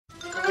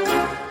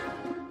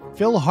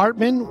Phil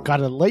Hartman got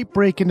a late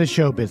break into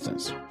show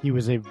business. He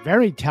was a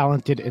very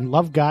talented and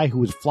loved guy who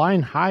was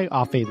flying high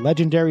off a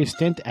legendary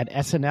stint at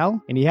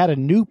SNL, and he had a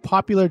new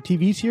popular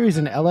TV series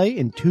in LA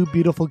and two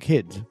beautiful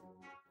kids.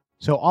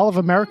 So all of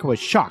America was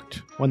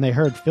shocked when they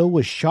heard Phil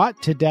was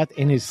shot to death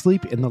in his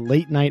sleep in the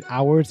late night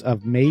hours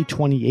of May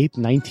 28,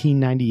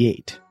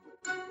 1998.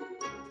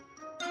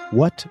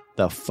 What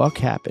the fuck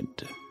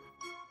happened?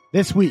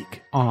 This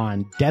week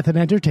on Death and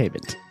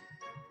Entertainment.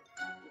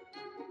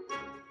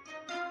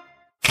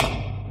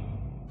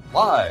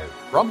 Live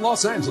from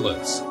Los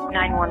Angeles.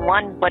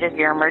 911, what is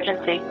your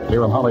emergency?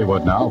 Here in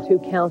Hollywood now. 2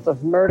 counts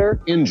of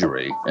murder,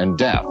 Injury and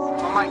death.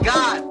 Oh my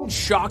God!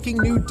 Shocking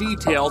new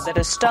details that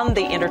has stunned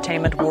the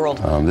entertainment world.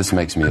 This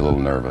makes me a little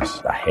nervous.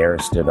 The hair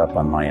stood up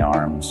on my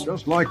arms.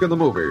 Just like in the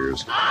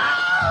movies.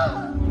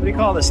 What do you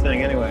call this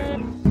thing anyway?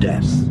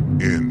 Death.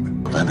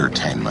 In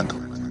entertainment.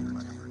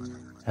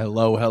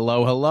 Hello,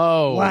 hello,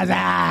 hello. What's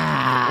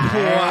up?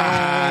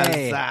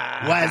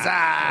 What's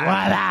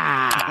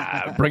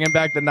up? Bringing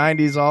back the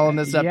 90s all in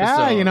this episode.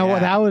 Yeah, you know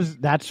what?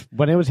 That's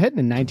when it was hitting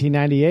in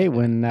 1998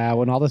 when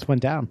all this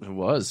went down. It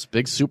was.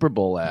 Big Super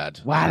Bowl ad.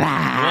 It was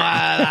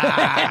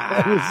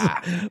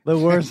the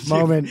worst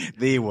moment.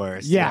 The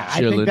worst. Yeah, I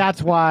think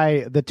that's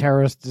why the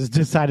terrorists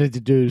decided to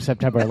do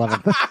September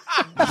 11th.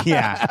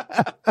 Yeah.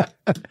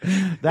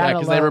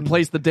 Because they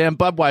replaced the damn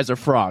Budweiser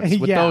frogs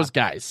with those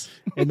guys.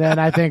 And then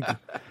I think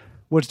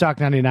Woodstock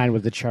 99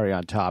 was the cherry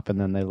on top, and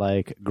then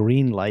they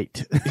green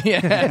light.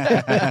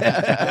 Yeah.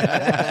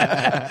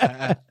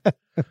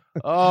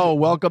 Oh,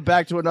 welcome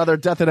back to another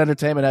Death and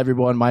Entertainment,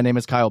 everyone. My name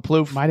is Kyle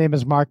Plouffe. My name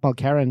is Mark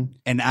Mulcairn.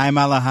 And I'm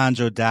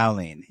Alejandro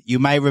Dowling. You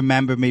might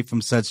remember me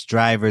from such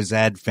driver's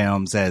ed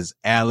films as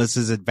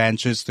Alice's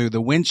Adventures Through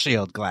the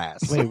Windshield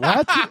Glass. Wait,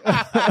 what?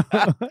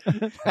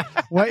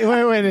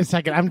 wait a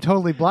second. I'm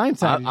totally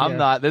blindsided. I'm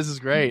not. This is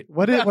great.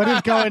 What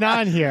is going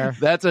on here?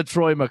 That's a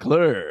Troy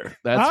McClure.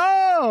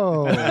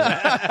 Oh!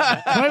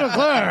 Troy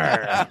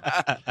McClure.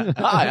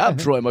 Hi, I'm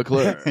Troy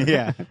McClure.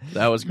 Yeah.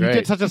 That was great. You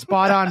did such a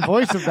spot-on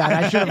voice of that.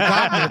 I should have gotten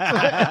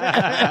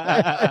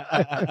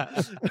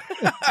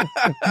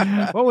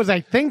it. What was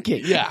I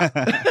thinking? Yeah.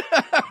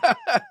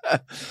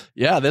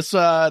 Yeah, this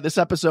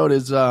episode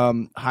is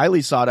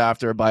highly sought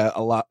after by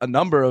a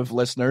number of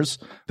listeners.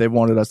 They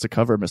wanted us to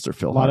cover Mr.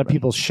 Phil Hartman. A lot of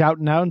people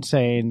shouting out and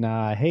saying,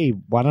 hey,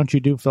 why don't you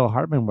do Phil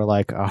Hartman? We're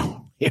like,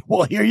 oh,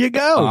 well, here you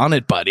go. On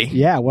it, buddy.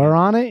 Yeah, we're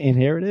on it, and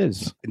here it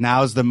is.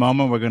 Now's the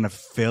moment we're going to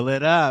fill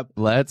it up.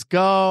 Let's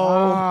go.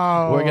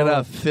 Oh. We're going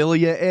to fill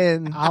you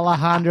in.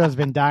 Alejandro's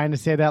been dying to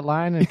say that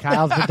line, and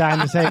Kyle's been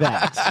dying to say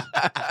that.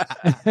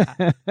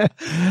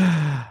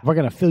 We're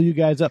going to fill you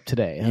guys up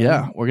today. Huh?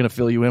 Yeah, we're going to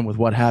fill you in with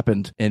what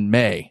happened in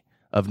May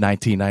of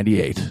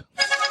 1998.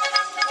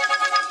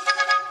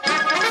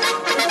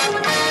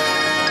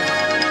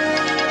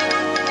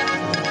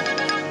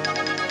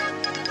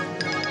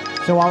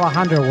 So,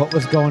 Alejandro, what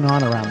was going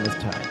on around this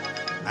time?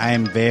 I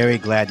am very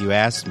glad you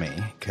asked me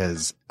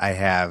because I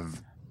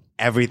have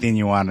everything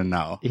you want to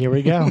know. Here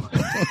we go.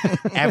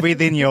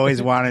 Everything you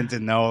always wanted to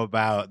know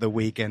about the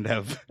weekend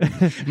of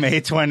May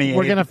 28th.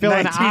 We're going to fill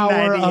an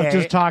hour of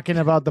just talking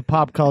about the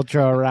pop culture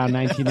around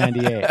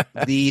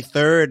 1998. The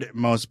third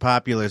most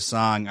popular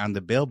song on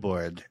the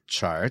Billboard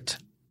chart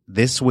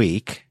this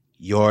week,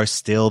 You're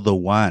Still the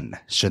One,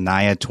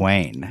 Shania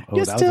Twain. Oh,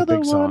 that was a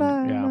big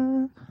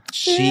song.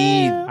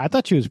 Yeah. I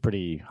thought she was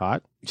pretty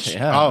hot.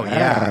 Yeah. Oh,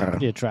 yeah.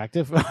 Pretty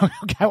attractive. I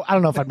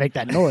don't know if I'd make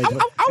that noise.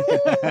 But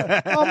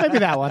oh, maybe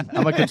that one.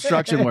 I'm a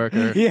construction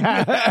worker.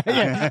 Yeah.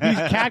 He's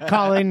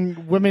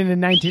catcalling women in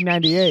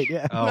 1998.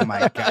 Yeah. Oh,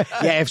 my God.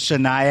 Yeah, if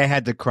Shania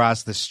had to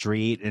cross the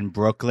street in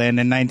Brooklyn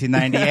in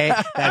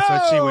 1998, that's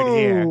what she would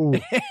hear.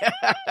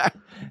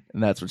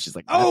 And that's when she's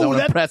like, that don't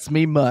impress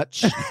me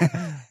much.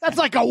 That's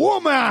like a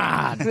woman.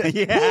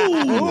 Yeah.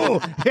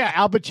 Ooh. Yeah,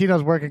 Al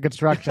Pacino's working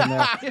construction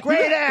there.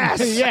 Great ass.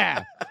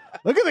 Yeah.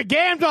 Look at the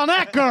gams on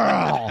that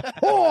girl.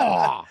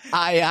 Oh.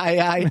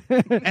 Aye.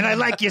 And I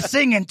like you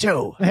singing,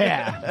 too.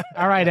 Yeah.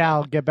 All right,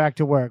 Al, get back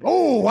to work.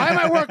 Oh, why am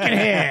I working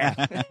here?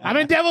 I'm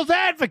in Devil's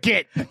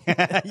Advocate.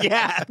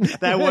 Yeah,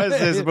 that was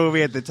this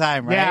movie at the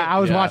time, right? Yeah, I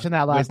was watching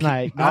that last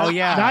night.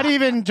 Not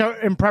even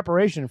in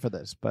preparation for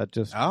this, but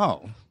just...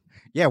 Oh.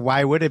 Yeah,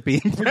 why would it be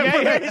in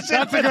preparation?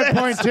 That's a good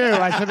point, too.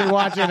 I should be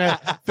watching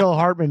a Phil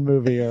Hartman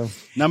movie.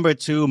 Number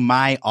 2,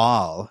 My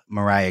All,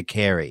 Mariah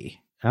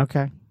Carey.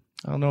 Okay.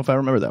 I don't know if I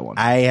remember that one.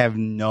 I have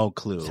no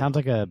clue. Sounds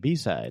like a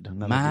B-side.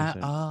 My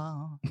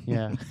All.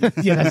 Yeah.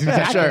 Yeah, that's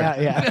exactly sure.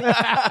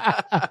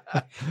 Yeah.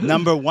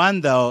 Number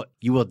 1, though,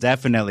 you will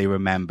definitely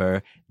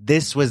remember,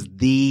 this was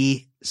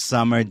the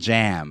summer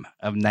jam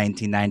of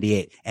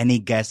 1998. Any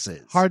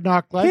guesses? Hard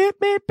Knock Life. Hit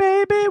me,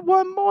 baby,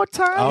 one more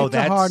time. Oh,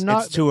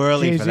 it's too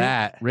early for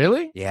that.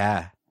 Really?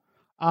 Yeah.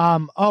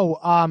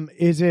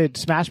 Is it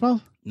Smash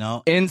Mouth?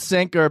 No.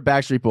 NSYNC or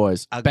Backstreet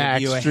Boys? I'll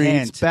give you a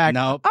hint. Back.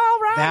 Nope. All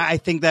right. I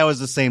think that was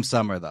the same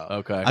summer, though.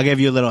 Okay. I'll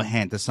give you a little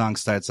hint. The song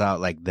starts out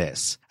like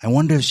this. I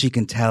wonder if she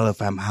can tell if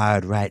I'm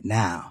hard right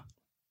now.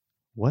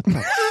 What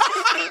the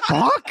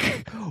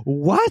fuck?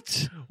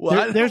 What?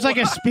 What? There's like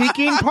a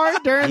speaking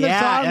part during the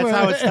song. Yeah, that's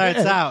how it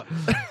starts out.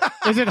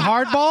 Is it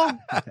Hardball?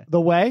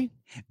 The Way?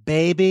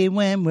 Baby,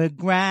 when we're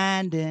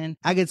grinding,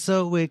 I get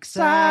so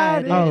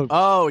excited.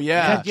 Oh,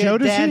 yeah. Is that Jodeci? You're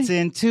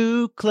dancing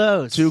too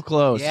close. Too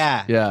close.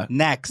 Yeah. Yeah.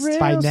 Next.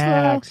 By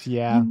Nax,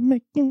 yeah.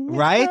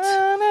 Right?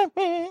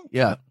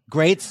 Yeah.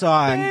 Great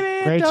song.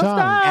 Great song.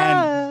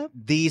 And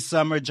the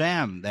Summer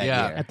Jam that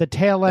Yeah. year. At the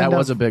tail end That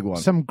was of a big one.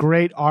 some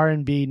great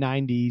R&B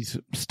 90s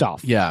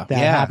stuff Yeah. that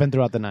Yeah. happened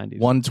throughout the 90s.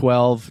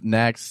 112,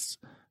 Next,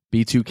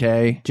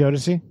 B2K.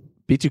 Jodeci?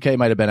 B2K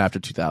might have been after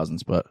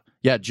 2000s, but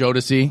yeah,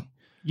 Jodeci,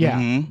 Yeah.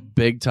 Mhm.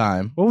 big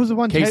time. What was the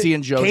one? Casey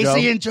and JoJo.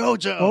 Casey and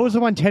JoJo. What was the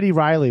one Teddy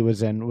Riley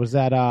was in? Was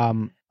that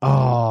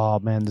oh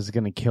man, this is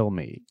gonna kill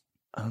me.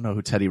 I don't know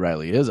who Teddy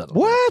Riley is. I don't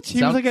What?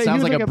 Know.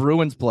 Sounds like a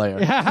Bruins player.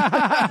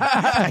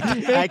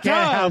 I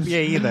can't help you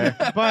either.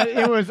 But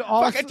it was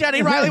also Fucking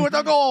Teddy Riley with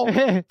a goal.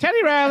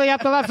 Teddy Riley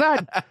up the left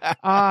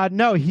side.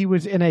 No, he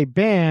was in a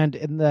band.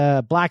 In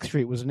the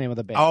Blackstreet was the name of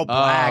the band. Oh,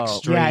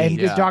 Blackstreet. yeah, and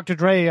yeah. Dr.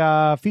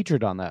 Dre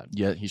featured on that.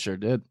 Yeah, he sure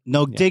did.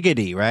 No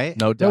diggity, right?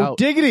 No No doubt.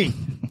 diggity.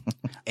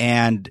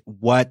 And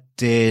what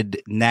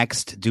did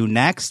Next do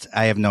next?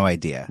 I have no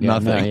idea.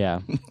 Nothing. Yeah.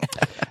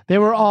 They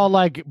were all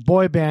like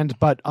boy bands,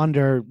 but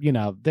under,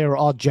 they were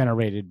all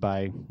generated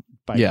by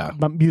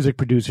music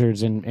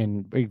producers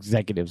and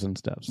executives and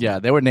stuff. So. Yeah,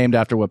 they were named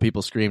after what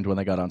people screamed when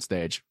they got on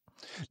stage.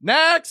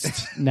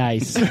 Next!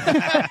 Nice.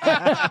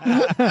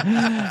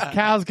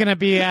 Cal's going to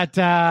be at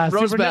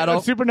Rose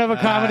Battle. Supernova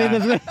Comedy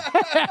this week.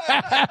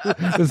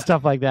 And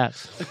stuff like that.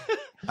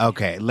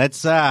 Okay,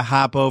 let's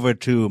hop over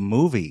to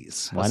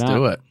movies. Let's not?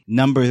 do it.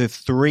 Number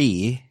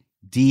 3,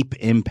 Deep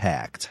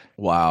Impact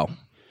Wow.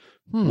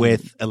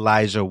 with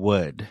Elijah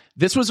Wood.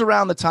 This was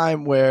around the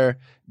time where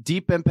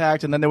Deep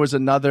Impact, and then there was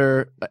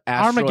another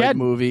asteroid Armageddon.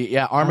 movie.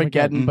 Yeah,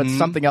 Armageddon, but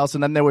something else.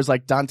 And then there was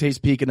like Dante's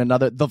Peak and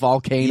another, The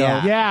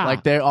Volcano. Yeah.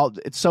 Like they're all,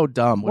 it's so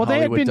dumb what Well,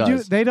 Hollywood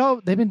does.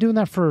 they've been doing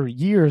that for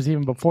years,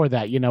 even before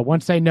that.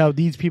 Once they know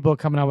these people are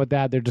coming out with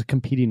that, they're just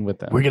competing with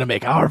them. We're going to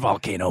make our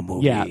volcano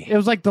movie. Yeah, it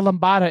was like the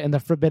Lambada and the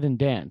Forbidden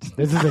Dance.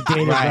 This is a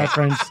dated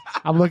reference.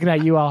 I'm looking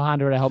at you,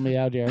 Alejandro, to help me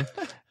out here.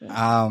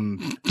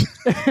 I'm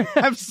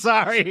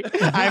sorry.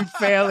 I'm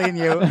failing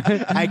you.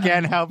 I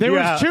can't help There you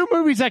was out. 2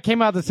 movies that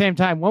came out at the same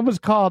time. One was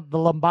called The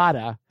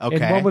Lambada, and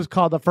Okay. one was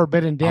called The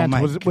Forbidden Dance,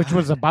 my which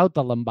was about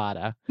the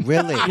Lambada.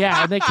 Really?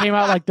 Yeah, and they came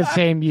out like the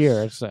same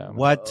year. So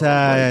What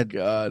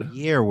God.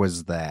 year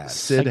was that?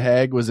 Sid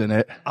Haig was in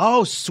it.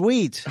 Oh,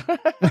 sweet.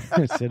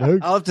 Sid Haig.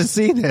 I'll have to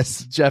see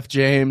this. Jeff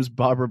James,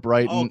 Barbara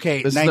Brighton.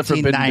 Okay, This is the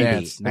Forbidden 1990.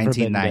 Dance.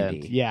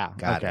 1990. Yeah,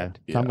 Got okay. it.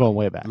 So I'm going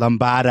way back.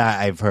 Lambada,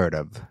 I've heard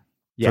of.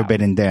 Yeah.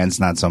 Forbidden Dance,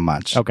 not so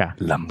much. Okay.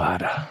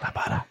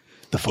 Lambada.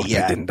 The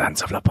Forbidden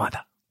Dance of Lambada.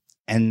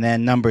 And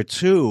then number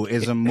 2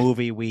 is a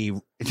movie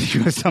do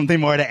you have something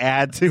more to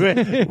add to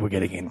it? We're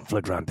getting in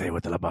flagrante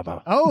with the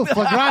Lambada. Oh,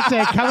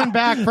 Flagrante coming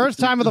back, first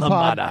time of the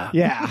pod. Lambada.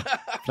 Yeah,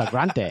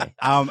 Flagrante.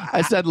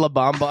 I said La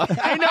Bamba.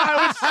 I know.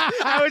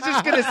 I was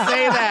just gonna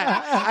say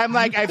that. I'm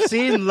like, I've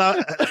seen La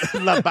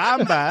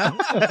Bamba.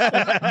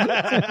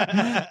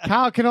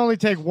 Kyle can only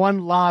take one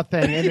law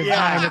thing in his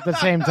mind at the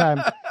same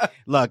time.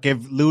 Look, if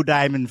Lou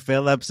Diamond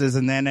Phillips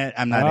isn't in it,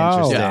 I'm not Oh.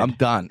 interested. Yeah, I'm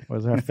done.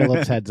 Was there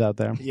Phillips heads out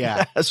there?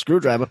 Yeah. A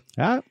screwdriver.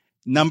 Yeah.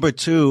 Number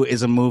 2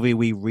 is a movie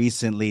we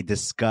recently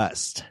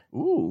discussed.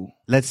 Ooh.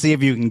 Let's see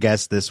if you can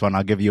guess this one.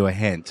 I'll give you a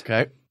hint.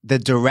 Okay. The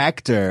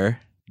director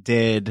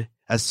did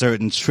a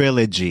certain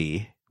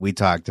trilogy we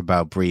talked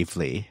about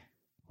briefly.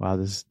 Wow,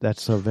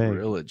 that's so vague.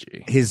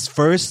 Trilogy. His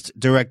first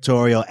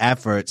directorial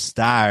effort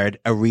starred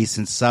a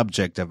recent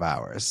subject of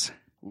ours.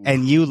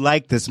 And you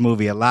like this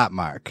movie a lot,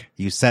 Mark.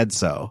 You said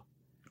so.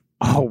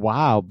 Oh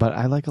wow, but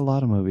I like a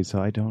lot of movies,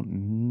 so I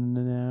don't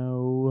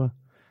know.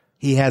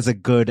 He has a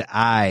good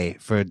eye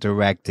for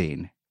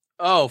directing.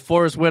 Oh,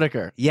 Forrest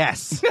Whitaker.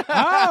 Yes.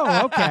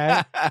 Oh,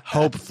 okay.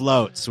 Hope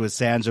Floats with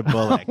Sandra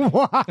Bullock.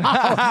 Wow.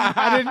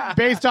 I didn't.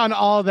 Based on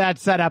all that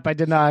setup, I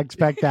did not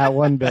expect that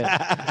one bit.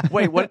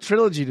 Wait, what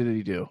trilogy did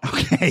he do?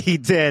 Okay, he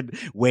did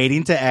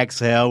Waiting to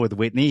Exhale with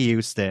Whitney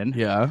Houston.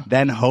 Yeah.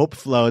 Then Hope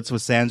Floats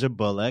with Sandra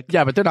Bullock.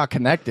 Yeah, but they're not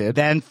connected.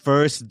 Then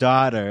First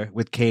Daughter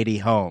with Katie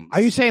Holmes.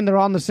 Are you saying they're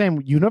all in the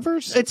same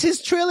universe? It's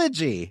his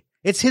trilogy.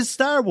 It's his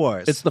Star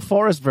Wars. It's the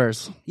Forrest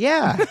verse.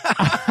 Yeah.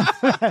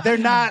 They're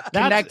not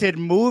connected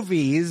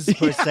movies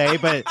per se,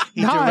 but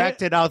he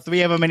directed all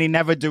 3 of them and he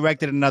never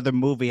directed another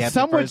movie after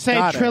Some would First say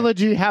Daughter.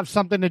 trilogy have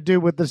something to do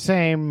with the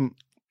same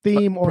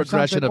theme or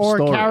Progression something, of or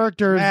story.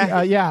 characters.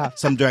 Yeah.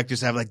 Some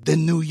directors have like the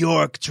New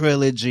York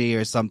trilogy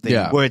or something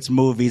Yeah. where it's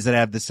movies that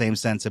have the same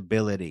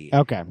sensibility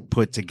Okay.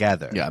 put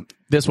together. Yeah.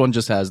 This one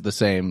just has the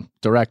same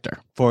director.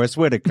 Forrest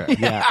Whitaker.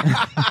 Yeah.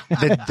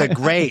 the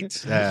great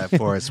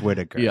Forrest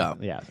Whitaker. Yeah.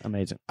 Yeah.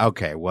 Amazing.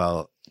 Okay,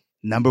 well,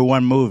 number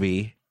 1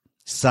 movie,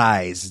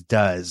 Size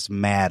Does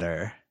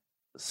Matter.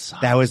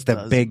 That was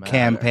the big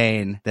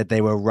campaign that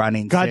they were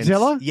running.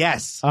 Godzilla? Since,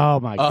 yes. Oh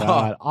my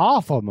God.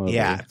 Awful movie.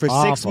 Yeah. For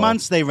Awful. 6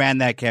 months, they ran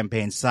that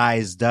campaign.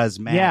 Size Does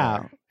Matter.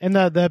 Yeah. And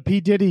the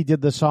P. Diddy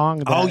did the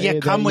song. Oh, yeah,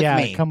 Come With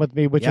Me. Come With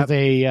Me, which Yep.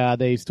 is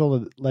they stole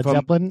a Led From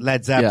Zeppelin.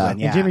 Led Zeppelin,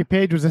 yeah. And Jimmy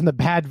Page was in the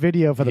bad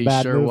video for the He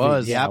bad sure movie.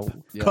 was. Yeah.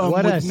 Yep. Come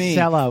What with a me.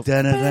 sellout.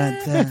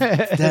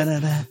 Dun-dun-dun-dun,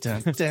 dun-dun-dun,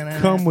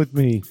 dun-dun-dun. Come With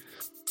Me.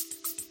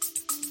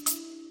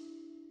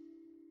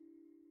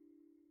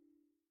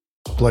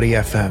 Bloody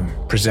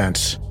FM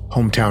presents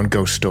Hometown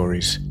Ghost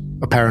Stories,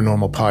 a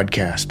paranormal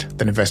podcast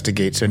that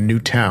investigates a new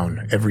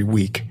town every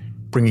week,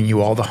 bringing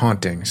you all the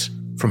hauntings,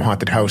 from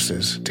haunted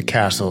houses to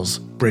castles,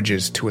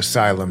 bridges to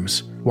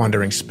asylums,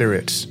 wandering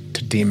spirits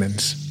to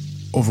demons.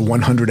 Over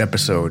 100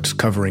 episodes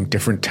covering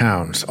different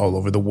towns all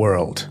over the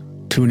world.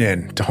 Tune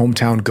in to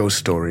Hometown Ghost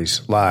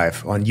Stories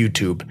live on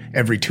YouTube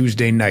every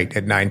Tuesday night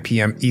at 9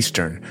 p.m.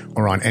 Eastern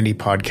or on any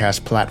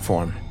podcast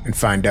platform and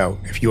find out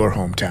if your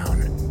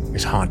hometown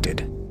is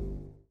haunted.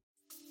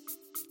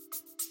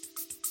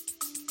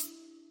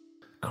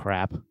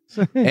 Crap.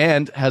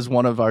 And has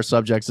one of our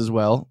subjects as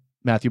well,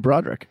 Matthew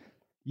Broderick.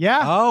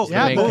 Yeah. Oh,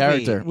 yeah, main but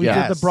character. We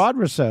Yes. did the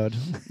Broadrisode.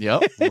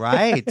 Yep.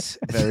 Right.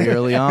 Very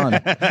early on.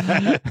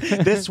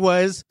 This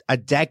was a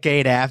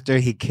decade after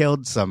he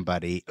killed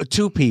somebody.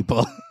 2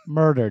 people.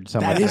 Murdered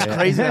someone. That is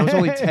crazy. That was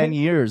only 10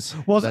 years.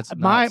 Well, That's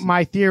my nuts.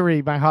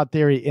 my hot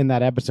theory in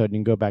that episode, and you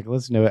can go back and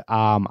listen to it.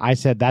 I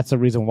said that's the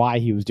reason why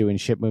he was doing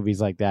shit movies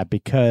like that,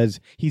 because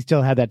he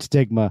still had that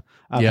stigma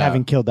of Yeah.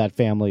 having killed that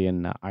family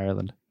in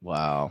Ireland.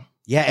 Wow.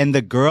 Yeah, and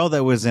the girl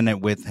that was in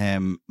it with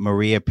him,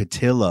 Maria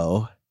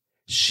Patillo,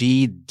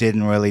 she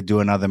didn't really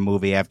do another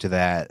movie after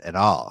that at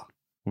all.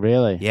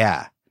 Really?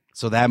 Yeah.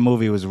 So that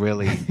movie was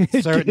really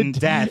certain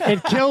death.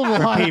 It killed a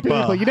for lot of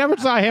people. You never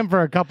saw him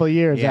for a couple of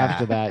years Yeah.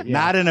 after that. Yeah.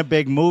 Not in a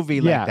big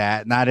movie like Yeah.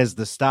 that, not as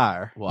the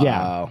star. Wow.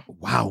 Yeah.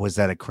 Wow, was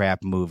that a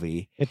crap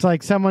movie? It's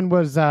like someone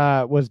was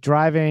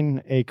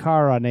driving a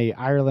car on a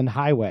Ireland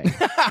highway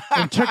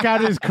and took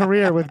out his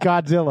career with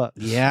Godzilla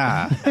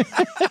Yeah.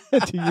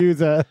 to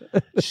use a.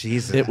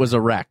 Jesus. It was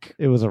a wreck.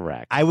 It was a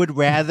wreck. I would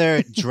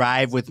rather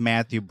drive with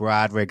Matthew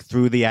Broderick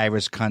through the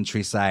Irish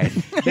countryside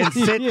than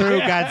sit through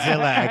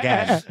Godzilla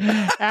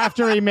again.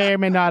 After he may or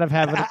may not have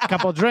had a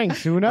couple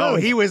drinks. Who knows? Oh,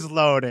 he was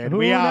loaded. Who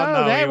We all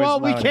knows? know Hey, he was well,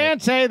 we loaded.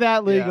 can't say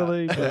that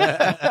legally.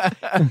 but-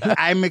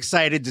 I'm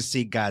excited to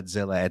see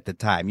Godzilla at the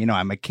time. You know,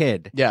 I'm a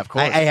kid. Yeah, of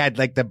course. I had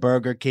like the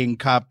Burger King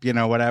cup, you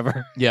know,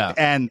 whatever. Yeah.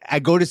 And I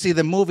go to see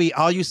the movie.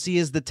 All you see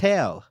is the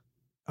tail.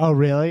 Oh,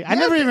 really? I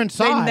never even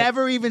saw They it.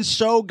 never even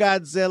show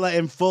Godzilla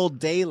in full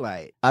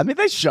daylight. I mean,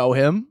 they show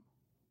him.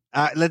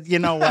 You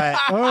know what?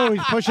 Oh,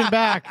 he's pushing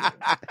back.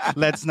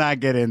 Let's not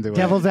get into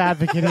Devil's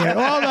advocate here.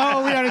 Oh,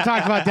 no, we already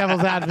talked about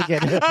Devil's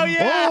advocate. Oh,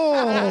 yeah.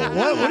 Oh,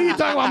 what are you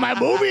talking about? My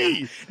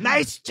movie? it.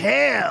 Nice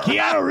tail.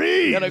 Keanu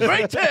Reeves. Got a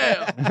great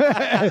tail.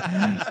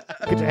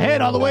 Get your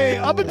head all the way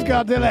up its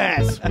goddamn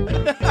ass.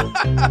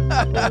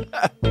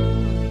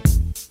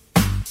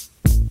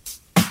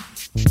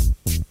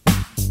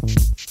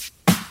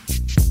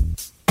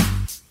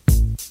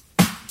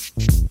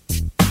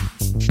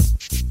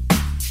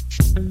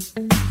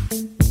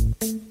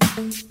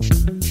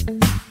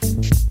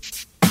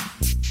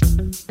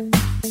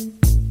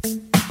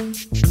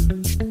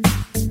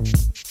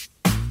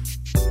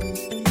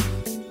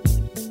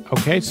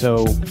 Okay,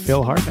 so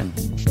Phil Hartman.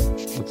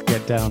 Let's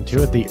get down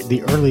to it.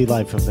 The early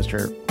life of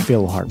Mr.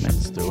 Phil Hartman.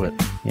 Let's do it.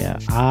 Yeah.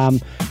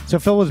 So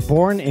Phil was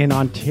born in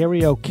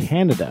Ontario,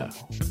 Canada,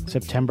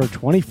 September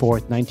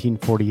 24th,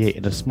 1948,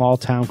 in a small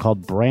town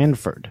called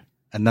Brantford.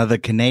 Another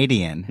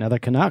Canadian. Another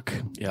Canuck.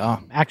 Yeah.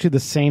 Actually, the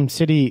same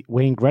city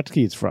Wayne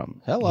Gretzky is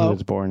from. Hello. He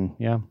was born,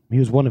 yeah. He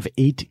was one of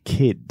 8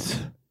 kids.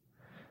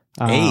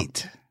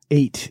 8.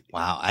 8.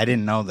 Wow, I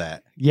didn't know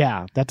that.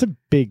 Yeah, that's a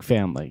big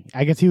family.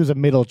 I guess he was a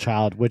middle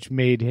child, which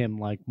made him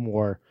like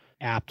more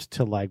apt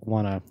to like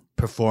want to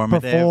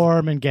Performative.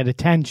 perform and get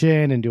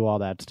attention and do all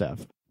that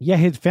stuff. Yeah,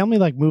 his family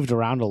like moved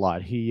around a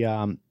lot.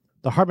 The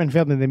Hartman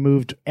family, they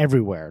moved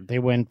everywhere. They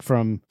went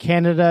from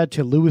Canada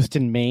to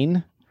Lewiston,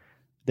 Maine,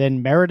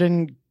 then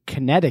Meriden,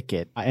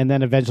 Connecticut, and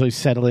then eventually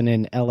settling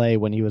in LA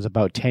when he was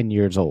about 10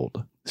 years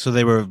old. So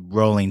they were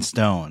Rolling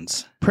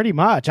Stones. Pretty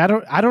much. I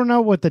don't know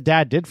what the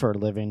dad did for a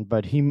living,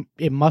 but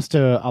it must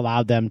have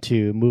allowed them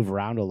to move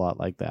around a lot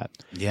like that.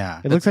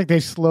 Yeah. It looks like they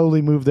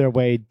slowly moved their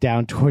way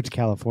down towards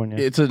California.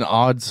 It's an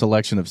odd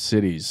selection of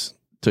cities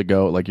to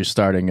go. Like you're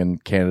starting in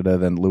Canada,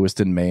 then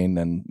Lewiston, Maine,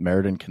 then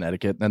Meriden,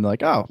 Connecticut, then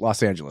like, oh,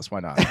 Los Angeles. Why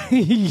not?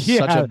 Yeah,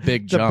 Such a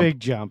big it's a jump. big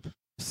jump.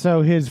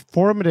 So his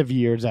formative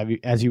years,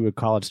 as you would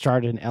call it,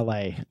 started in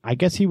L.A. I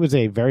guess he was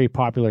a very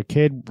popular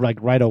kid, like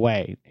right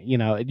away. You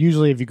know,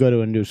 usually if you go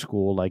to a new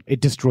school, like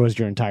it destroys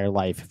your entire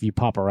life if you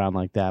pop around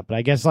like that. But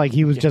I guess like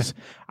he was just,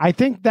 I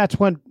think that's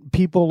when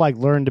people like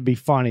learn to be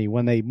funny,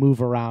 when they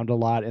move around a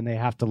lot and they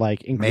have to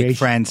like Make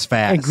friends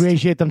fast.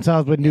 ingratiate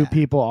themselves with new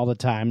people all the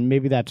time.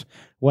 Maybe that's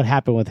what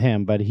happened with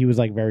him, but he was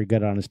like very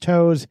good on his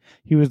toes.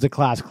 He was the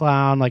class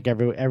clown, like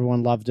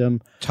everyone loved him.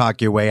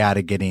 Talk your way out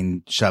of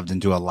getting shoved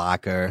into a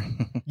locker.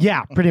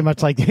 Yeah, pretty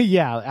much like,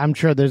 yeah, I'm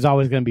sure there's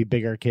always going to be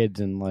bigger kids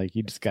and like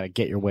you just got to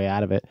get your way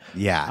out of it.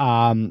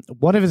 Yeah.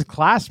 One of his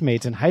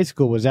classmates in high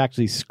school was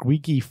actually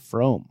Squeaky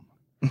Fromme.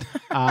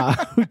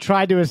 who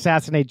tried to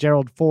assassinate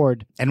Gerald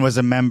Ford. And was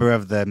a member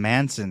of the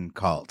Manson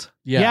cult.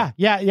 Yeah.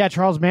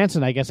 Charles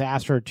Manson, I guess,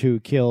 asked her to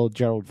kill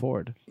Gerald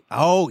Ford.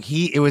 Oh,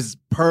 it was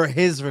per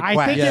his request.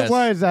 I think it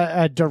was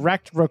a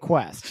direct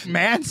request.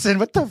 Manson,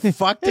 what the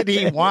fuck did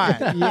he want?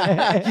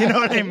 You know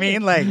what I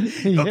mean? Like,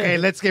 okay,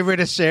 let's get rid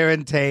of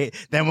Sharon Tate,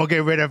 then we'll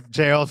get rid of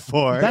Gerald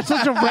Ford. That's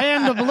such a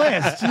random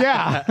list.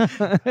 Yeah.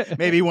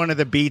 Maybe one of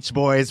the Beach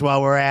Boys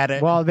while we're at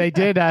it. Well, they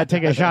did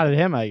take a shot at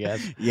him, I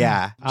guess.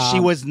 Yeah. She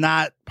was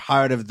not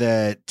part of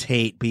the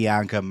Tate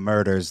Bianca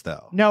murders,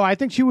 though. No, I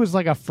think she was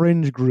like a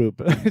fringe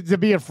group. To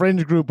be a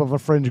fringe group of a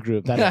fringe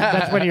group.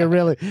 That's when you're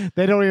really,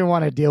 they don't even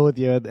want to deal with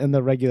you in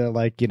the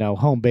regular,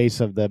 home base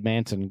of the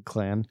Manson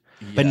clan.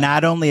 But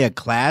not only a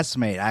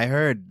classmate. I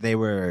heard they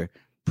were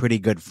pretty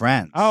good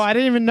friends. Oh, I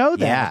didn't even know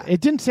that. Yeah.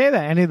 It didn't say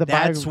that. Any of the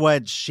That's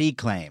what she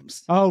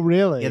claims. Oh,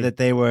 really? Yeah, that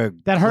they were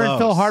That her and close.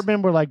 Phil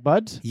Hartman were like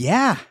buds?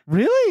 Yeah.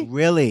 Really?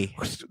 Really.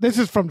 This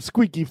is from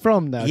Squeaky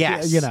Fromm, though.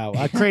 Yes.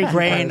 A crazy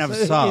Grain of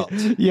salt.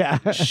 Yeah.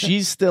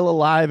 She's still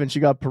alive, and she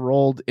got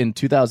paroled in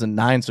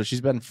 2009, so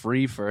she's been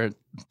free for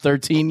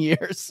 13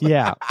 years.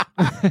 Yeah.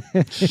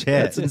 Shit.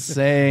 That's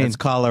insane. Let's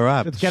call her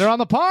up. Let's get her on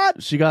the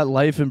pod. She got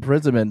life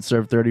imprisonment and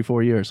served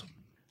 34 years.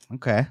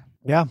 Okay.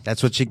 Yeah.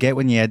 That's what you get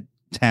when you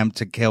attempt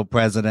to kill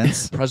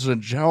presidents.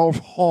 President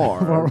Gerald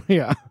Ford. Well,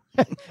 yeah.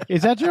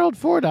 Is that Gerald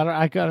Ford?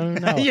 I don't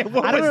know. Yeah,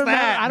 what I don't was remember,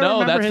 that? I don't No,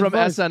 remember that's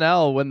his from voice.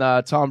 SNL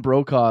when Tom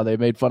Brokaw, they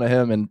made fun of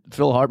him, and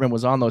Phil Hartman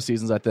was on those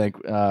seasons, I think.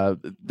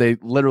 They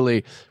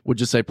literally would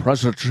just say,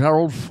 President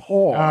Gerald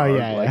Ford,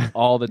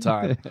 all the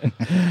time.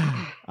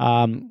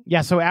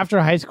 So after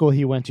high school,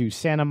 he went to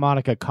Santa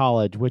Monica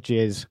College,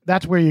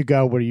 that's where you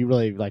go where you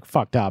really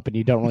fucked up and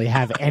you don't really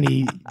have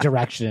any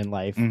direction in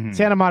life. Mm-hmm.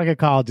 Santa Monica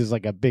College is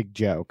like a big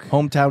joke.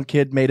 Hometown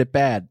kid made it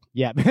bad.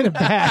 Yeah,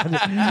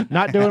 bad.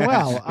 Not doing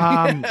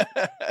well.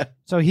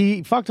 So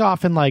he fucked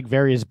off in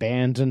various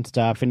bands and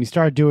stuff, and he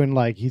started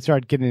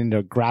getting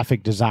into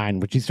graphic design,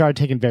 which he started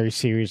taking very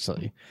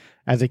seriously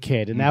as a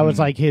kid, and that was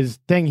his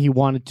thing he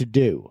wanted to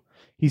do.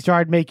 He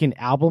started making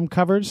album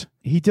covers.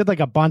 He did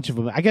a bunch of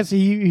them. I guess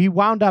he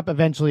wound up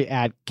eventually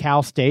at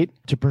Cal State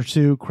to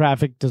pursue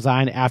graphic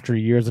design after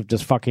years of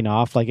just fucking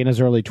off. In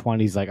his early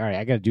 20s, all right,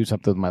 I got to do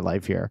something with my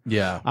life here.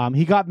 Yeah.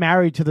 He got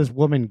married to this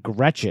woman,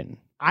 Gretchen.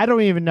 I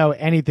don't even know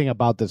anything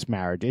about this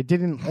marriage. It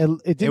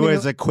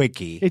was a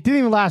quickie. It didn't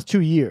even last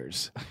 2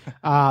 years.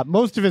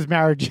 Most of his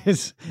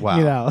marriages,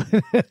 wow.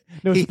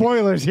 No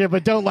spoilers here,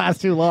 but don't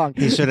last too long.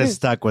 He should have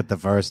stuck with the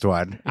first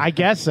one. I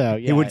guess so.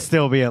 Yeah. He would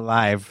still be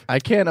alive. I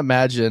can't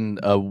imagine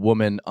a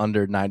woman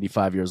under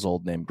 95 years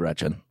old named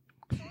Gretchen.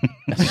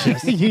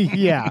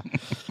 Yeah.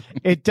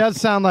 It does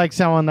sound like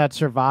someone that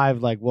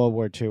survived World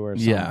War II or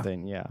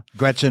something. Yeah.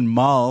 Gretchen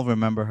Mull,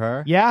 remember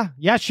her? Yeah.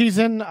 Yeah. She's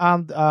in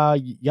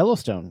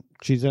Yellowstone.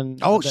 She's in.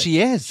 She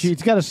is.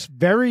 She's got a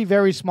very,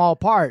 very small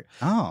part.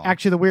 Oh.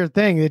 Actually, the weird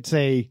thing, it's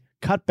a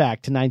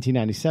cutback to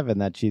 1997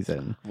 that she's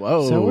in.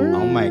 Whoa. So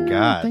oh my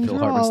God. Phil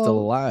Hartman's still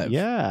alive.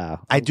 Yeah.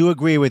 I do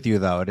agree with you,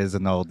 though. It is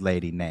an old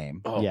lady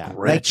name. Oh, yeah.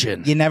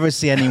 Gretchen. You never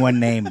see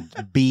anyone named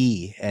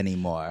B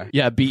anymore.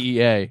 Yeah,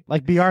 BEA.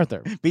 Like B.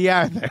 Arthur. B.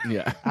 Arthur.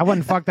 Yeah. I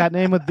wouldn't fuck that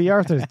name with B.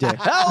 Arthur's dick.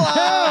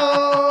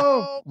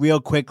 Hello! Real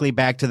quickly,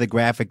 back to the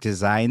graphic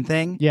design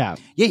thing. Yeah.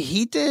 Yeah,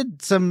 he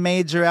did some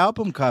major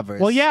album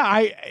covers. Well, yeah,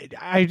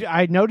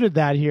 I noted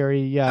that here.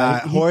 He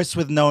Horse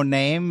with No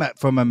Name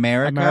from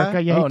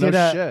America. Yeah, he did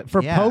shit.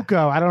 for Yeah.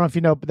 Poco. I don't know if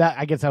you know, but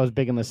I guess that was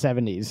big in the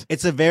 70s.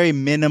 It's a very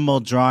minimal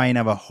drawing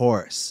of a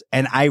horse,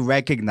 and I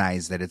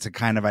recognize that it's a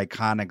kind of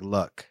iconic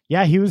look.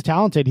 Yeah, he was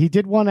talented. He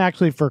did one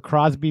actually for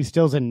Crosby,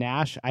 Stills, and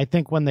Nash. I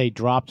think when they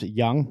dropped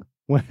Young.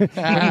 When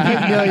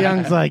Neil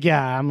Young's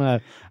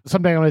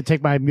someday I'm gonna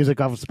take my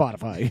music off of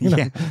Spotify.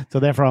 Yeah. So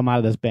therefore I'm out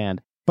of this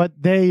band. But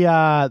they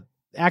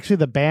actually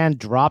the band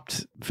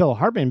dropped Phil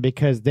Hartman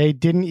because they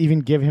didn't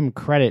even give him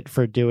credit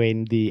for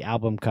doing the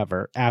album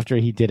cover after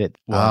he did it.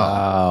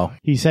 Wow.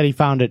 He said he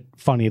found it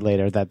funny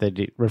later that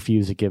they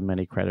refused to give him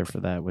any credit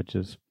for that, which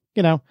is,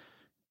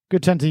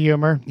 good sense of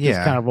humor. Yeah.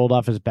 Just kind of rolled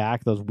off his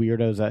back. Those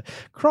weirdos.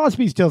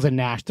 Crosby, Stills, and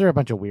Nash, they're a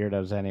bunch of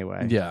weirdos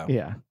anyway. Yeah.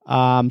 Yeah.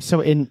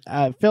 So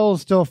Phil's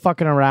still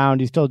fucking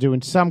around. He's still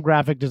doing some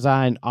graphic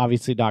design,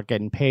 obviously not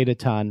getting paid a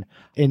ton.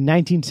 In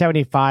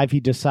 1975, he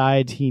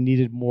decides he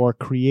needed more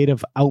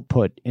creative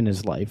output in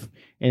his life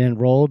and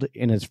enrolled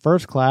in his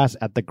first class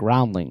at the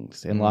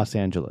Groundlings in Los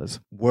Angeles.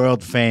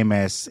 World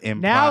famous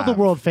improv. Now the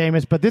world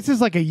famous, but this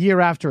is a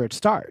year after it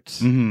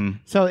starts. Mm-hmm.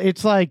 So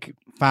it's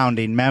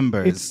founding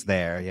members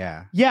there,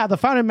 yeah. Yeah, the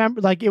founding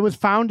member, it was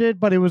founded,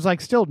 but it was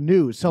still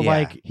new. So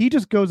he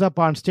just goes up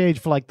on stage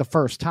for the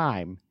first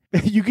time.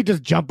 You could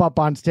just jump up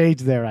on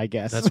stage there, I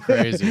guess. That's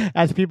crazy.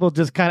 As people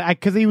just kind of,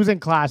 because he was in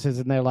classes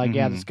and they're like,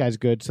 yeah, this guy's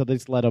good. So they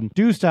just let him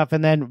do stuff.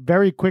 And then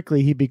very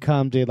quickly he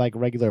becomes a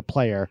regular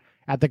player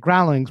at the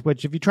Groundlings,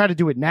 which if you try to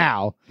do it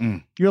now,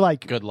 you're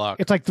like, good luck.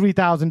 It's like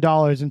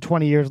 $3,000, and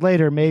 20 years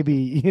later, maybe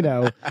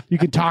you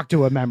can talk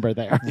to a member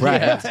there.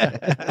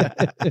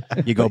 Right.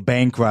 You go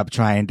bankrupt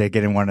trying to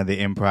get in one of the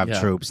improv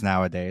troops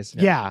nowadays.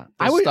 Yeah.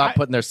 I would stop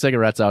putting their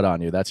cigarettes out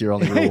on you. That's your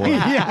only reward.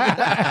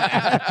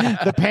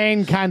 The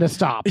pain kind of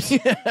stops.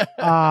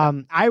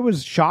 I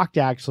was shocked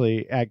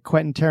actually at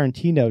Quentin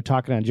Tarantino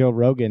talking on Joe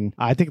Rogan.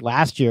 I think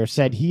last year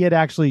said he had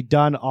actually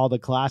done all the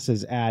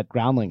classes at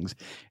Groundlings,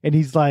 and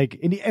he's like,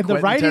 and the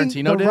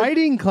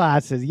writing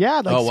classes,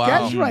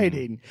 sketch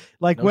writing,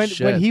 like when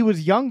he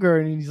was younger,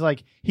 and he's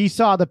like, he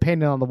saw the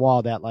painting on the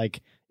wall that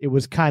like it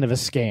was kind of a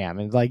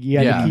scam, and like you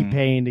had to keep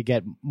paying to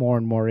get more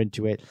and more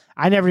into it.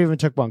 I never even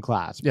took one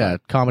class. Yeah,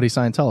 comedy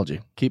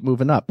Scientology. Keep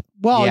moving up.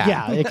 Well,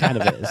 it kind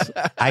of is.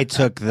 I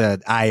took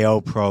the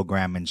I.O.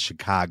 program in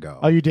Chicago.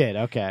 Oh, you did?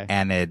 Okay.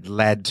 And it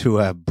led to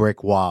a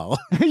brick wall.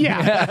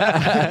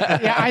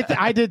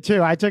 I did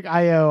too. I took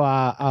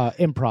I.O.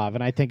 improv,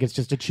 and I think it's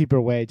just a cheaper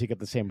way to get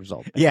the same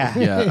result.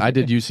 Yeah. I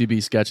did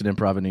UCB sketch and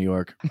improv in New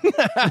York.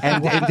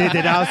 and did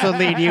it also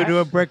lead you to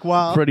a brick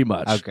wall? Pretty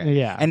much. Okay.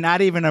 Yeah. And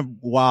not even a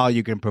wall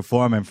you can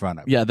perform in front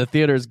of. Yeah, the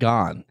theater's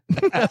gone.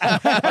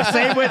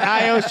 Same with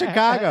I.O.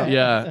 Chicago.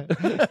 Yeah.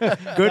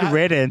 Good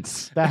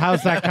riddance. The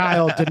house that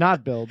Kyle did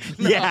not build.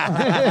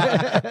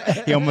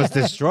 Yeah. He almost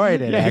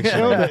destroyed it,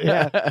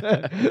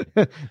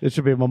 actually. There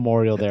should be a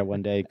memorial there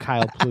one day.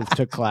 Kyle Pluth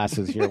took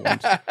classes here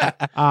once.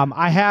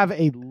 I have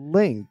a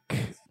link.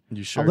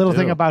 You sure a little do.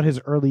 thing about his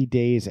early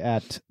days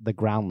at the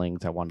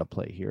Groundlings I wanted to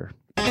play here.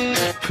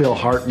 Phil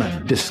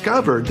Hartman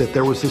discovered that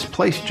there was this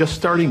place just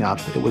starting up.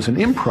 It was an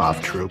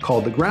improv troupe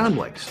called the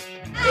Groundlings.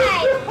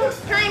 Hi,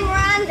 I'm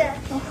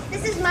Rhonda.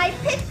 This is my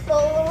pit bull,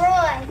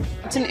 Leroy.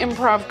 It's an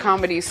improv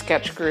comedy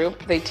sketch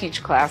group. They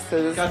teach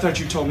classes. I thought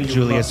you told me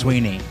Julia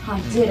Sweeney. I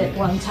did it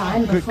one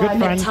time before I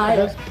met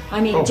Tyler.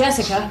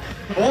 Jessica.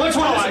 Only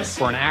twice.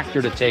 For an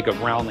actor to take a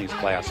Groundlings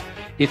class,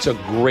 it's a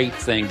great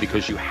thing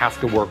because you have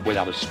to work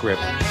without a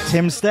script.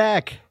 Tim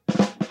Stack.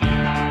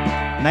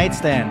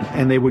 Nightstand.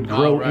 And they would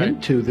grow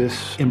into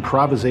this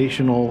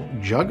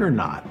improvisational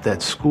juggernaut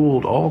that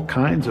schooled all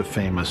kinds of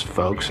famous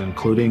folks,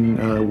 including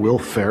Will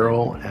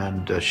Ferrell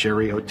and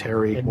Sherry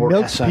O'Terry, and or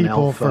milked SNL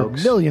people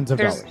folks. For millions of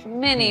There's dollars.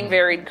 many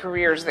varied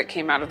careers that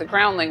came out of the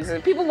Groundlings,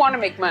 and people want to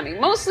make money.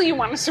 Mostly you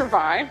want to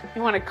survive.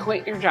 You want to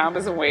quit your job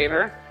as a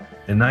waiter.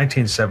 In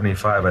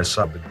 1975, I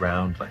saw the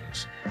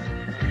Groundlings.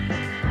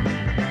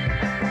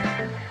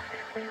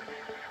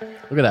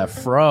 Look at that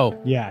fro.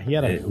 Yeah, he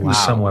had It was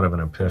somewhat of an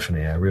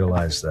epiphany. I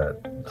realized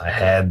that I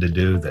had to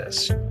do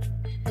this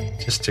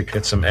just to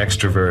get some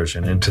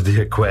extroversion into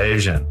the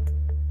equation.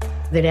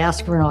 They'd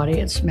ask for an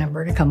audience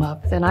member to come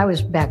up. Then I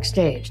was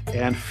backstage.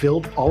 And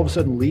Phil all of a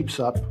sudden leaps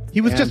up. He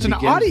was just an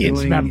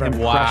audience member.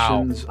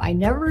 Wow. I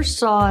never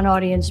saw an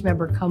audience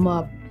member come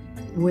up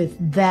with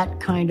that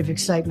kind of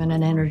excitement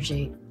and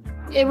energy.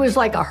 It was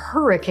like a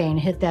hurricane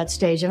hit that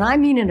stage, and I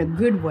mean in a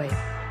good way.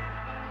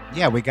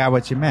 Yeah, we got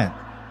what you meant.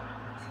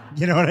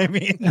 You know what I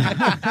mean?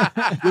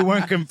 We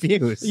weren't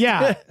confused.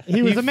 Yeah,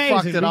 he was amazing.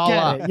 Fucked it all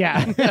up.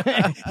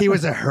 Yeah. He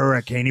was a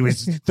hurricane. He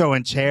was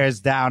throwing chairs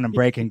down and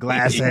breaking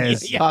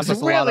glasses. Yeah, cost us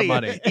a lot of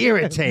money.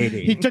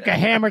 Irritating. He took a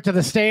hammer to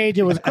the stage.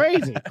 It was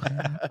crazy.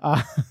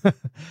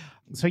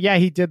 So yeah,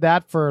 he did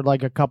that for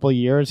like a couple of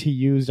years. He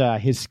used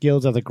his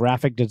skills as a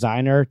graphic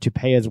designer to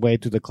pay his way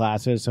through the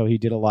classes. So he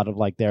did a lot of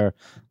like their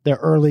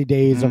early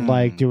days of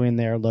like doing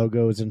their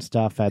logos and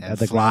stuff at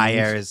the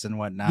flyers and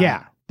whatnot.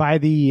 Yeah. By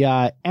the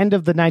end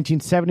of the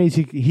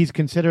 1970s, he's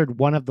considered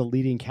one of the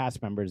leading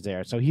cast members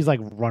there. So he's like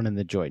running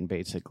the joint,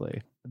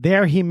 basically.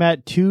 There he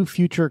met two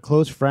future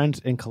close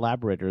friends and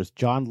collaborators,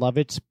 John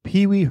Lovitz,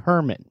 Pee Wee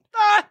Herman.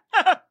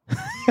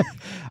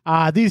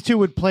 These two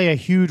would play a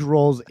huge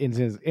roles in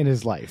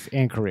his life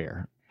and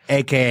career.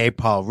 A.K.A.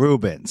 Paul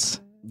Rubens.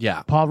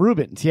 Yeah. Paul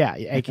Rubens, yeah,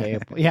 a.k.a.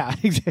 Yeah.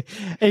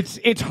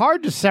 It's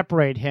hard to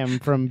separate him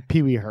from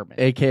Pee Wee Herman.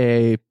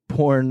 A.k.a.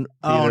 porn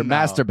theater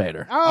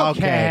masturbator.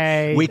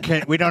 Okay. We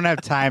don't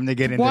have time to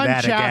get into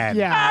that again.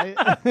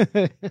 Yeah.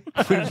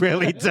 We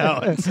really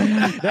don't.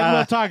 Then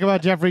we'll talk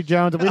about Jeffrey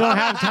Jones. We don't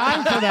have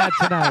time for that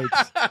tonight.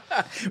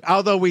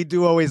 Although we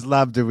do always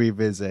love to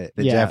revisit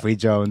the Jeffrey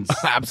Jones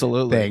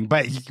absolutely thing,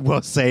 but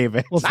we'll save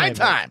it. Nine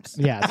times.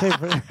 Yeah.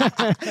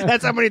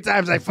 That's how many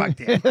times I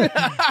fucked you.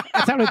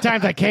 That's how many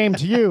times I came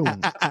to you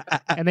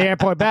in the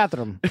airport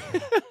bathroom.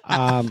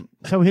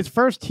 So his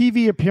first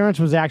TV appearance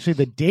was actually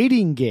The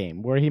Dating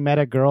Game, where he met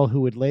a girl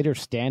who would later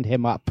stand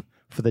him up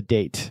for the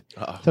date.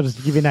 So just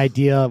to give you an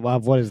idea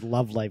of what his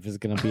love life is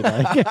going to be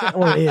like,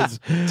 or is.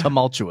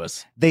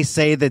 Tumultuous. They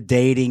say The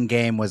Dating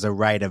Game was a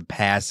rite of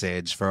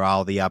passage for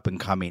all the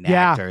up-and-coming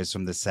actors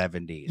from the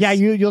 70s. Yeah,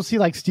 you'll see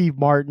like Steve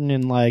Martin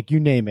and like, you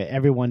name it.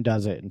 Everyone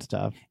does it and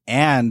stuff.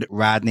 And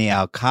Rodney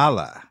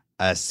Alcala,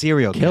 a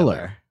serial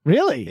killer.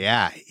 Really?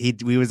 Yeah. He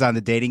was on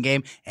The Dating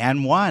Game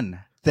and won.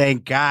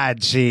 Thank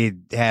God she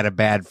had a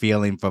bad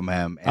feeling from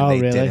him, and they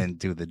really? didn't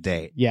do the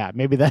date. Yeah,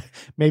 maybe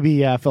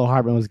Phil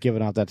Hartman was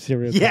giving out that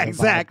serious. Yeah,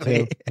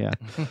 exactly.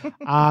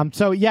 Yeah.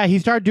 So yeah, he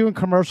started doing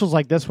commercials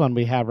like this one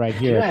we have right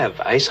here. Do you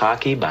have ice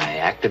hockey by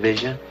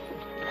Activision?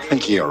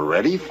 Think you're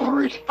ready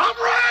for it? I'm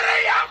ready!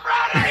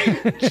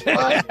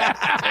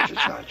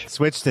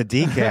 Switch to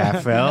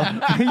decaf, Phil.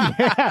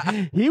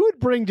 Yeah, he would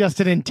bring just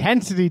an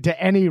intensity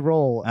to any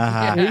role.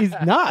 He's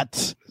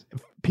nuts.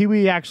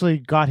 Pee-wee actually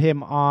got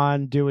him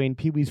on doing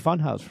Pee-wee's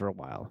Funhouse for a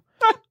while.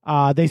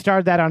 They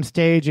started that on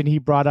stage, and he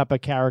brought up a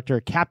character,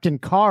 Captain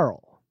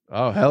Carl.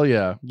 Oh, hell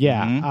yeah.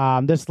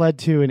 Yeah. This led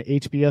to an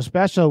HBO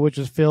special, which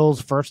was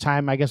Phil's first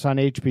time, I guess, on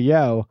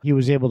HBO. He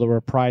was able to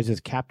reprise his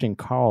Captain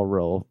Carl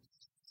role.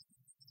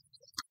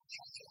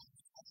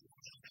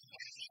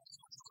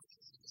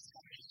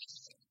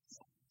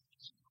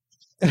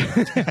 He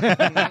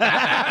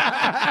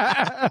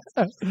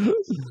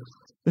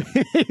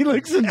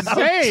looks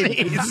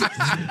insane.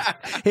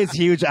 His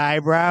huge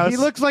eyebrows. He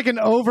looks like an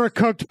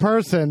overcooked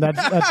person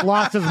that's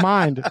lost his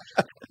mind.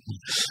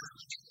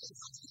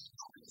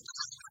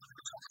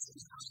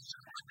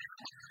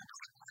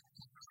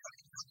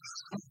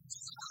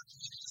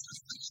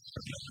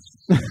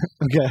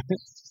 Okay.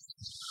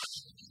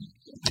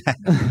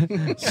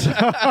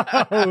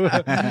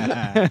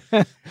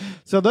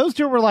 So those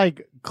two were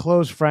like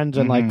close friends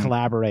and like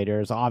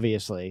collaborators,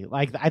 obviously.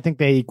 Like I think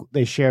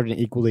they shared an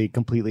equally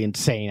completely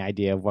insane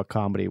idea of what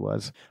comedy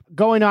was.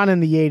 Going on in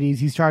the 80s,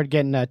 he started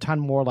getting a ton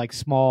more like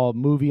small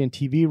movie and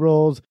TV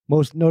roles.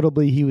 Most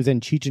notably, he was in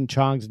Cheech and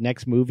Chong's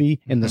next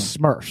movie in The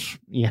Smurfs.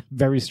 Yeah,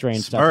 very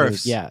strange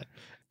stuff. Yeah.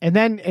 And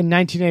then in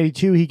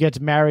 1982, he gets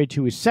married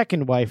to his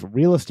second wife,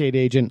 real estate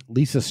agent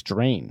Lisa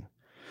Strain.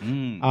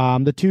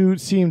 The two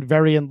seemed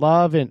very in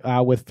love, and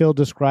with Phil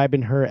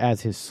describing her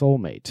as his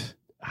soulmate.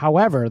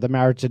 However, the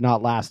marriage did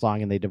not last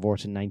long, and they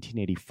divorced in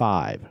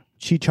 1985.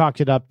 She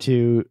chalked it up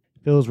to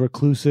Phil's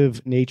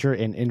reclusive nature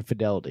and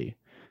infidelity.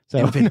 So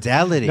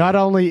infidelity. Not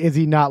only is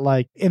he not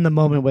like in the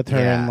moment with her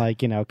and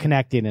like, you know,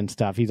 connecting and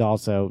stuff, he's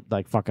also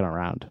like fucking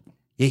around.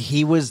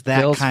 He was that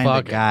Phil's kind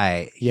fucking. of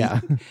guy.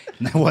 Yeah.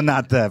 Well,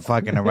 not the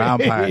fucking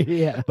around part.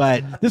 Yeah.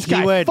 But This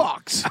guy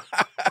fucks.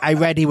 I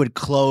read he would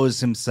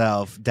close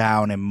himself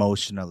down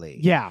emotionally.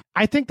 Yeah.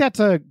 I think that's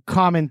a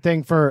common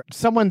thing for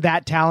someone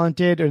that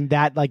talented and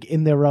that like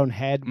in their own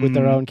head with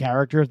their own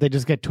characters. They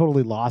just get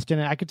totally lost in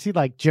it. I could see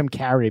like Jim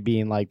Carrey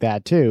being like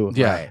that too.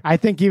 Yeah. Right. I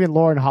think even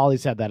Lauren Holly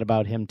said that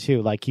about him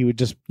too. Like he would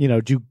just, you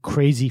know, do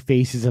crazy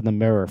faces in the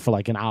mirror for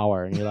like an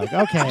hour. And you're like,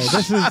 okay,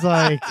 this is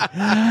like,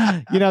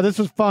 you know, this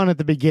was fun at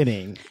the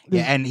beginning.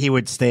 Yeah, and he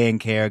would stay in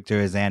character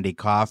as Andy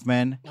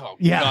Kaufman. Oh,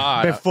 Yeah.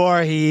 God.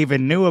 Before he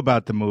even knew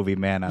about the movie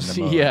Man on the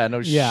Moon. Yeah,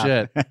 no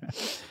shit.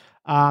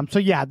 So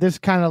yeah, this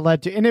kind of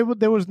led to, and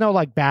there was no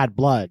like bad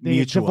blood. They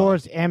Mutual.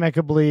 divorced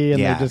amicably,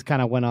 and Yeah. they just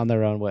kind of went on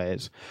their own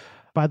ways.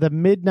 By the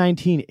mid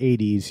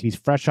 1980s, he's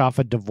fresh off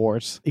a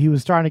divorce. He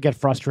was starting to get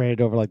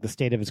frustrated over like the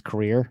state of his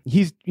career.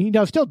 He's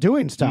still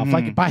doing stuff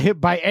like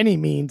by any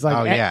means.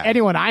 Like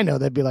anyone I know,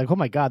 they'd be like, "Oh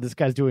my god, this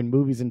guy's doing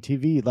movies and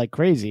TV like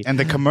crazy." And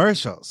the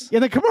commercials. Yeah,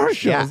 the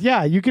commercials.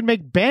 Yeah, you can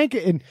make bank,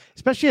 and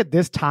especially at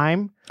this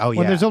time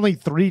when there's only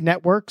 3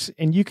 networks,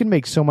 and you can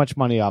make so much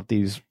money off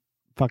these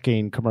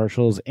fucking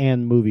commercials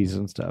and movies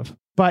and stuff.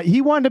 But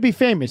he wanted to be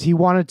famous. He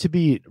wanted to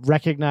be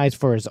recognized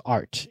for his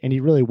art, and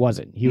he really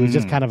wasn't. He was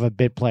just kind of a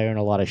bit player in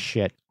a lot of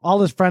shit. All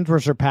his friends were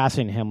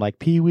surpassing him. Like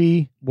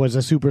Pee-wee was a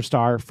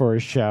superstar for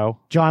his show.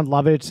 John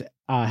Lovitz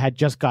had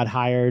just got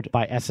hired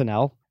by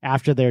SNL.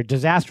 After their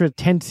disastrous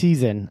 10th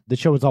season, the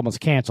show was almost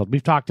canceled.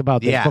 We've talked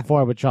about this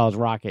before with Charles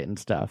Rocket and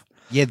stuff.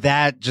 Yeah,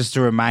 that, just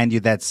to remind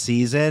you, that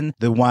season,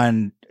 the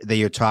one that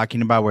you're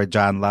talking about where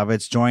John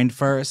Lovitz joined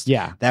first,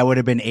 that would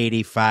have been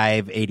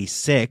 85,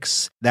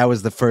 86. That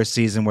was the first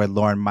season where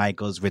Lorne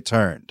Michaels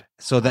returned.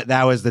 So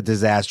that was the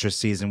disastrous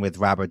season with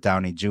Robert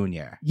Downey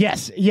Jr.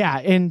 Yes, yeah,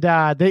 and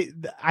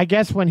I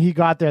guess when he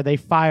got there, they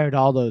fired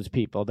all those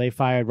people. They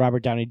fired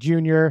Robert Downey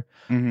Jr.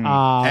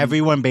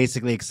 Everyone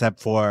basically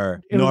except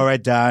for Nora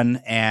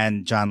Dunn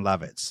and John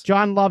Lovitz.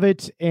 John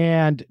Lovitz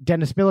and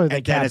Dennis Miller.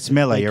 Dennis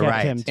Miller, you're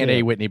right. And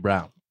A. Whitney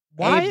Brown.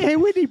 Why A.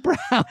 Whitney Brown?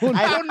 I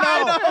don't know.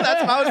 I know.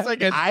 That's what I was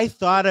thinking. I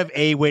thought of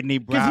A. Whitney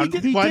Brown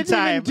he one didn't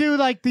time. even do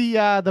like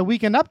the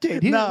Weekend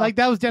Update. Like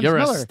that was Dennis You're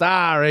Miller. a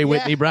star, A.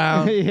 Whitney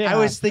Brown. I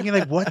was thinking,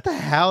 like, what the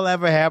hell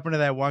ever happened to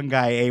that one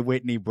guy, A.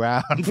 Whitney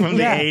Brown, from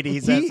the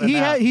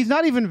 80s? He's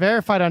not even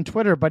verified on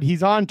Twitter, but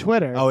he's on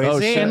Twitter. Oh,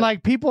 is he? And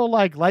like people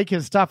like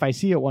his stuff. I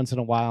see it once in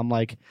a while. I'm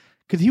like,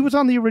 because he was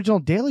on the original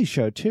Daily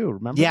Show too.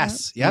 Remember?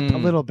 Yes. That? Yep. A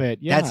little bit.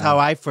 Yeah. That's how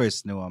I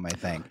first knew him, I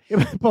think.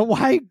 But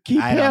why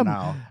keep I him? don't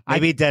know.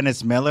 Maybe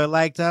Dennis Miller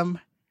liked him.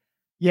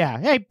 Yeah.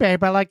 Hey,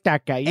 babe, I like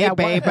that guy. Hey, Yeah,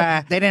 babe,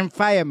 they didn't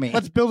fire me.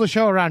 Let's build a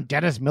show around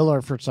Dennis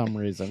Miller for some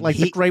reason. Like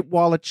the Great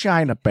Wall of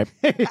China, babe.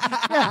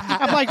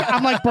 I'm like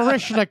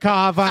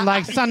Baryshnikov on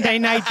like Sunday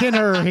night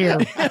dinner here.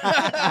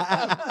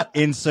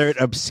 Insert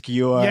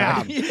obscure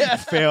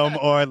film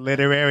or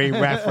literary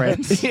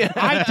reference.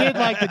 I did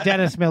like the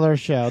Dennis Miller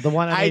show, the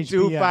one on I HBO.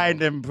 do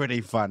find him pretty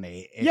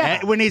funny.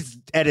 Yeah. When he's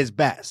at his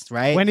best,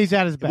 right? When he's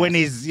at his best. When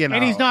he's,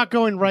 and he's not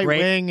going right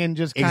wing and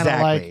just kind of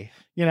like,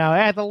 you know,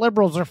 hey, the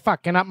liberals are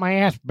fucking up my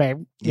ass,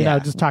 babe. You know,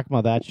 just talking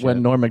about that shit.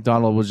 When Norm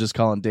Macdonald was just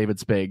calling David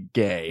Spade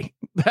gay.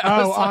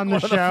 On the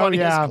show,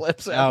 yeah.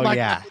 Clips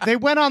they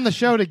went on the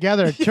show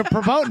together to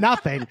promote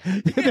nothing.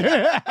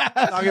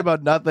 Talking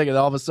about nothing, and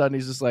all of a sudden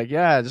he's just like,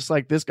 yeah, just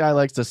like this guy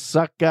likes to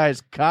suck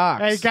guys'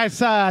 cocks. Hey, guys,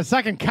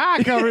 sucking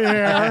cock over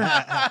here.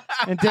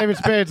 And David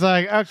Spade's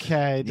like,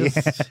 okay,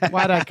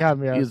 why'd I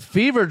come here? His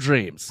fever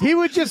dreams. He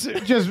would just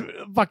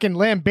fucking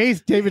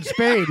lambaste David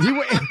Spade.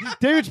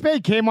 David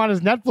Spade came on his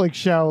Netflix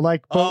show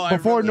like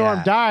before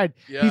Norm died.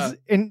 Yeah.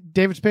 And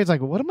David Spade's like,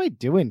 what am I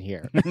doing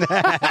here?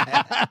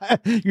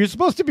 You're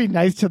supposed to be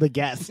nice to the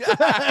guests.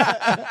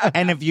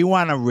 And if you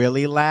want to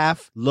really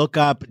laugh, look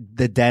up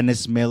the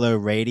Dennis Miller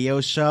radio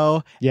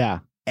show. Yeah.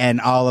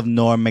 And all of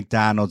Norm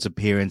Macdonald's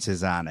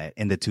appearances on it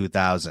in the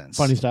 2000s.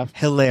 Funny stuff.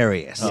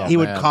 Hilarious. Oh, he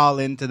would man. call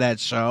into that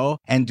show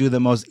and do the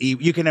most,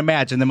 you can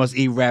imagine, the most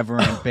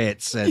irreverent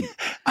bits. And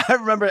I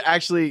remember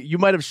actually, you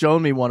might have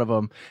shown me one of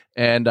them.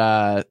 And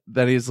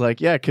then he's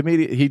like, yeah,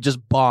 comedian. He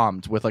just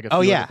bombed with like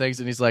a few other things.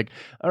 And he's like,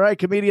 all right,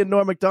 comedian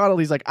Norm Macdonald.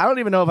 He's like, I don't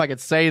even know if I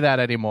could say that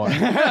anymore.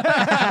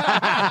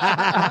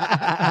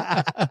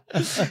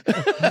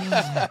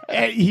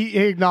 He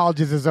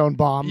acknowledges his own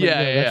bomb.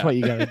 That's what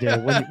you got to do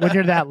when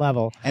you're that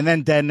level. And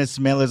then Dennis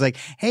Miller's like,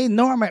 hey,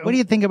 Norm, what do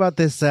you think about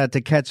this To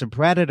Catch a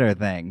Predator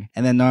thing?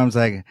 And then Norm's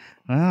like,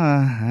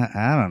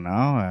 I don't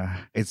know.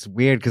 It's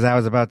weird because I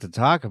was about to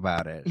talk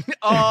about it.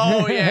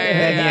 Oh,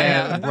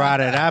 yeah.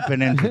 Brought it up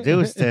and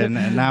introduced it,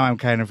 and now I'm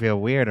kind of feel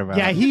weird about it.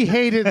 Yeah, he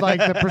hated like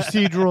the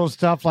procedural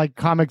stuff like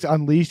Comics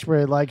Unleashed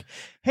where like,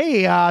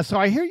 hey, so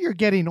I hear you're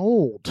getting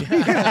old. the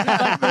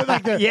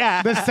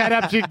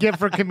setups you'd give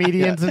for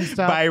comedians and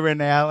stuff.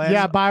 Byron Allen.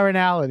 Yeah, Byron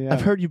Allen. Yeah.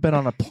 I've heard you've been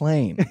on a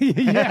plane. You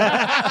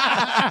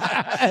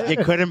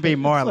couldn't be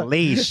more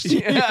leashed.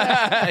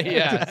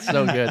 Yeah,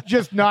 so good.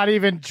 Just not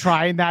even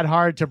trying that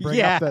hard to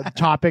bring up the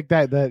topic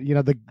that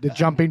the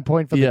jumping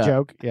point for the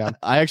joke. Yeah,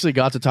 I actually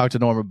got to talk to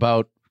Norm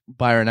about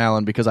Byron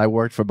Allen because I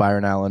worked for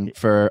Byron Allen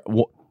for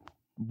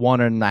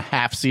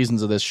 1.5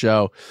 seasons of this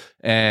show,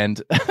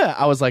 and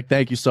I was like,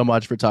 thank you so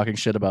much for talking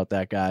shit about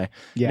that guy.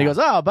 Yeah. And he goes,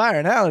 oh,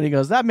 Byron Allen. He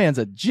goes, that man's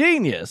a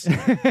genius.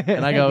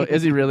 And I go,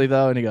 is he really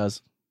though? And he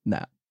goes,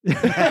 nah.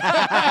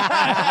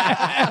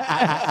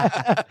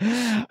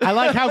 I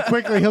like how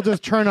quickly he'll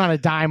just turn on a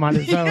dime on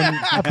his own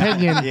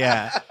opinion.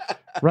 Yeah.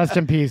 Rest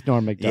in peace,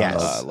 Norm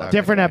Macdonald. Yes.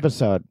 Different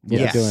episode.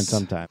 We're doing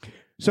sometime.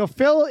 So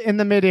Phil in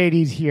the mid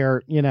 80s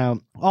here,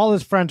 all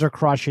his friends are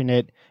crushing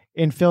it.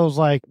 And Phil's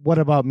like, what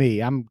about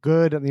me? I'm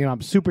good.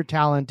 I'm super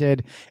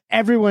talented.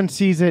 Everyone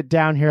sees it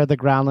down here at the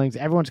Groundlings.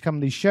 Everyone's coming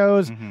to these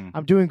shows. Mm-hmm.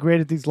 I'm doing great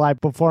at these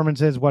live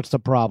performances. What's the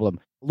problem?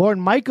 Lorne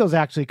Michaels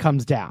actually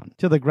comes down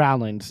to the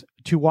Groundlings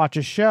to watch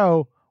a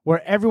show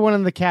where everyone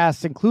in the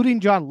cast, including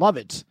John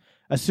Lovitz,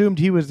 assumed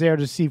he was there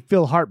to see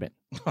Phil Hartman.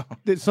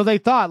 So they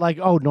thought like,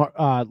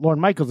 Lorne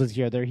Michaels is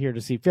here. They're here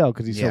to see Phil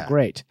because he's so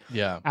great.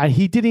 Yeah. And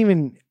he didn't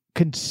even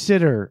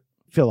consider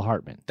Phil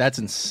Hartman. That's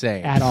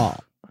insane. At all.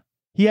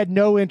 He had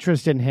no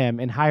interest in him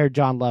and hired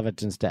John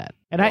Lovitz instead.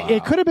 And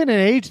it could have been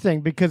an age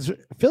thing because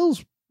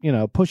Phil's,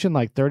 pushing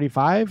like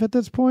 35 at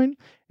this point.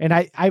 And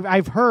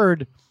I've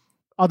heard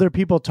other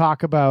people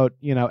talk about,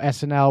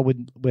 SNL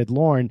with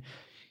Lorne.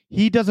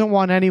 He doesn't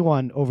want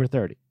anyone over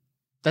 30.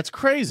 That's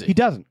crazy. He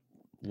doesn't.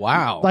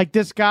 Wow. Like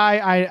this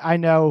guy I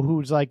know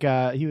who's like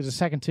he was a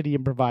Second City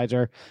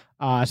improviser,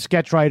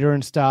 sketch writer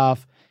and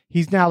stuff.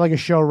 He's now like a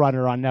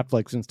showrunner on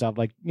Netflix and stuff.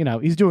 Like,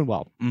 he's doing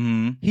well.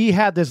 Mm-hmm. He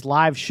had this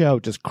live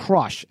show just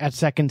crush at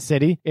Second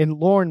City, and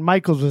Lorne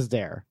Michaels was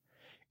there.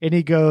 And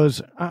he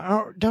goes,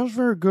 that was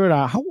very good.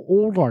 How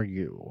old are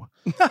you?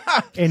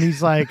 And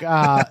he's like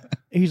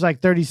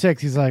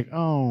 36. He's like,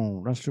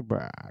 oh, that's too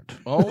bad.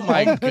 Oh,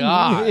 my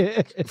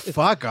God.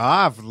 Fuck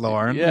off,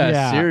 Lorne.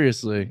 Yeah,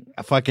 seriously.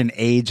 A fucking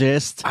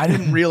ageist. I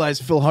didn't realize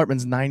Phil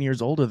Hartman's 9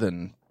 years older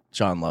than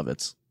John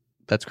Lovitz.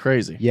 That's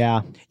crazy.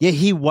 Yeah. Yeah,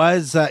 he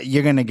was,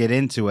 you're going to get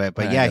into it,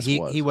 but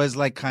he was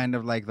like kind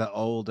of like the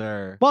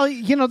older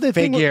the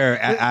figure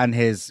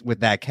with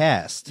that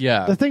cast.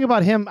 Yeah. The thing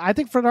about him, I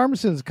think Fred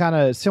Armisen's kind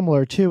of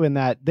similar too in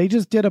that they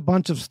just did a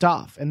bunch of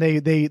stuff and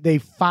they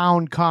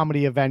found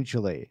comedy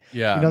eventually.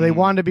 Yeah. They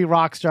wanted to be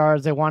rock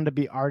stars, they wanted to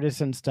be artists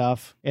and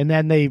stuff. And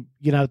then they,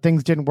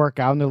 things didn't work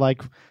out and they're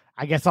like,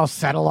 I guess I'll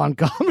settle on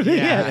comedy.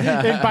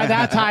 Yeah. And by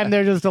that time,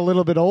 they're just a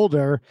little bit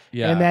older.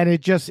 Yeah. And then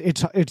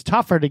it's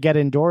tougher to get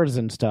indoors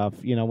and stuff,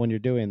 when you're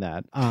doing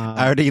that.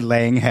 Artie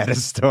Lang had a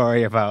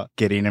story about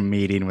getting a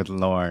meeting with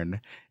Lorne.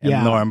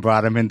 And Lorne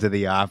brought him into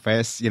the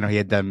office. He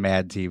had done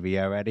Mad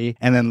TV already.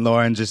 And then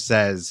Lorne just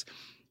says,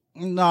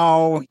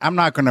 no, I'm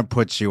not going to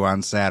put you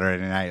on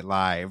Saturday Night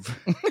Live.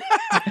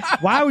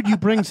 Why would you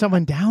bring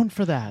someone down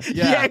for that?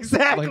 Yeah,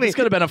 exactly. This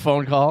could have been a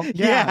phone call.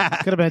 Yeah.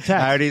 Could have been a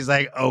text. Artie's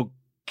like, okay.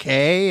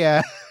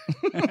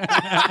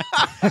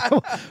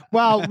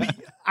 Well,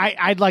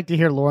 I'd like to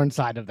hear Lorne's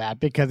side of that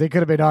because it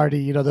could have been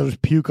Artie, there was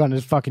puke on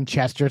his fucking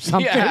chest or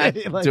something. Yeah,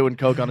 doing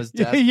coke on his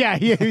desk. Yeah,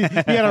 he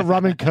had a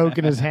rum and coke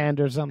in his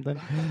hand or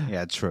something.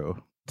 Yeah,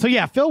 true. So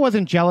yeah, Phil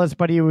wasn't jealous,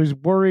 but he was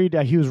worried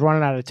he was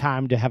running out of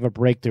time to have a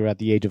breakthrough at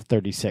the age of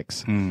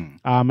 36.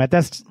 At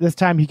this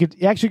time, he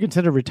actually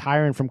considered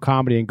retiring from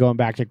comedy and going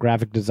back to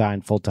graphic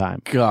design full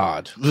time.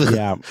 God,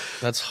 yeah,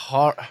 that's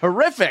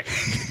horrific.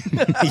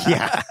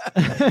 Yeah,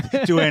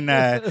 doing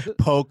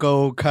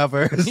Poco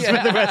covers for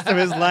the rest of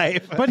his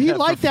life. But he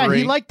liked that.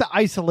 free. He liked the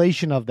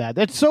isolation of that.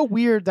 It's so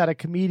weird that a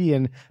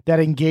comedian that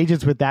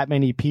engages with that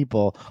many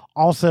people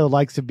also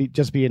likes to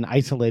be an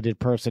isolated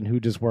person who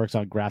just works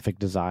on graphic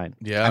design.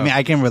 Yeah, I mean,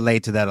 I can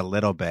relate to that a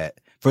little bit.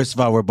 First of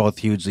all, we're both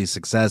hugely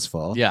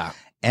successful. Yeah.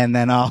 And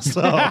then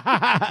also,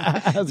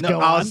 I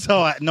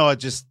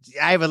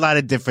have a lot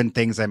of different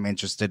things I'm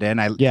interested in.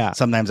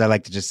 Sometimes I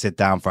like to just sit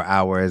down for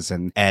hours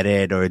and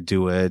edit or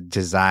do a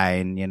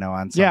design,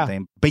 on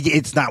something. But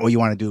it's not what you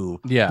want to do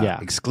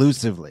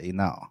exclusively,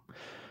 no.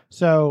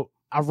 So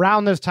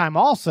around this time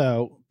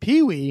also,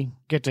 Pee-wee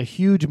gets a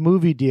huge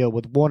movie deal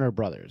with Warner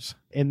Brothers.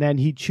 And then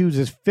he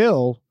chooses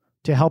Phil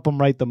to help him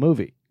write the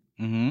movie.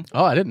 Mm-hmm.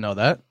 Oh, I didn't know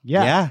that.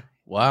 Yeah.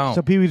 Wow.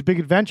 So Pee-wee's Big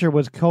Adventure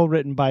was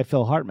co-written by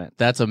Phil Hartman.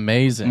 That's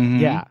amazing. Mm-hmm.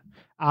 Yeah.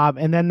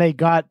 And then they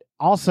got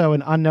also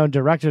an unknown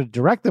director to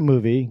direct the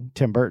movie,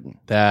 Tim Burton.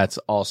 That's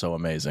also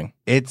amazing.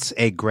 It's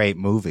a great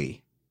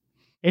movie.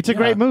 It's a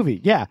great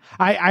movie. Yeah.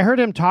 I heard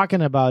him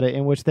talking about it,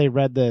 in which they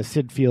read the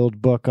Sid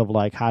Field book of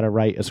like how to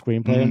write a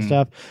screenplay and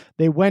stuff.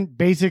 They went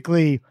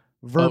basically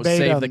verbatim.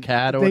 Save the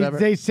cat or whatever?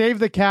 They saved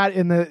the cat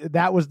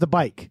that was the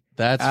bike.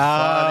 That's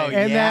funny.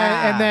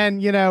 And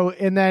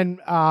then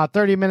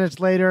 30 minutes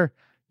later,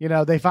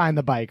 they find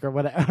the bike or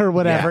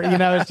whatever.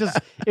 Yeah.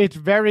 It's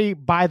very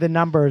by the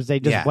numbers. They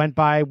just went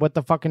by what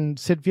the fucking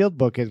Sid Field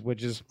book is,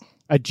 which is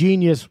a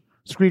genius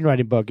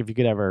screenwriting book if you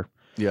could ever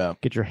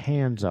get your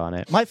hands on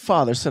it. My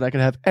father said I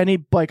could have any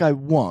bike I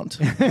want.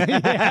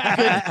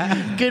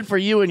 Good for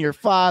you and your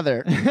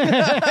father.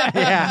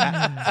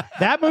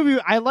 That movie,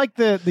 I like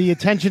the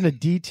attention to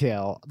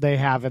detail they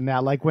have in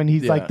that. Like when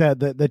he's like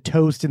the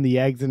toast and the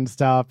eggs and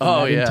stuff.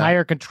 And the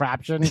entire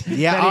contraption that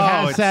he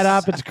has set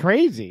up. It's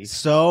crazy.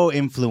 So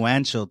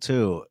influential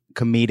too,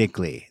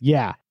 comedically.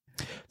 Yeah.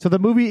 So the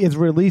movie is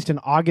released in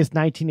August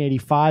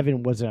 1985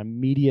 and was an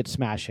immediate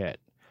smash hit.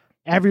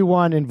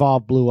 Everyone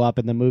involved blew up,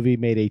 and the movie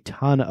made a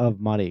ton of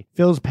money.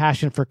 Phil's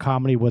passion for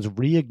comedy was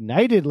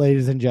reignited,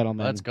 ladies and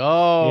gentlemen. Let's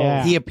go.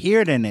 Yeah. He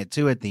appeared in it,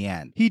 too, at the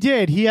end. He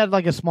did. He had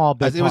like a small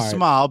bit. It was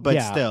small,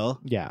 but still.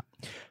 Yeah.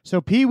 So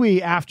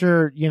Pee-wee,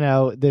 after,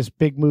 this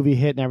big movie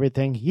hit and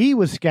everything, he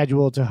was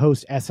scheduled to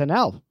host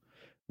SNL,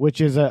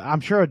 which is,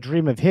 I'm sure, a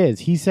dream of his.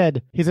 He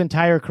said his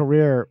entire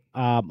career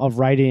of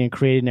writing and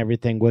creating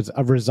everything was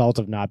a result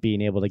of not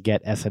being able to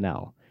get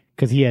SNL,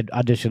 because he had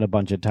auditioned a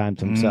bunch of times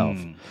himself.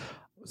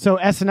 So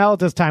SNL at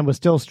this time was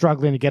still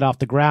struggling to get off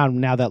the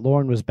ground now that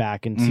Lorne was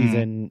back in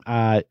season,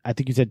 I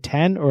think you said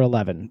 10 or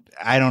 11.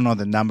 I don't know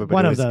the number,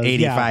 but it was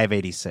 85,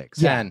 86.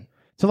 10.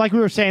 So like we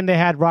were saying, they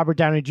had Robert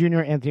Downey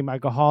Jr., Anthony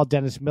Michael Hall,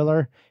 Dennis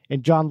Miller,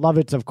 and John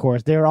Lovitz, of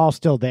course. They were all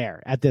still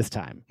there at this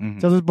time.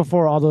 So this is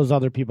before all those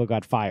other people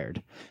got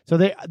fired. So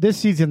this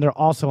season, they're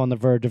also on the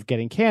verge of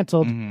getting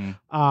canceled.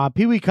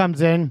 Pee-wee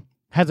comes in,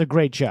 has a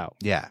great show.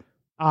 Yeah.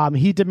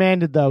 He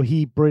demanded, though,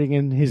 he bring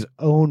in his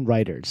own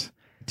writers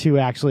to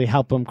actually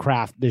help him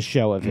craft this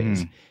show of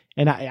his.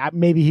 And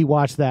maybe he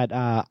watched that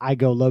I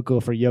Go Loco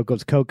for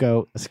Yoko's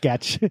Coco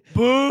sketch.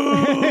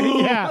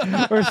 Boo!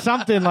 or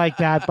something like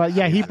that. But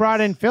yeah, he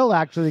brought in Phil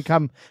actually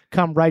come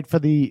right for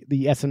the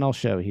SNL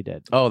show he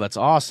did. Oh, that's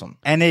awesome.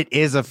 And it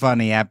is a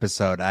funny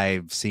episode.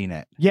 I've seen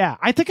it. Yeah,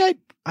 I think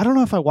I don't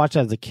know if I watched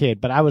it as a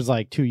kid, but I was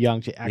like too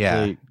young to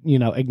actually,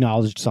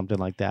 acknowledge something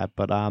like that.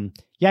 But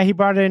he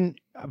brought in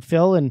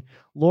Phil, and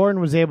Lorne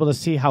was able to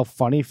see how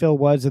funny Phil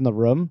was in the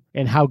room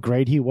and how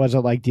great he was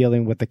at like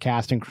dealing with the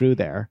cast and crew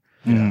there.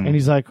 And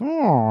he's like,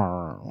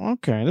 oh,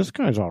 okay, this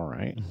guy's all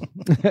right.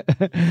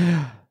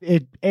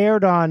 It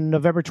aired on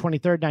November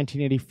 23rd,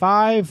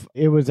 1985.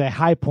 It was a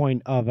high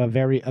point of a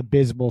very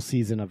abysmal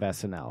season of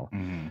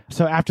SNL.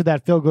 So after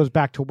that, Phil goes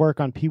back to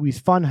work on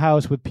Pee-wee's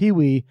Funhouse with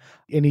Pee-wee,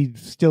 and he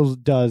still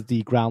does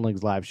the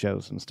Groundlings live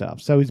shows and stuff.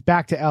 So he's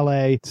back to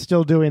LA,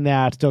 still doing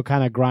that, still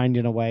kind of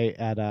grinding away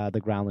at the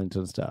Groundlings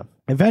and stuff.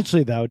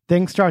 Eventually, though,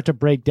 things start to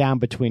break down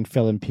between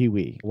Phil and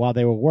Pee-wee while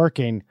they were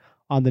working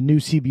on the new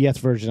CBS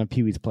version of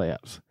Pee-wee's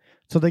Playhouse.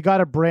 So they got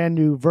a brand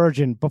new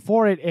version.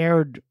 Before it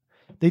aired,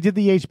 they did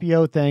the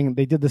HBO thing,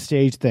 they did the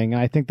stage thing,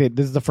 and I think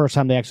this is the first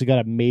time they actually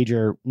got a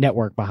major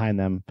network behind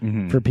them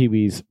for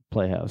Pee-wee's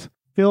Playhouse.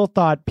 Phil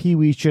thought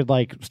Pee-wee should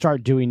like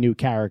start doing new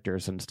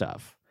characters and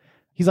stuff.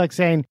 He's like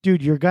saying,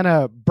 dude, you're going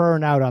to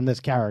burn out on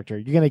this character.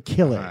 You're going to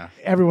kill it.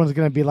 Everyone's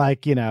going to be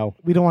like, we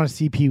don't want to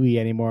see Pee-wee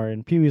anymore.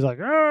 And Pee-wee's like,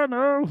 oh,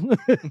 no.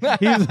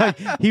 He's like,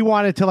 he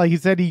wanted to, he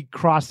said he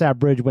crossed that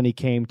bridge when he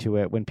came to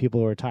it, when people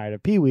were tired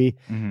of Pee-wee.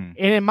 And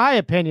in my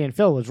opinion,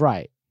 Phil was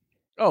right.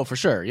 Oh, for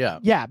sure, yeah.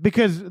 Yeah,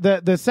 because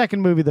the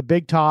second movie, The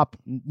Big Top,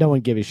 no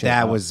one gave a shit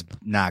That about. was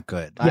not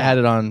good. I had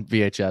it on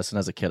VHS, and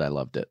as a kid, I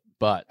loved it.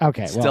 But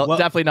okay, still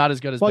definitely not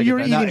as good as. Well, Big you were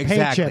Adventure. eating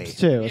paint chips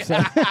too.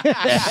 So.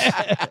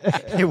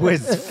 It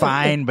was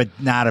fine, but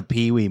not a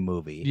Pee Wee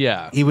movie.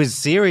 Yeah. He was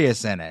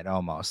serious in it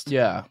almost.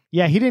 Yeah.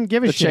 Yeah, he didn't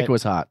give a The shit. chick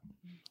was hot.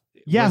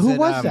 Yeah, Was who it,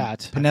 was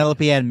that?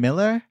 Penelope Ann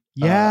Miller?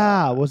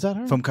 Yeah, was that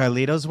her? From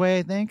Carlito's Way,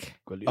 I think.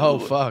 Oh,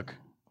 fuck.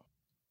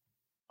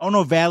 Oh,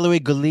 no, Valerie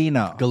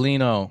Golino.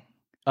 Golino.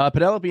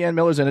 Penelope Ann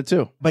Miller's in it,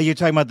 too. But you're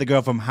talking about the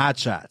girl from Hot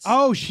Shots.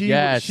 Oh, she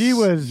Yes.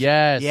 was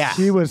Yes. Yeah.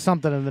 she was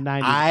something in the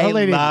 90s. I Her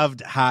lady-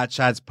 loved Hot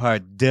Shots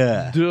Part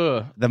Duh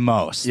the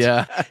most.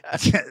 Yeah.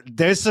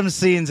 There's some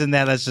scenes in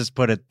there, let's just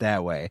put it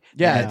that way.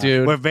 Yeah,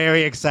 dude. Were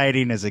very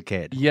exciting as a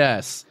kid.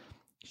 Yes.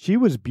 She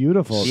was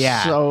beautiful.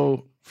 Yeah.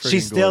 So She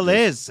friggin' still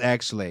gorgeous. is,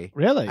 actually.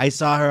 Really? I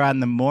saw her on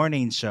the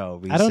morning show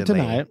recently. I don't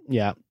deny it.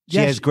 Yeah. She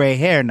Yeah, has gray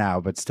hair now,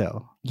 but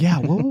still. Yeah,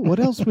 what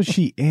else was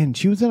she in?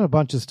 She was in a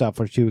bunch of stuff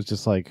where she was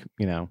just like,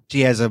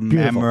 She has a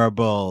Beautiful.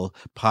 memorable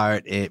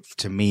part,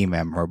 to me,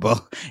 memorable,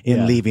 in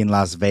Yeah. leaving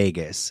Las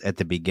Vegas at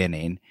the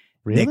beginning.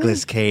 Really?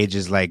 Nicolas Cage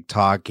is like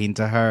talking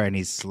to her and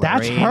he's slurring.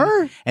 That's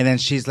her? And then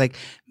she's like,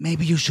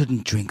 maybe you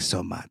shouldn't drink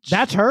so much.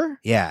 That's her?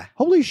 Yeah.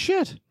 Holy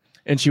shit.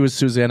 And she was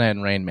Susanna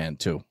in Rain Man,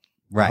 too.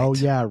 Right. Oh,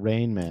 yeah,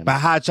 Rain Man. But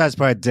Hot Shots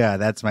Part Duh,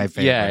 that's my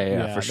favorite.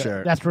 Yeah, for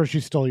sure. That's where she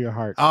stole your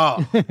heart.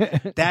 Oh,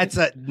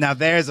 now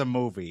there's a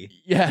movie.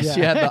 Yeah, she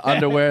had the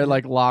underwear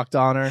like locked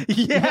on her.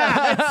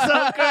 Yeah, it's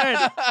so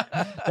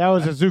good. That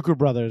was the Zucker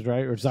brothers,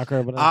 right? Or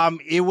Zucker. Whatever.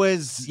 It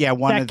was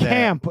one That of the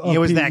camp of It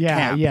was Pee- that yeah,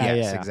 camp. yeah,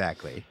 Yes, yeah.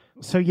 exactly.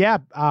 So yeah,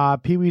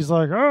 Pee Wee's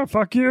like, oh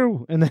fuck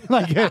you, and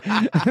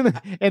then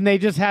and they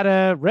just had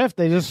a rift.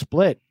 They just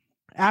split.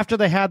 After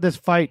they had this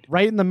fight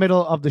right in the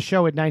middle of the show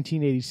in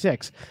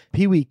 1986,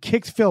 Pee Wee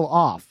kicks Phil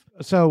off.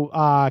 So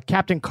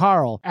Captain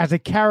Carl, as a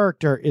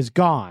character, is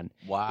gone.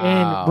 Wow.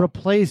 And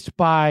replaced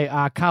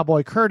by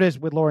Cowboy Curtis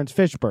with Lawrence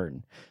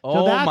Fishburne. So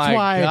Oh that's my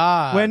why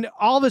God. when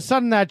all of a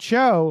sudden that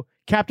show,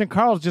 Captain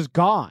Carl's just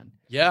gone.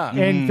 Yeah.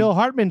 And Phil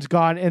Hartman's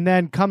gone, and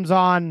then comes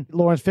on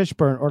Lawrence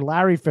Fishburne or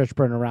Larry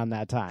Fishburne around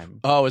that time.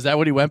 Oh, is that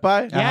what he went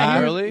by? Yeah,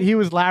 Really? he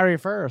was Larry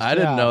first. I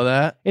didn't know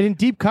that. And in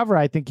Deep Cover,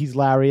 I think he's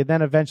Larry, and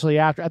then eventually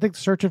after, I think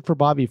Searching for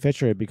Bobby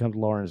Fischer, it becomes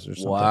Lawrence or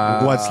something.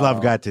 Wow. What's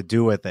Love Got to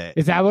Do with It?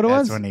 Is that what it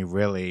was? That's when he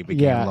really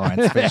became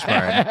Lawrence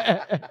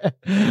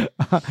Fishburne.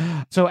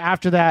 So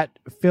after that,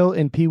 Phil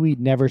and Pee Wee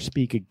never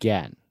speak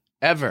again.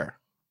 Ever.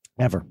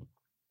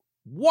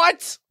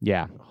 What?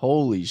 Yeah.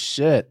 Holy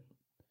shit.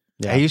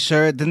 Are you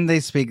sure? Didn't they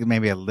speak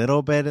maybe a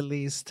little bit at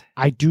least?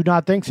 I do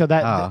not think so.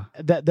 That Oh.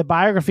 the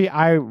biography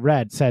I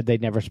read said they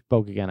never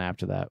spoke again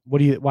after that. What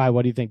do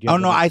you think? Oh,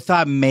 no, I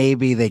thought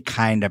maybe they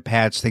kind of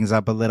patched things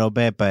up a little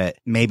bit, but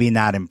maybe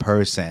not in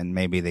person.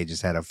 Maybe they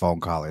just had a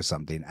phone call or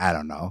something. I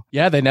don't know.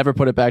 Yeah, they never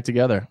put it back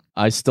together.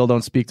 I still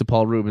don't speak to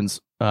Paul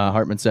Rubens.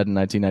 Hartman said in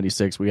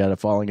 1996 we had a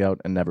falling out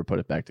and never put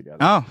it back together.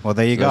 Oh, well,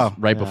 there you So go. that's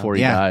right before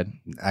he Yeah. died.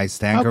 I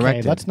stand Okay,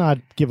 corrected. let's not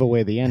give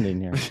away the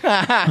ending here.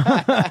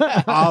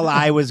 All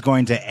I was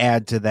going to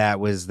add to that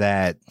was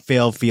that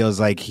Phil feels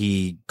like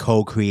he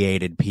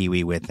co-created Pee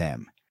Wee with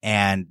him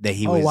and that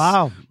he was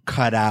wow.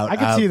 cut out I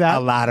can of see that.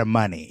 a lot of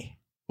money.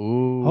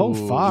 Ooh. Oh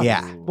fuck!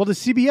 Yeah. Well, the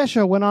CBS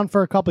show went on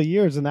for a couple of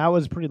years, and that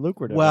was pretty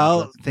lucrative.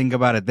 Well, think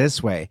about it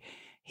this way.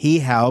 He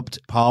helped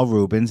Paul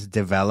Rubens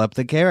develop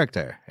the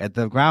character at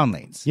the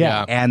Groundlings.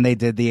 Yeah. And they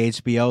did the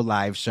HBO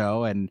live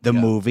show and the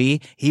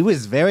movie. He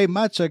was very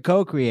much a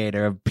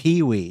co-creator of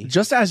Pee Wee.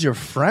 Just as your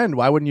friend,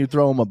 why wouldn't you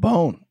throw him a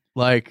bone?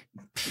 Like,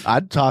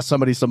 I'd toss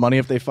somebody some money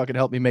if they fucking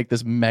help me make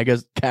this mega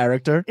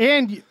character.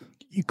 And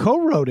you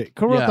co-wrote it.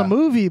 Co-wrote Yeah. the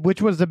movie,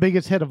 which was the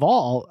biggest hit of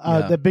all,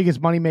 Yeah. the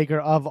biggest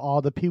moneymaker of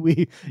all, the Pee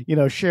Wee,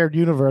 shared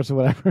universe or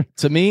whatever.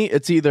 To me,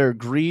 it's either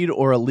greed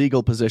or a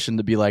legal position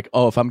to be like,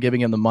 oh, if I'm giving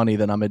him the money,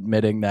 then I'm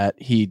admitting that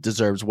he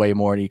deserves way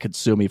more and he could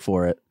sue me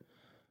for it.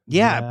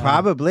 Yeah,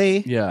 probably.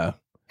 Yeah.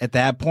 At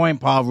that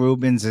point, Paul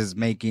Rubens is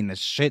making a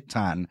shit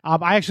ton.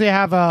 I actually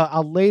have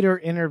a later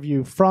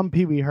interview from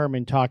Pee Wee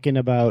Herman talking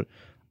about.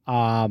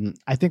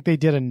 I think they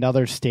did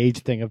another stage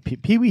thing of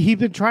Pee Wee. He's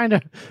been trying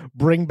to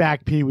bring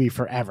back Pee Wee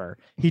forever.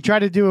 He tried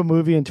to do a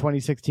movie in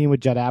 2016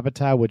 with Judd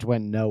Apatow, which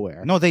went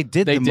nowhere. No, they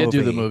did. They the did movie.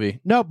 do the movie.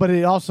 No, but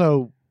it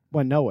also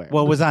went nowhere.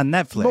 Well, it was on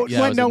Netflix. Yeah,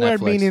 it went was on nowhere,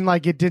 Netflix. meaning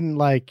like it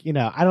didn't I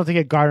don't think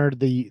it garnered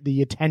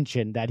the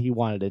attention that he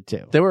wanted it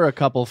to. There were a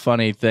couple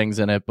funny things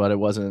in it, but it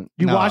wasn't.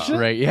 You watched it?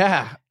 Right?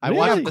 Yeah, I Really?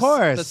 watched Of the-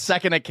 course. the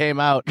second it came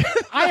out.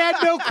 I had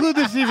no clue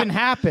this even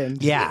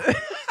happened. Yeah.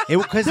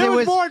 Because There it was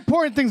was more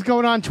important things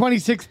going on in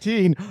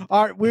 2016.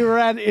 We were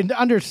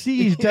under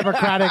siege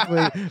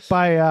democratically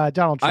by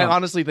Donald I Trump.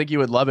 honestly think you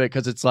would love it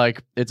because it's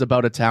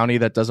about a townie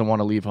that doesn't want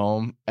to leave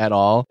home at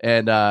all,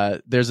 and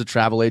there's a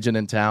travel agent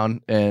in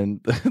town,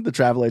 and the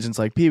travel agent's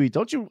like, Pee Wee,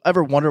 don't you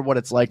ever wonder what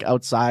it's like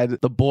outside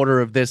the border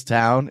of this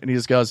town? And he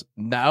just goes,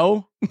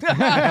 no.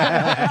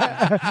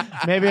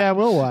 Maybe I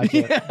will watch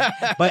it.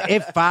 but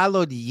it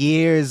followed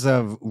years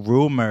of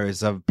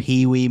rumors of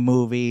Pee Wee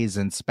movies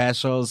and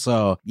specials.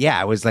 So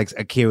yeah, it was like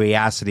a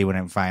curiosity when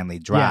it finally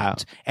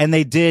dropped. And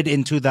they did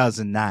in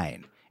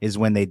 2009. is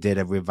when they did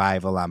a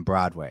revival on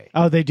Broadway.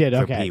 Oh, they did.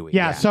 for Okay. Pee-wee,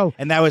 Yeah. So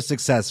and that was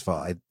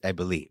successful, I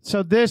believe.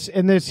 So this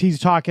he's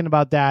talking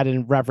about that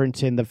and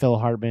referencing the Phil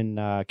Hartman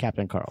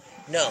Captain Carl.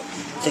 No,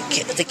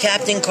 the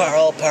Captain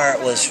Carl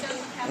part was,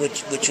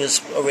 which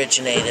was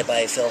originated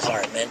by Phil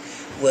Hartman,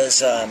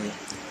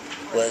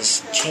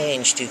 was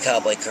changed to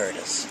Cowboy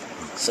Curtis.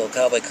 So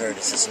Cowboy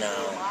Curtis is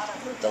now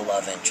the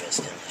love interest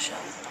in the show.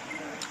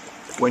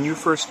 When you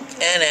first...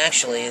 And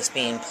actually it's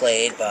being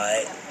played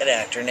by an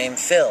actor named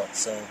Phil,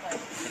 so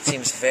it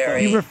seems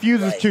very... He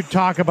refuses to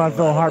talk about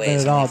Phil Hartman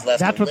at all.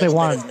 That's what they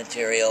want.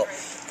 Material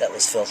that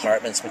was Phil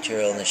Hartman's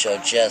material in the show,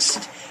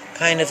 just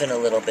kind of in a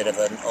little bit of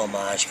an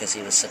homage because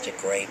he was such a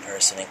great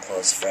person and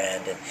close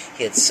friend, and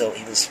he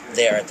was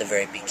there at the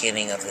very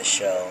beginning of the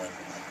show.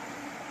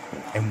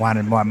 And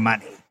wanted more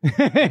money.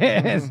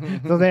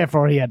 So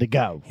therefore he had to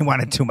go. He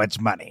wanted too much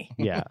money.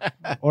 Yeah.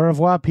 Au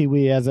revoir,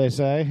 Pee-wee, as I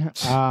say.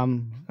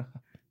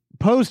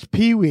 Post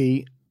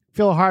Pee-wee,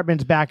 Phil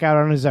Hartman's back out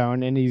on his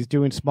own, and he's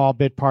doing small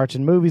bit parts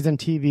in movies and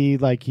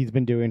TV like he's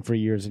been doing for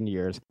years and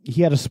years.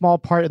 He had a small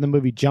part in the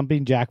movie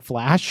Jumping Jack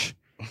Flash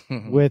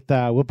with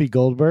Whoopi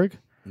Goldberg.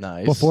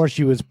 Nice. Before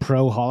she was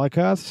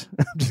pro-Holocaust.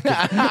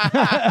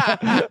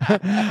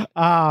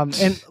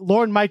 And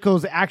Lorne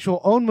Michaels'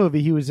 actual own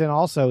movie, he was in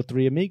also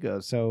Three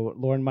Amigos. So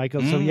Lorne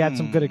Michaels, so he had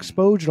some good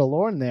exposure to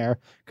Lorne there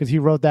because he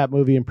wrote that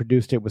movie and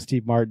produced it with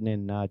Steve Martin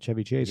and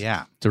Chevy Chase.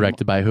 Yeah.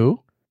 Directed by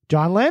who?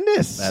 John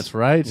Landis. That's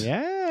right.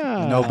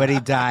 Yeah. Nobody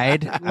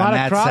died A lot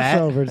of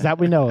crossovers that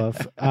we know of.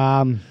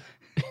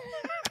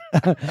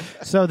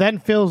 So then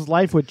Phil's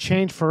life would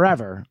change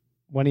forever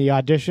when he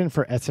auditioned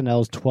for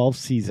SNL's 12th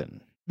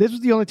season. This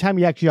was the only time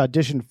he actually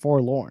auditioned for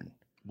Lorne.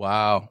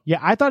 Wow. Yeah,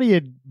 I thought he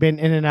had been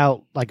in and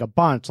out like a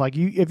bunch. Like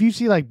if you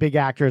see like big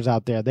actors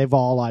out there, they've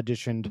all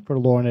auditioned for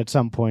Lorne at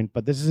some point,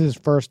 but this is his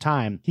first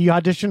time. He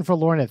auditioned for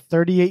Lorne at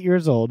 38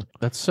 years old.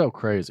 That's so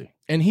crazy.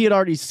 And he had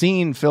already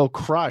seen Phil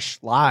crush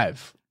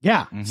live.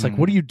 Yeah. It's like,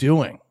 what are you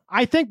doing?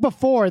 I think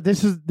before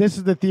this is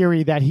the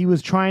theory that he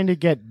was trying to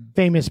get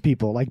famous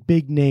people, like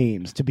big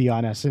names, to be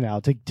on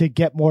SNL to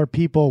get more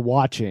people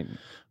watching.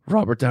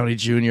 Robert Downey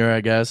Jr.,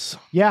 I guess.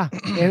 Yeah,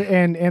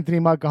 and Anthony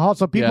Michael Hall.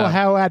 So people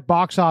have at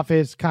box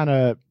office kind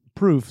of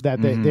proof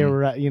that they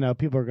were,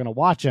 people are going to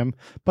watch them,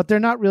 but they're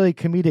not really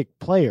comedic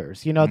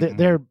players.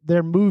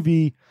 Their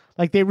movie,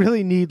 like they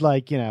really need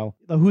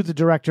who's the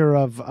director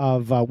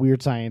of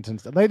Weird Science and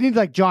stuff. They need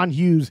like John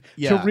Hughes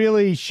to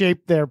really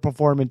shape their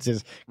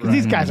performances because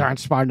these guys aren't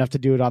smart enough to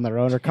do it on their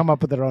own or come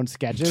up with their own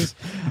sketches.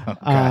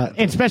 And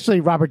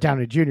especially Robert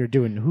Downey Jr.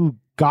 doing who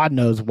God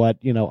knows what,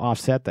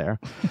 offset there.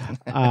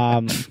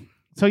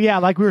 So yeah,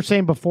 like we were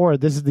saying before,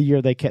 this is the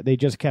year they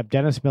just kept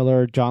Dennis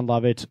Miller, John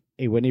Lovitz,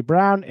 A. Whitney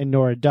Brown, and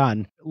Nora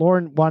Dunn.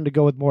 Lorne wanted to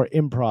go with more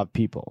improv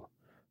people.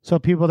 So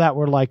people that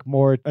were like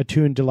more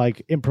attuned to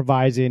like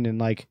improvising and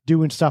like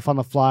doing stuff on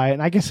the fly,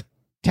 and I guess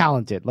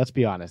talented, let's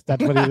be honest.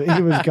 That's what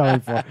he was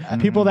going for.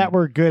 People that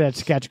were good at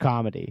sketch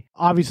comedy.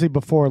 Obviously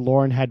before,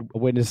 Lorne had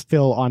witnessed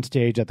Phil on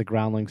stage at the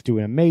Groundlings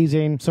doing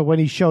amazing. So when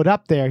he showed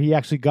up there, he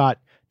actually got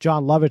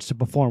John Lovitz to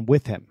perform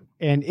with him.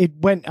 And it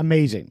went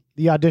amazing.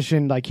 The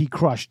audition, like, he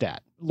crushed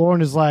that.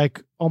 Lorne is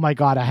like, oh my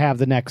God, I have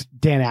the next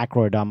Dan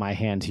Aykroyd on my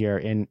hands here.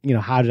 And,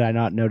 how did I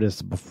not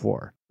notice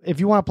before? If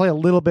you want to play a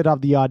little bit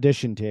of the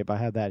audition tape, I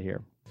have that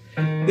here.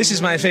 This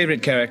is my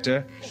favorite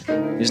character.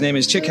 His name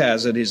is Chick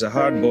Hazard. He's a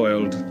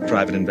hard-boiled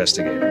private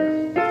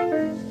investigator.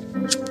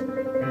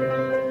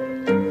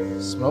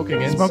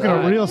 Smoking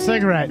a real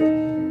cigarette.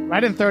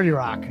 Right in 30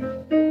 Rock.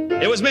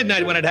 It was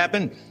midnight when it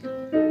happened.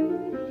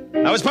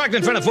 I was parked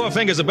in front of Four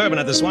Fingers of Bourbon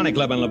at the Swanee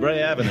Club on La Brea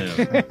Avenue.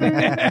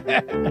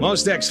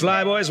 Most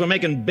ex-flyboys were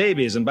making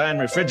babies and buying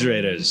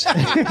refrigerators.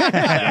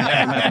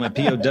 After my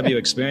POW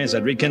experience,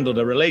 I'd rekindled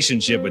a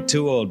relationship with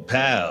two old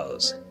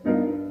pals,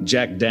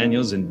 Jack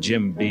Daniels and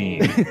Jim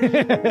Beam.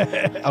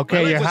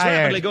 Okay, you're was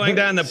hired. Rapidly going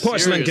down the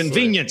porcelain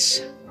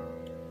convenience.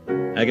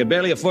 I could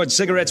barely afford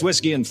cigarettes,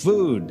 whiskey, and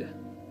food.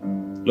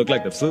 Looked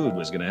like the food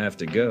was going to have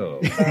to go.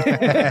 On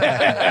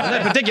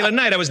that particular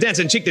night, I was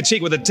dancing cheek to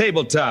cheek with a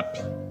tabletop.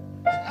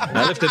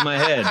 I lifted my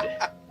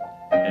head,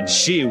 and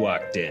she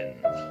walked in.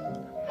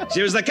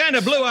 She was the kind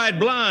of blue-eyed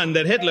blonde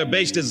that Hitler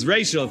based his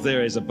racial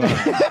theories upon.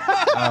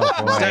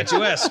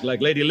 Statuesque,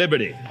 like Lady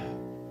Liberty.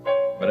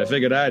 But I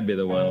figured I'd be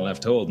the one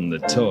left holding the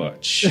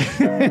torch.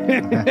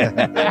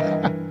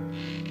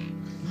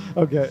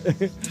 Okay.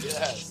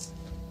 Yes.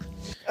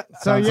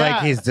 Sounds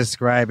like he's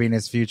describing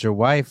his future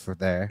wife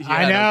there. Yeah,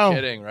 I know. No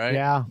kidding, right?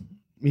 Yeah.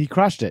 He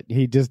crushed it.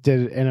 He just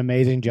did an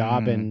amazing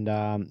job. And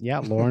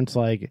Lorne's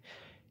like...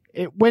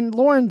 when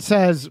Lorne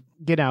says,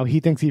 he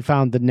thinks he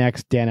found the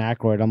next Dan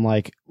Aykroyd, I'm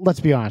like, let's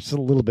be honest, it's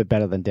a little bit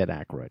better than Dan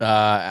Aykroyd.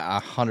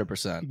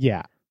 100%.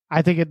 Yeah.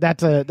 I think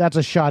that's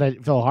a shot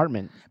at Phil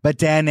Hartman. But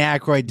Dan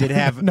Aykroyd did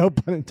have... No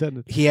pun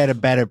intended. He had a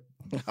better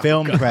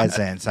film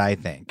presence, I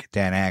think,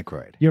 Dan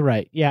Aykroyd. You're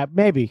right. Yeah,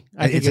 maybe.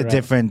 It's a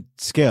different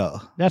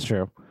skill. That's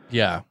true.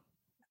 Yeah.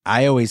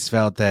 I always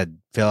felt that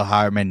Phil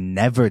Hartman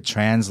never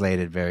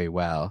translated very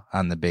well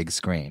on the big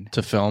screen.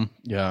 To film?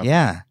 Yeah.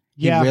 Yeah.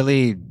 He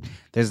really...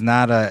 There's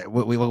not a...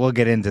 We'll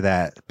get into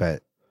that,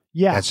 but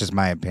Yeah. That's just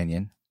my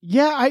opinion.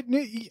 Yeah,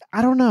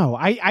 I don't know.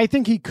 I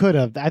think he could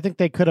have. I think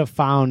they could have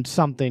found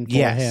something for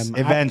him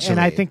eventually. And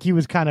I think he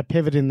was kind of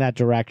pivoting in that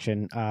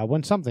direction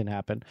when something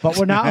happened. But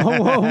we're not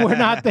we're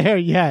not there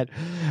yet.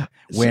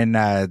 When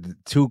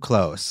Too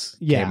Close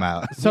came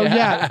out. So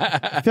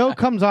Phil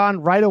comes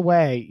on right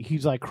away.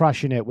 He's like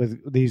crushing it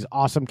with these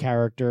awesome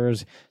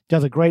characters.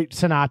 Does a great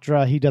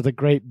Sinatra. He does a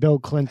great Bill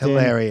Clinton.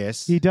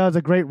 Hilarious. He does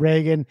a great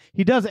Reagan.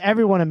 He does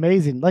everyone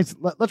amazing. Let's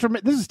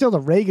remember, this is still the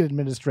Reagan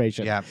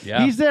administration. Yeah.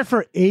 He's there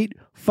for 8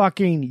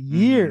 fucking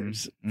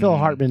years. Phil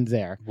Hartman's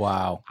there.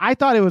 Wow. I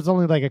thought it was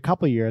only like a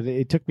couple years.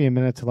 It took me a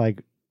minute to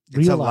like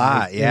realize a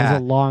lot. Yeah. It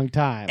was a long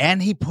time.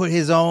 And he put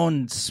his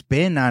own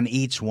spin on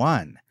each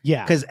one.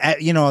 Yeah. Because,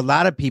 a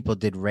lot of people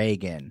did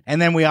Reagan.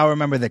 And then we all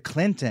remember the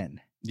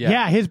Clinton.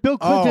 Yeah, his Bill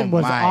Clinton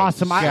was my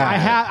awesome. God.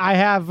 I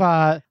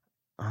have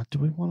do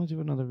we want to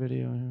do another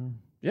video here?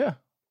 Yeah.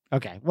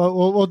 Okay.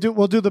 Well, we'll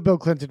do the Bill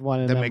Clinton one.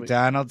 And The then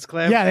McDonald's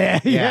clip?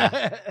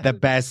 Yeah. The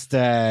best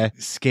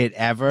skit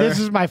ever. This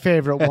is my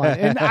favorite one.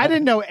 And I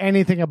didn't know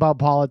anything about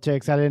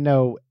politics. I didn't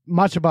know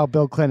much about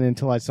Bill Clinton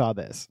until I saw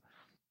this.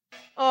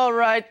 All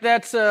right,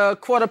 that's a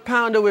quarter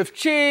pounder with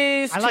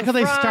cheese. I like how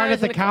they start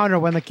at the counter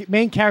when the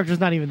main character's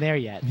not even there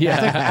yet.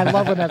 Yeah. I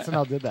love when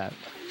SNL did that.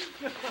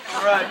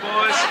 All right,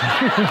 boys.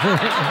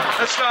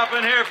 Let's stop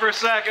in here for a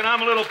second.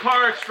 I'm a little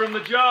parched from the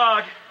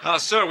jog.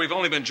 Sir, we've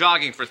only been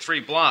jogging for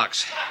 3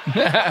 blocks.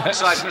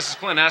 Besides, Mrs.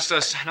 Clinton asked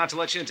us not to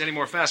let you into any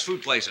more fast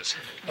food places.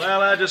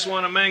 Well, I just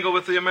want to mingle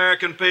with the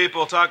American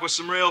people, talk with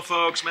some real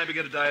folks, maybe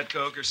get a Diet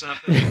Coke or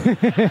something. All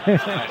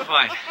right,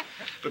 fine.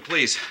 But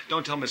please,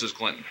 don't tell Mrs.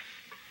 Clinton.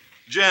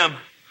 Jim,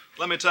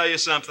 let me tell you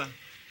something.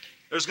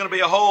 There's going to be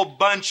a whole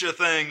bunch of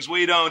things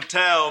we don't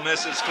tell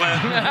Mrs.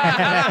 Clinton.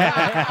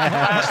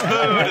 Fast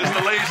food is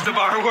the least of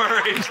our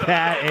worries.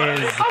 That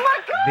is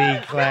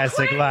the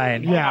classic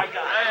line. Yeah. Hey,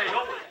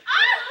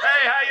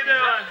 how you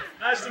doing?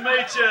 Nice to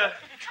meet you.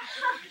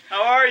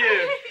 How are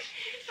you?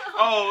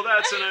 Oh,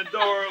 that's an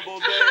adorable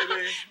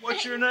baby.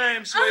 What's your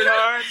name,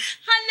 sweetheart?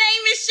 Her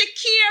name is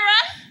Shakira.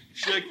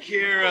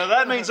 Shakira.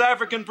 That means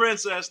African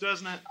princess,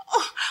 doesn't it?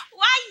 Oh,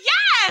 why,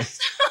 yes.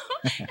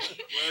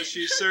 Well,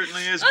 she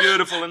certainly is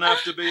beautiful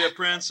enough to be a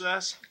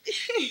princess.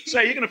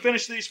 Say, you going to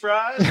finish these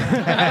fries?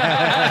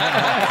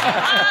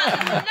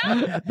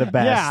 The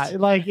best. Yeah,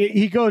 like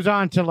he goes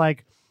on to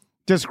like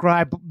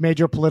describe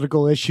major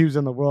political issues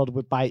in the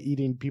world by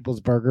eating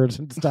people's burgers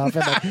and stuff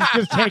and like,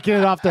 just taking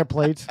it off their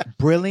plates.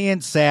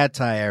 Brilliant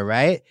satire,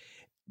 right?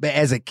 But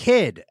as a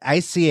kid, I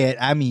see it.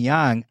 I'm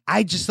young.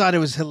 I just thought it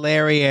was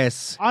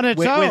hilarious on its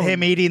with own.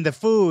 him eating the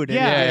food.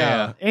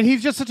 Yeah. And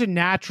he's just such a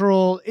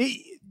natural,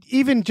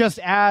 even just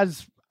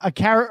as a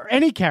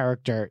any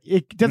character.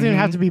 It doesn't even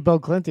have to be Bill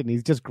Clinton.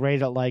 He's just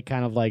great at like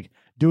kind of like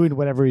doing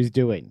whatever he's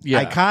doing.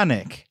 Yeah.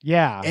 Iconic.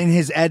 Yeah. And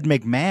his Ed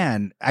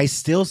McMahon, I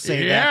still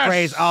say that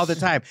phrase all the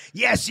time.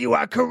 Yes, you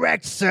are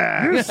correct,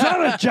 sir. You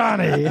saw it,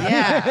 Johnny.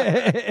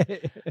 Yeah.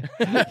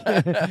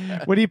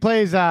 When he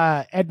plays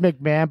Ed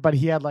McMahon, but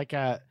he had like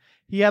a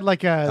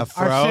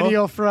fro?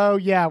 Arsenio fro.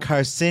 Yeah.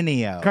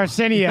 Carcinio,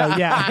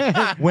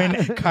 yeah.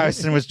 When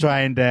Carson was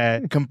trying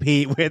to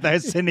compete with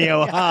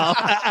Arsenio Hall.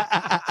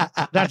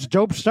 That's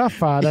dope stuff.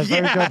 That's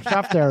very dope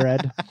stuff there,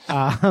 Ed.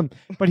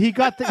 But he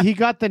got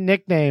the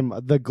nickname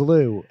the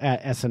Glue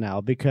at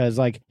SNL because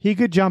like he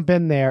could jump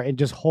in there and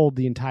just hold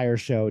the entire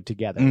show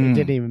together. It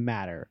didn't even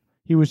matter.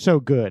 He was so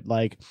good.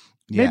 Like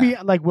maybe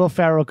like Will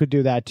Ferrell could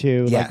do that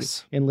too.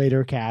 Yes. Like, in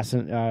later cast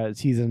and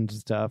seasons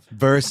and stuff.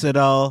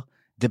 Versatile,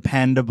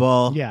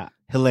 dependable. Yeah.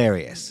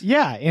 Hilarious.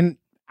 Yeah, and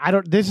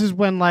this is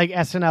when like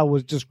SNL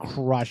was just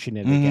crushing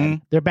it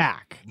again. They're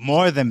back.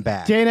 More than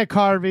back. Dana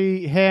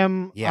Carvey,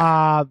 him,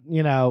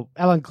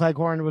 Ellen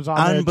Cleghorn was on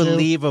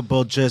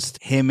Unbelievable,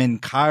 just him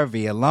and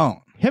Carvey alone.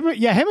 Him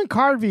and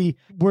Carvey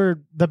were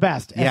the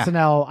best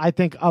SNL, I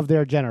think, of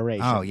their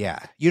generation. Oh, yeah.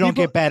 You don't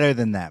get better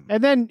than them.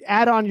 And then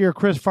add on your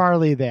Chris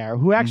Farley there,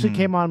 who actually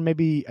came on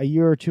maybe a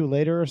year or two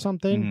later or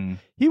something.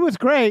 He was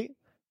great.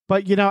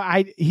 But,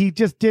 he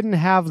just didn't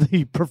have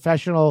the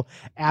professional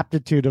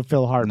aptitude of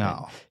Phil Hartman.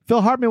 No.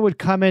 Phil Hartman would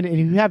come in and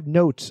he'd have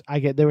notes,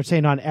 they were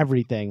saying on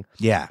everything.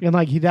 Yeah. And,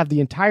 like, he'd have the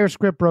entire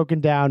script broken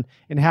down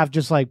and have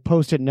just, like,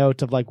 Post-it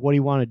notes of, like, what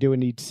he wanted to do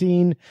in each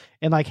scene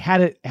and, like,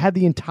 had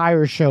the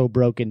entire show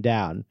broken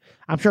down.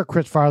 I'm sure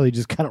Chris Farley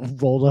just kind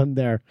of rolled on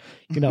there,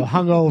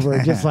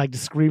 hungover, just, like,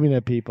 screaming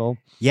at people.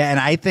 Yeah, and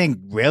I think,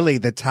 really,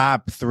 the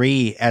top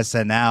 3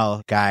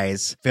 SNL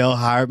guys, Phil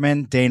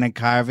Hartman, Dana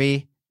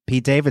Carvey,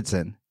 Pete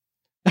Davidson.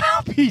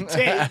 Pete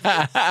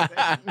Davidson.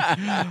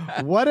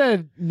 What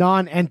a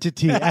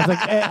non-entity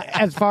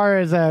as far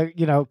as a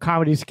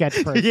comedy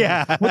sketch person.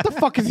 Yeah. What the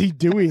fuck is he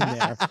doing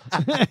there?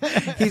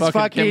 He's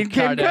fucking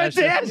Kim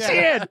Kardashian.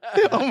 Yeah.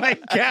 Oh my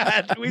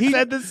god. We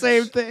said the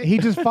same thing. He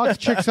just fucks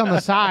chicks on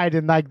the side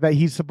and like that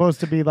he's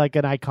supposed to be like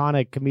an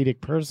iconic comedic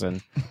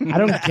person. I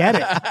don't get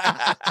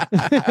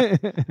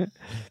it.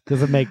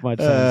 Doesn't make much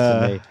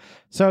sense to me.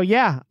 So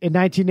yeah, in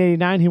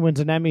 1989, he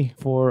wins an Emmy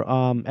for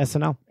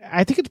SNL.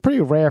 I think it's pretty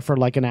rare for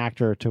like an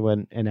actor to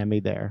win an Emmy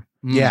there.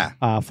 Yeah,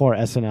 for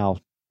SNL.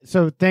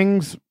 So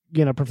things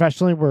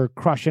professionally were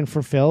crushing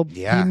for Phil.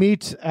 Yeah. He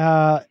meets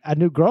a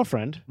new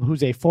girlfriend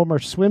who's a former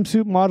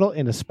swimsuit model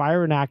and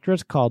aspiring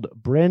actress called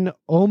Bryn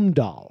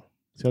Omdahl.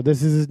 So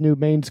this is his new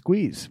main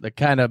squeeze. The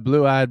kind of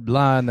blue-eyed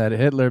blonde that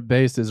Hitler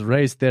based his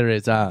race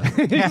theories on.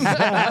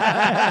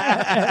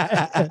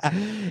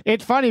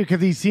 It's funny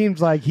because he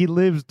seems like he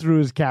lives through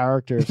his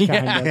characters,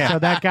 kind of. Yeah. So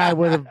that guy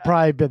would have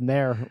probably been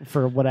there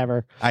for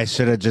whatever. I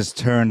should have just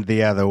turned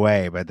the other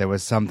way, but there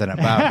was something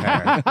about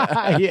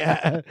her.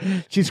 Yeah.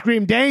 She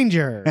screamed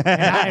danger,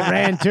 and I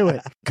ran to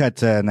it. Cut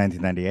to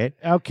 1998.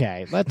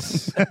 Okay, we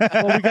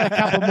got a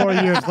couple more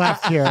years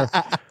left here.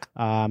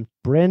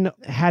 Bryn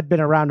had been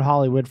around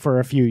Hollywood for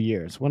a few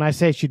years. When I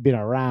say she'd been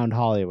around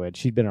Hollywood,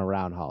 she'd been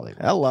around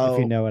Hollywood. Hello. If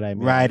you know what I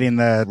mean. Riding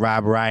the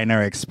Rob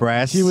Reiner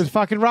Express. She was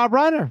fucking Rob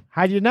Reiner.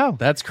 How'd you know?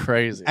 That's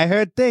crazy. I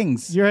heard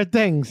things. You heard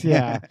things,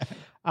 yeah.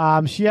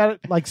 She had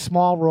like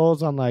small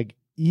roles on like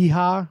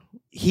Hee-Haw.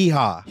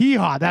 Hee-Haw.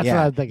 Hee-Haw, that's what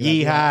I'm thinking.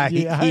 Hee-Haw,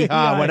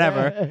 hee-haw,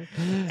 whatever.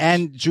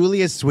 And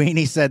Julia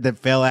Sweeney said that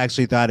Phil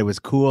actually thought it was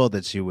cool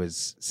that she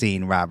was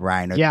seeing Rob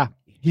Reiner. Yeah.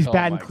 He's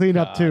batting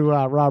cleanup to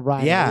Rob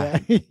Reiner.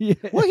 Yeah.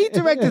 Well, he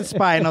directed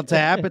Spinal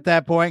Tap at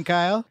that point,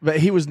 Kyle. But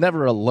he was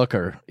never a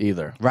looker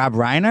either. Rob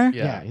Reiner?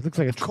 Yeah, he looks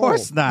like a troll. Of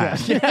course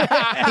not.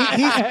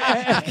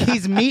 Yeah.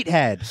 he's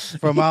Meathead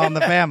from All in the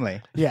Family.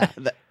 Yeah.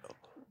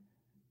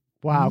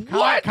 Wow.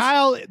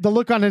 Kyle, the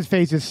look on his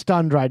face is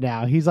stunned right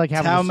now. He's like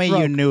having Tell a me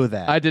stroke. you knew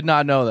that. I did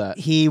not know that.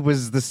 He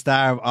was the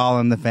star of All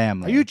in the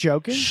Family. Are you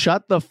joking?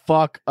 Shut the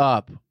fuck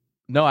up.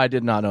 No, I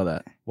did not know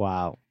that.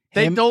 Wow.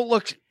 They don't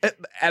look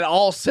at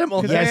all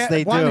similar. Yes,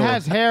 they one do.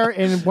 has hair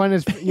and one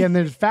is and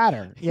there's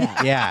fatter.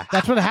 Yeah. Yeah.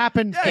 That's what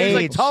happened. Yeah, he's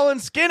like tall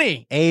and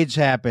skinny. Age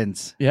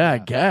happens. Yeah, I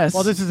guess.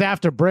 Well, this is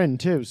after Bryn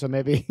too, so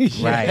maybe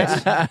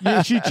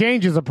Right. she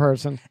changes a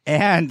person.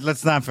 And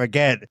let's not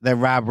forget that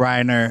Rob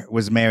Reiner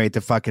was married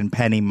to fucking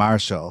Penny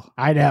Marshall.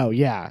 I know,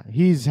 yeah.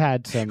 He's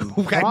had some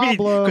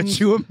problems. Could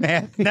you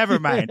imagine? Never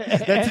mind.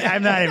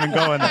 I'm not even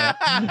going there.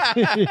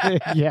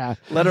 Yeah.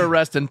 Let her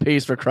rest in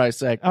peace, for Christ's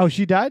sake. Oh,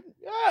 she died?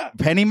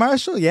 Penny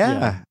Marshall?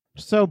 Yeah.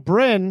 So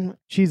Bryn,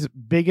 she's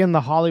big in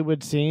the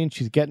Hollywood scene.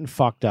 She's getting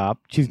fucked up.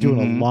 She's doing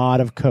a lot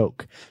of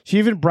coke. She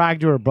even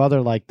bragged to her brother,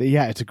 like,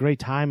 yeah, it's a great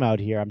time out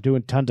here. I'm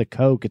doing tons of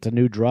coke. It's a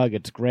new drug.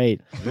 It's great.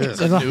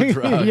 It's a new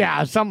drug.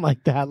 Yeah, something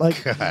like that.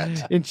 Like,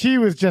 God. And she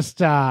was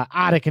just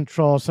out of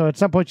control. So at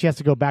some point she has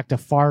to go back to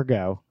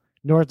Fargo,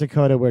 North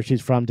Dakota, where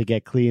she's from, to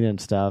get clean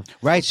and stuff.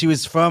 Right. She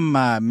was from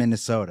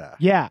Minnesota.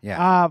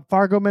 Yeah.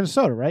 Fargo,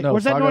 Minnesota, right? No, Or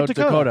was that Fargo, North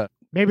Dakota?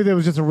 Maybe there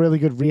was just a really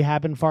good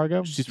rehab in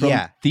Fargo. She's from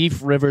Thief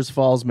Rivers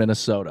Falls,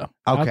 Minnesota.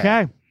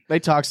 Okay. They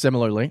talk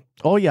similarly.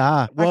 Oh,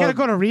 yeah. I gotta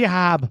go to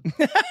rehab.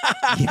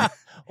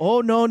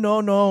 Oh,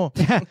 no.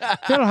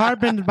 Phil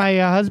Hartman, my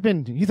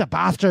husband, he's a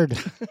bastard.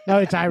 No,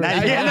 it's Irish.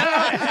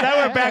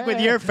 Now we're back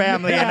with your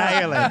family in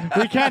Ireland.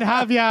 We can't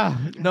have ya.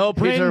 No,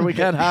 Peter, we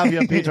can't have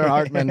you, Peter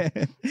Hartman.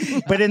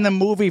 But in the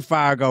movie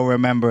Fargo,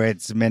 remember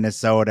it's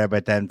Minnesota,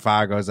 but then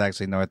Fargo's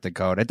actually North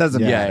Dakota. It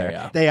doesn't matter.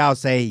 Yeah. They all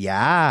say,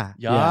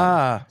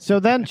 yeah. So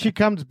then she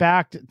comes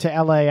back to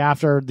L.A.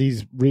 after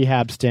these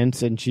rehab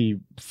stints, and she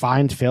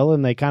finds Phil,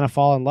 and they kind of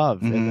fall in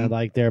love. And they're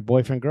like their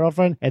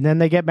boyfriend-girlfriend, and then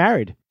they get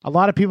married. A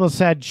lot of people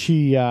said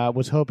she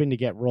was hoping to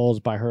get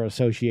roles by her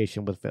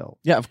association with Phil.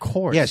 Yeah, of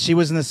course. Yeah, she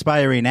was an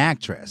aspiring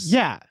actress.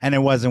 Yeah. And it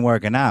wasn't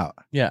working out.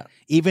 Yeah.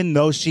 Even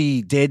though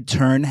she did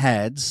turn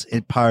heads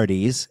at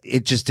parties,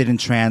 it just didn't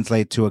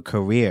translate to a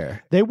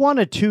career. They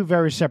wanted two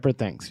very separate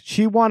things.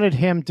 She wanted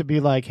him to be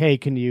like, hey,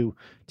 can you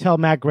tell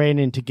Matt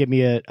Groening to give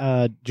me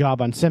a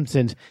job on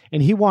Simpsons?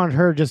 And he wanted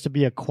her just to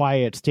be a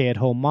quiet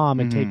stay-at-home mom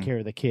and take care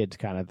of the kids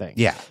kind of thing.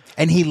 Yeah.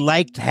 And he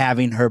liked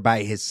having her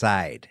by his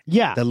side.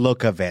 Yeah. The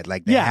look of it.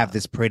 Like they have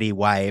this pretty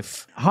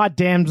wife. Hot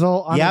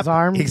damsel on his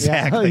arm.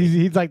 Exactly.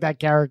 Yeah. He's like that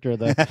character,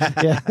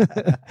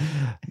 the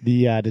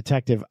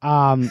detective.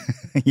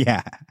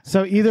 Yeah.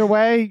 So either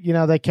way,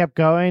 they kept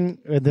going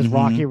with this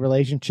rocky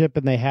relationship,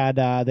 and they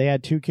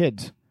had two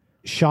kids,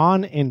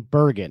 Sean and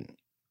Bergen.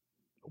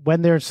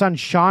 When their son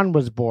Sean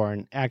was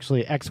born,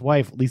 actually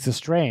ex-wife Lisa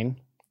Strain,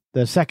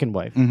 the second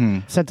wife,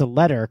 sent a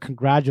letter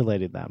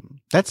congratulating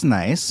them. That's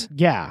nice.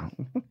 Yeah.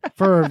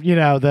 For,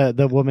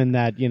 the woman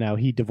that,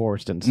 he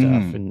divorced and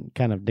stuff and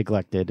kind of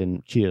neglected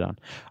and cheated on.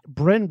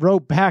 Bryn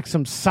wrote back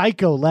some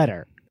psycho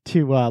letter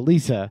to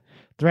Lisa,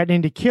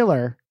 threatening to kill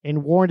her,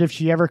 and warned if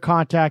she ever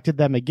contacted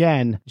them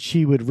again,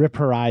 she would rip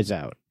her eyes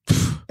out.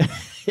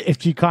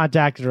 If she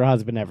contacted her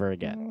husband ever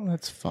again. Oh,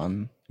 that's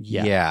fun.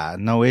 Yeah,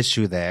 no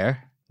issue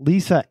there.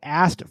 Lisa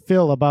asked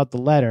Phil about the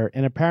letter,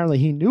 and apparently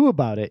he knew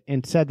about it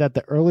and said that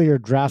the earlier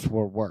drafts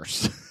were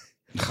worse.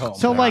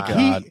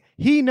 So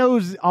he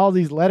knows all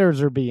these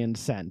letters are being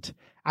sent.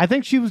 I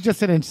think she was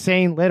just an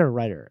insane letter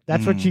writer.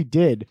 That's what she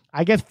did.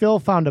 I guess Phil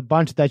found a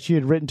bunch that she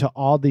had written to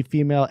all the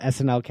female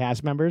SNL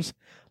cast members,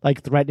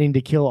 like threatening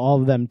to kill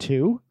all of them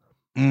too.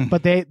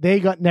 But they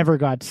never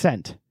got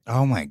sent.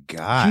 Oh my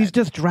God. She's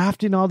just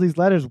drafting all these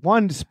letters,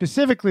 one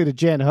specifically to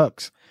Jan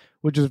Hooks,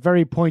 which is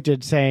very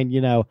pointed, saying,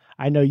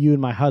 I know you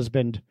and my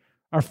husband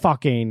are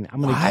fucking.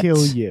 I'm going to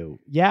kill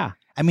you. Yeah.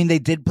 I mean, they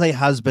did play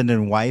husband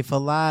and wife a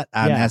lot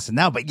on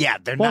SNL, but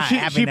they're not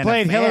having an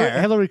played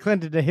affair. Hillary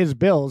Clinton to his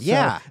bills.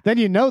 So then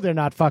you know they're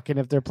not fucking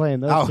if they're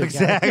playing those two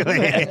exactly.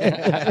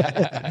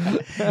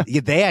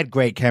 They had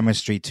great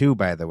chemistry too,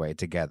 by the way,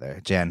 together.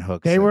 Jan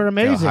Hooks. They were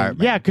amazing.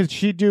 Hartman. Yeah, because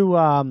she'd do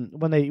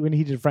when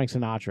he did Frank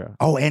Sinatra.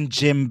 Oh, and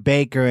Jim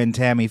Baker and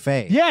Tammy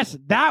Faye. Yes,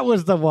 that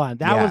was the one.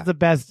 That was the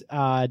best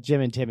Jim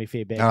and Tammy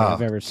Faye Baker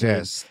I've ever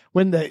seen.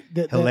 When the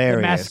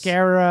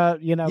mascara,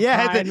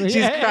 crying.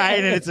 She's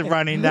crying and it's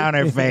running down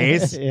her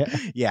face.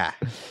 Yeah.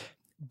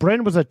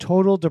 Bryn was a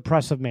total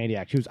depressive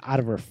maniac. She was out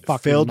of her fucking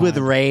filled mind.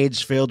 with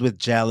rage, filled with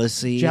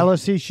jealousy.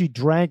 She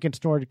drank and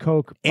snorted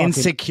coke.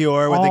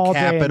 Insecure with a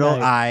capital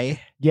I.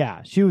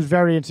 Yeah, she was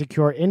very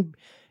insecure and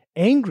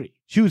angry.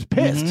 She was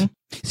pissed.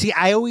 Mm-hmm. See,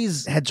 I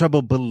always had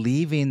trouble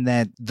believing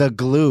that the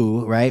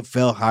glue, right?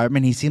 Phil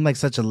Hartman, he seemed like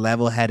such a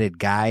level-headed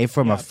guy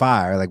from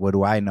afar. Like, what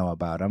do I know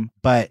about him?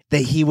 But that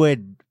he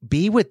would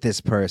be with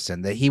this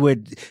person, that he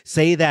would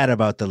say that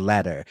about the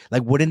letter.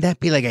 Like, wouldn't that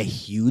be like a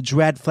huge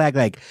red flag?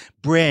 Like,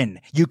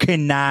 Bryn, you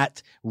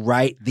cannot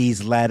write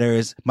these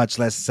letters, much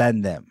less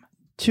send them.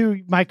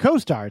 To my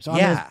co-stars on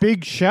this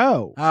big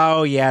show.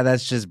 Oh, yeah,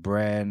 that's just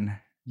Bryn.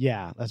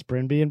 Yeah, that's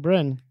Bryn being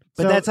Bryn.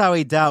 But that's how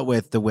he dealt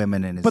with the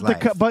women in his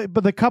life. But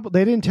the couple,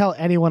 they didn't tell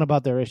anyone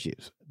about their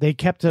issues. They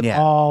kept it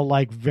all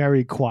like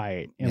very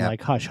quiet and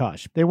like hush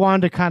hush. They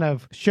wanted to kind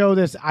of show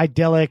this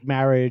idyllic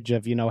marriage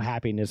of,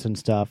 happiness and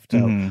stuff.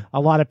 So a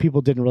lot of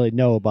people didn't really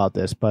know about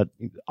this, but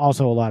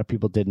also a lot of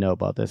people did know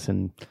about this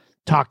and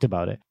talked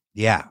about it.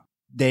 Yeah.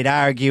 They'd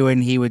argue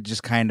and he would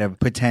just kind of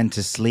pretend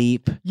to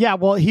sleep. Yeah,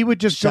 well, he would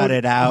just shut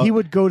it out. He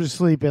would go to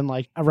sleep and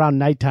like around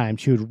nighttime,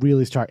 she would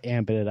really start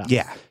amping it up.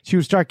 Yeah. She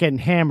would start getting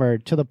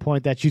hammered to the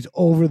point that she's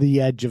over the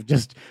edge of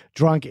just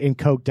drunk and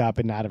coked up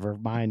and out of her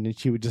mind. And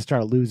she would just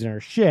start losing her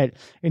shit.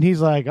 And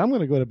he's like, I'm going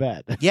to go to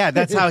bed. Yeah,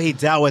 that's how he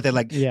dealt with it.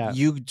 Like,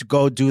 you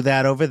go do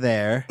that over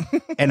there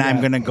and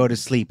I'm going to go to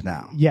sleep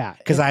now. Yeah.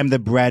 Because I'm the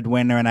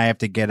breadwinner and I have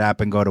to get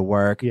up and go to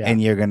work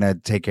and you're going to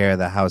take care of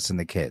the house and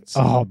the kids.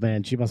 Oh,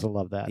 man, she must have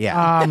loved that.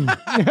 Yeah.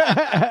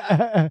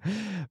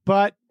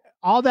 But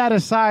all that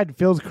aside,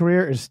 Phil's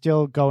career is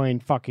still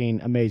going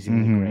fucking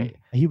amazingly great.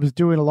 He was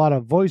doing a lot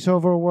of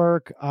voiceover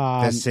work.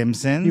 The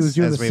Simpsons. He was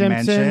doing as The we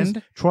Simpsons.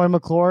 Mentioned. Troy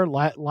McClure,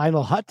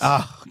 Lionel Hutz.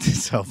 Oh,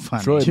 it's so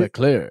funny. Troy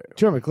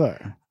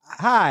McClure.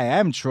 Hi,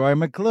 I'm Troy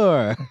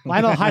McClure.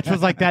 Lionel Hutz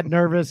was like that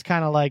nervous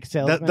kind of like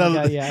salesman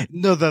guy.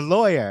 No, the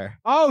lawyer.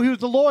 Oh, he was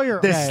the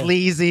lawyer. The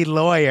sleazy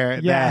lawyer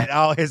that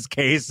all his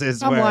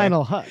cases were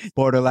Lionel Hutz.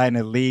 Borderline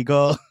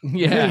illegal.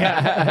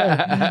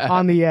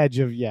 On the edge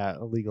of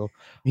illegal.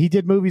 He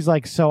did movies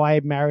like So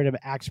I Married an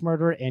Axe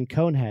Murderer and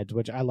Coneheads,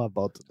 which I love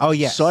both. Oh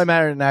yeah. So I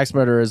Married an Axe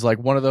Murderer is like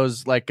one of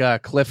those like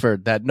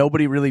Clifford that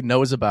nobody really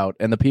knows about,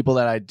 and the people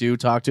that I do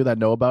talk to that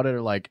know about it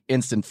are like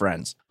instant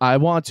friends. I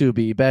want to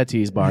be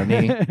Betty's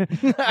Barney.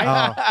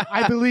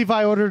 I believe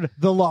I ordered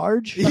the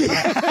large.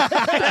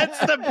 That's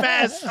the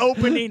best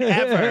opening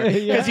ever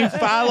because you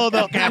follow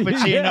the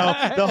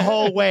cappuccino the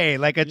whole way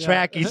like a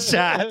tracky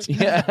shot.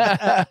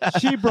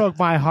 She broke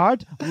my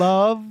heart.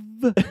 Love.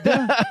 Like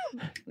that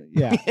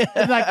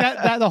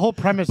the whole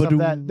premise of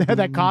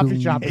that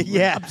coffee shop is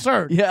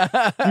absurd. You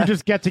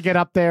just get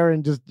up there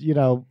and just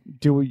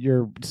do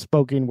your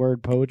spoken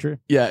word poetry.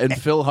 And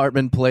Phil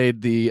Hartman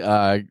played the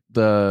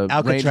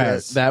ranger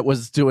that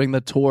was doing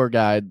the tour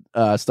guide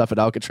stuff at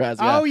Alcatraz.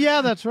 Oh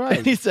yeah, that's right.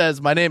 And he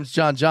says, "My name's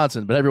John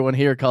Johnson, but everyone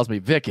here calls me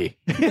Vicky."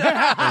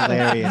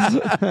 Hilarious.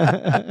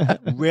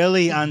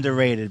 Really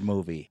underrated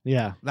movie.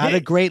 Yeah, a lot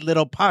of great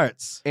little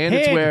parts. And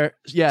it's where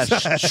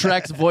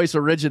Shrek's voice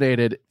originated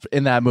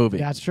in that movie.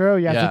 That's true.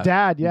 Yeah, the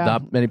dad. Yeah,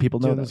 not many people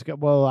know that.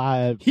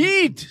 Well,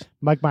 Heat.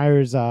 Mike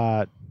Myers.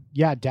 Dad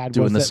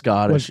doing was the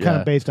Scottish. Was kind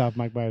of based off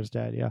Mike Myers'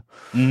 dad. Yeah.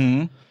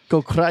 Mm-hmm.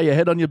 Go cry your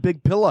head on your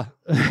big pillow.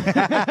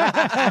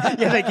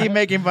 They keep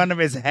making fun of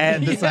his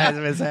head, the size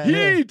of his head.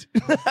 Heat.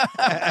 It's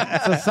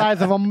the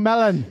size of a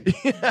melon.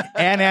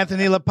 And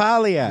Anthony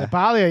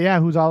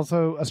LaPaglia, who's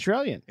also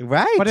Australian.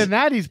 Right. But in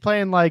that, he's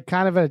playing like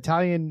kind of an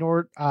Italian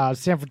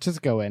San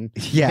Francisco in.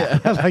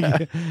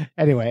 Yeah.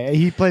 Anyway,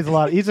 he plays a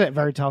lot. He's a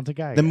very talented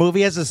guy. The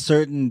movie has a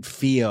certain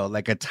feel,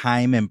 like a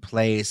time and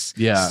place.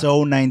 Yeah. So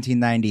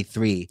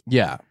 1993.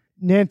 Yeah.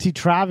 Nancy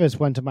Travis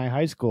went to my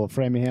high school,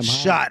 Framingham High.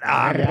 Shut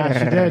up. Yeah,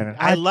 she did.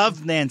 I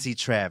loved Nancy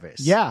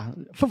Travis. Yeah.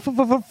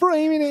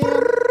 Framingham.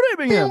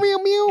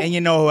 And you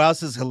know who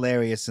else is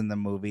hilarious in the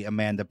movie?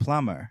 Amanda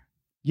Plummer.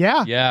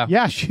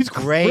 Yeah, she's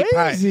great.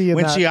 Crazy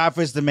when she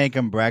offers to make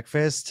him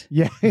breakfast.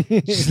 Yeah.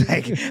 She's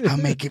like, I'll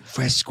make it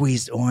fresh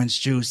squeezed orange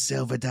juice,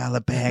 silver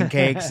dollar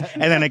pancakes.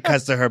 And then it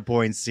cuts to her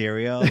pouring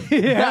cereal.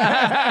 Okay.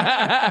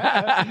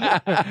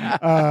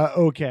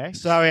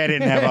 Sorry I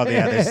didn't have all the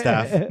other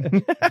stuff.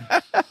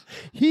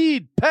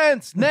 Heat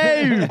pants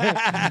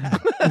now.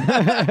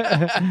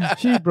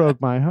 She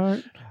broke my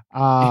heart.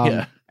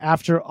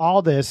 After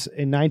all this,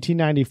 in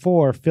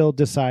 1994, Phil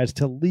decides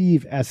to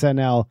leave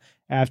SNL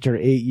after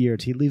 8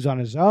 years. He leaves on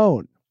his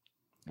own.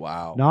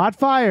 Wow. Not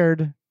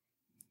fired.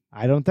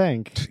 I don't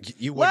think.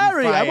 You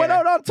Larry, I went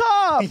out on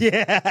top.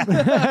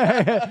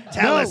 Yeah.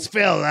 Tell us,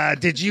 Phil,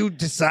 did you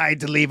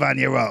decide to leave on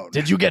your own?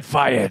 Did you get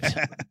fired?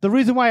 The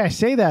reason why I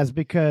say that is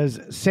because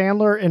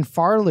Sandler and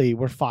Farley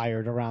were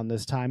fired around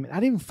this time. I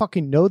didn't even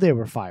fucking know they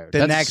were fired.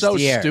 The next so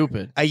year.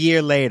 stupid. A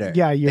year later.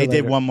 Yeah, a year They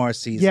later. did one more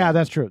season. Yeah,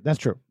 that's true. That's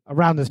true.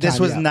 Around this time. This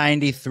was yeah.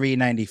 93,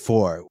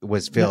 94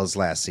 was Phil's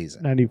last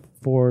season.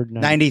 94,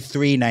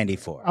 93,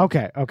 94.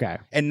 Okay.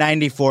 And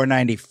 94,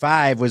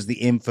 95 was the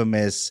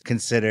infamous,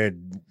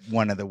 considered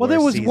one of the worst Well,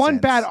 there was seasons. one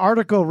bad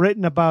article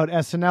written about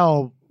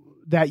SNL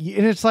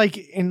and it's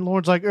like, and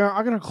Lauren's like,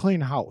 I'm going to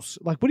clean house.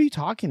 Like, what are you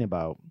talking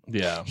about?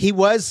 Yeah. He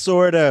was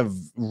sort of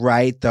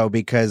right, though,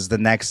 because the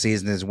next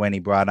season is when he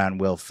brought on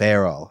Will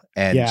Ferrell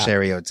and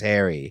Sherry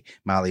O'Terry,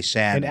 Molly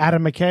Shannon. And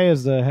Adam McKay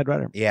is the head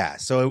writer. Yeah,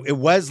 so it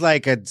was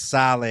like a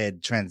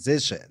solid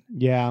transition.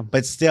 Yeah.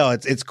 But still,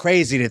 it's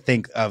crazy to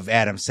think of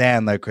Adam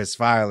Sandler, Chris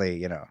Farley,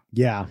 you know.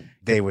 Yeah.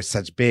 They were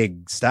such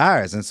big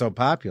stars and so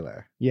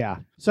popular. Yeah.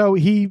 So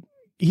he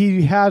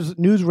has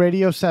news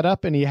radio set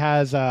up, and he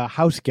has a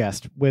house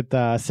guest with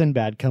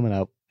Sinbad coming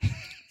out.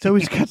 So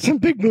he's got some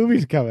big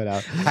movies coming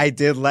out. I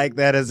did like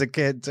that as a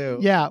kid, too.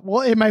 Yeah.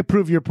 Well, it might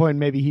prove your point.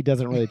 Maybe he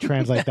doesn't really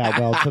translate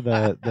that well to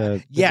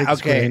the yeah, big okay.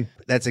 screen.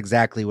 That's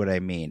exactly what I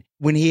mean.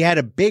 When he had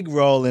a big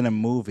role in a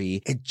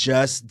movie, it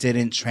just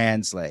didn't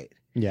translate.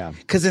 Yeah.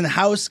 Because in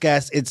House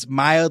Guest, it's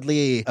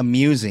mildly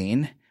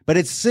amusing, but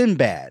it's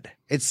Sinbad.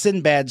 It's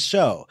Sinbad's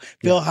show.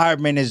 Phil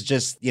Hartman is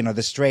just,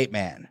 the straight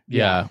man.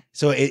 Yeah.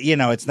 So,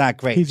 it's not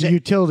great. He's a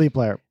utility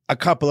player. A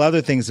couple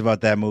other things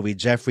about that movie.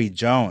 Jeffrey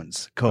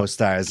Jones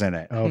co-stars in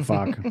it. Oh,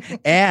 fuck.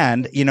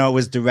 And, it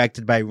was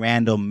directed by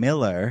Randall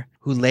Miller,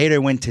 who later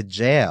went to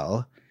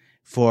jail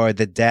for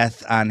the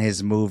death on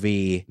his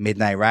movie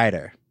Midnight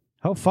Rider.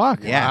 Oh,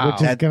 fuck. Yeah.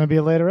 Which is going to be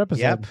a later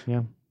episode. Yep.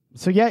 Yeah.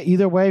 So, yeah,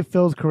 either way,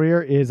 Phil's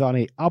career is on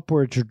a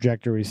upward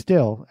trajectory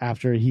still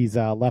after he's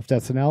left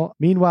SNL.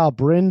 Meanwhile,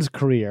 Bryn's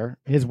career,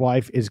 his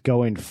wife, is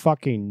going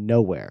fucking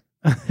nowhere.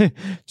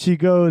 She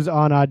goes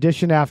on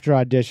audition after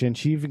audition.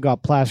 She even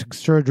got plastic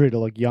surgery to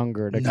look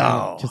younger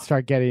to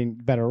start getting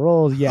better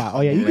roles. Yeah.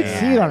 Oh, yeah. You can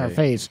see it on her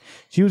face.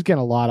 She was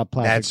getting a lot of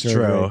plastic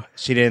surgery. That's true.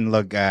 She didn't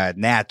look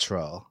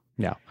natural.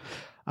 No.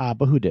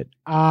 But who did?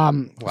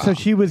 So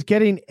she was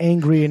getting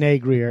angry and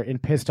angrier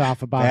and pissed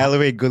off about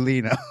Valerie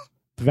Golino.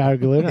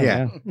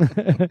 Yeah.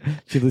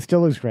 She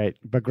still looks great,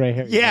 but gray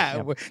hair.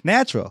 Yeah,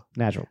 natural.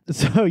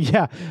 So,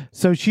 yeah.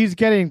 So she's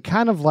getting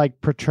kind of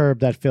like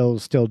perturbed that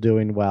Phil's still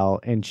doing well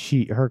and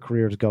her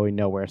career is going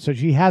nowhere. So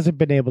she hasn't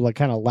been able to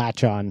kind of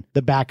latch on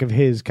the back of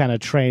his kind of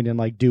train and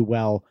like do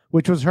well,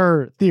 which was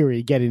her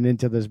theory getting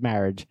into this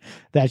marriage,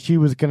 that she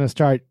was going to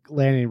start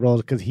landing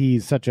roles because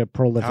he's such a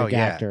prolific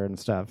actor and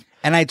stuff.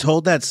 And I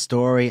told that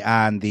story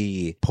on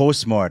the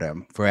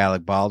postmortem for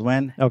Alec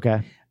Baldwin.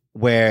 Okay.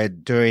 Where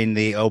during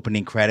the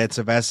opening credits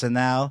of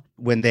SNL,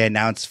 when they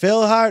announced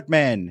Phil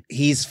Hartman,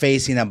 he's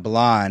facing a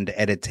blonde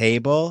at a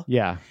table.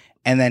 Yeah.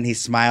 And then he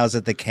smiles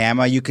at the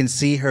camera. You can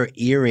see her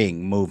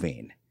earring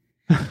moving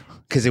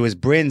because it was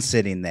Bryn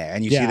sitting there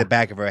and you see the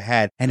back of her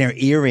head and her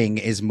earring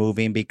is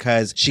moving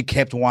because she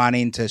kept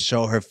wanting to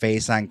show her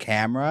face on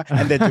camera.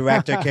 And the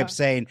director kept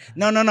saying,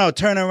 no,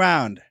 turn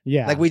around.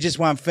 Yeah. Like we just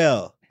want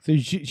Phil. So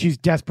she's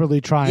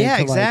desperately trying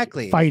to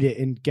like, fight it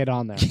and get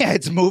on there. Yeah,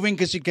 it's moving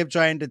because she kept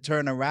trying to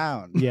turn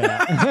around.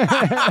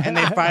 Yeah. And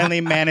they finally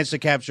managed to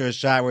capture a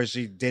shot where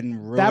she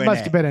didn't ruin it. That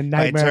must have been a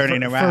nightmare by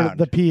turning around.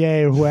 for the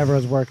PA or whoever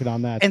was working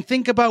on that. And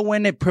think about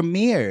when it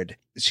premiered.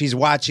 She's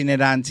watching it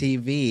on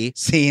TV,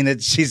 seeing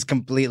that she's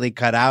completely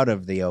cut out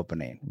of the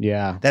opening.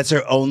 Yeah. That's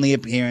her only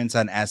appearance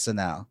on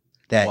SNL,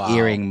 that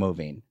earring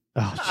moving.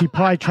 Oh, she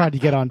probably tried to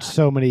get on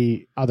so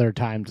many other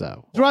times,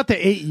 though. Throughout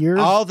the 8 years.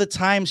 All the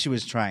time she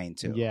was trying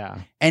to.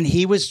 Yeah. And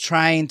he was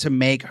trying to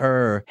make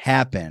her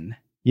happen.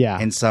 Yeah.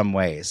 In some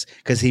ways.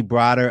 Because he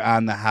brought her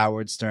on the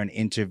Howard Stern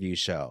interview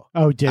show.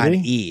 Oh, did on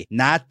he? E.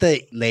 Not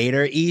the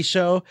later E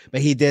show,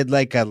 but he did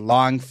like a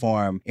long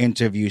form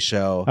interview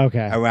show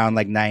around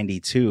like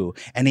 92.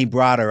 And he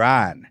brought her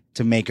on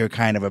to make her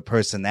kind of a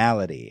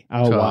personality.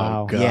 Oh,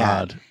 wow. God.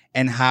 Yeah.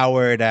 And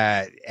Howard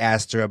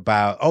asked her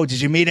about, did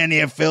you meet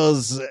any of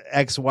Phil's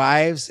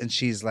ex-wives? And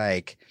she's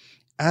like,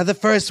 the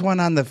first one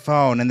on the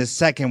phone and the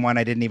second one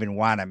I didn't even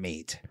want to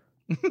meet.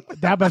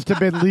 That must have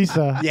been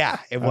Lisa. Yeah,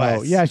 it was.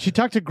 Oh, yeah, she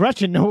talked to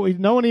Gretchen. No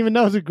one even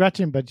knows who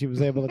Gretchen, but she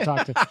was able to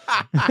talk to.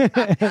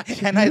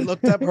 And I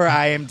looked up her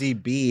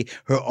IMDb.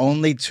 Her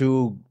only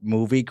 2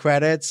 movie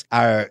credits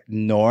are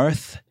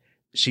North.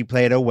 She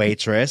played a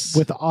waitress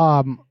with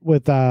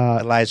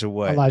Elijah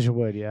Wood. Elijah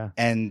Wood, yeah,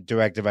 and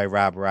directed by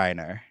Rob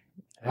Reiner.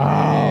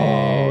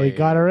 Oh, he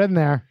got her in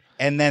there.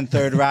 And then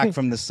Third Rock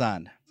from the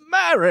Sun.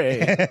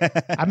 Mary.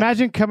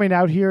 Imagine coming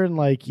out here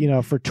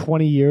and for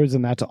 20 years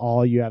and that's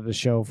all you have to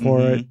show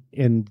for it,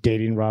 and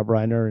dating Rob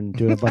Reiner and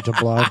doing a bunch of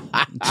blow.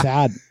 It's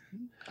sad.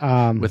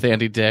 With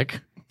Andy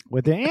Dick.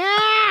 Well,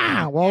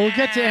 we'll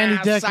get to Andy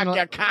Dick. Suck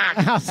your cock.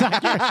 I'll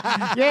suck your...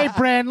 Yay,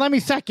 Brand, let me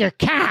suck your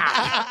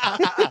cock.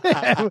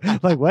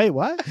 Like, wait,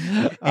 what?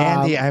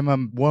 Andy, I'm a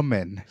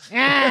woman. Okay.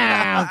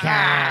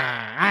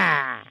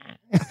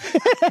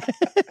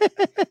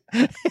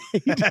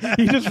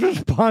 he just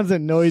responds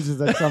at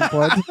noises at some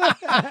point.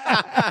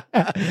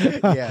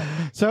 Yeah.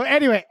 So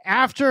anyway,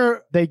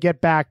 after they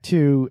get back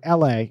to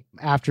LA,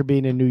 after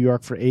being in New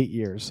York for 8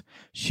 years,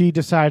 she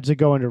decides to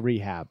go into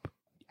rehab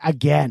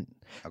again.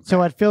 Okay.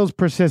 So at Phil's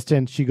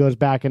persistence, she goes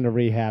back into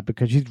rehab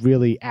because she's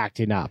really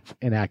acting up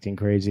and acting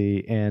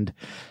crazy. And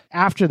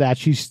after that,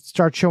 she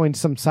starts showing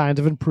some signs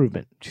of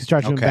improvement. She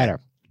starts doing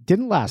better.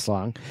 Didn't last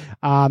long.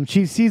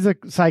 She sees a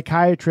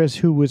psychiatrist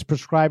who was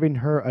prescribing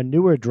her a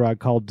newer drug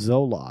called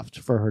Zoloft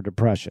for her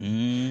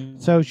depression.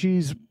 So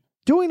she's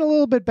doing a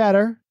little bit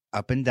better.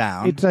 Up and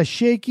down. It's a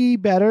shaky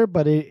better,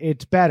 but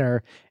it's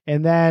better.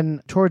 And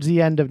then towards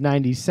the end of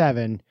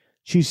 97,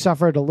 she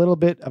suffered a little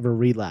bit of a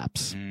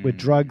relapse with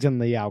drugs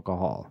and the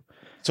alcohol.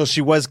 So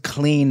she was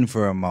clean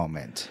for a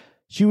moment.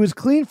 She was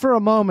clean for a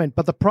moment,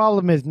 but the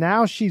problem is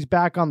now she's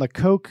back on the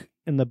coke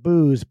and the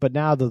booze, but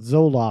now the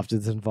Zoloft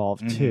is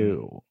involved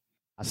too.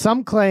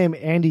 Some claim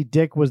Andy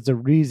Dick was the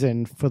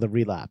reason for the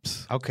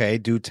relapse. Okay,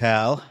 do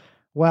tell.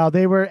 Well,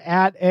 they were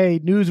at a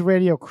news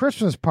radio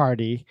Christmas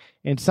party,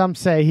 and some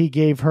say he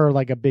gave her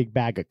like a big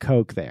bag of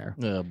Coke there.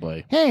 Oh,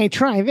 boy. Hey,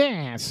 try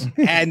this.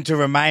 And to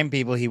remind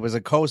people, he was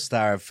a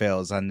co-star of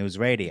Phil's on News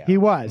Radio. He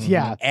was,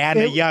 yeah. And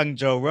a young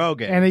Joe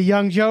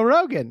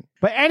Rogan.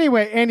 But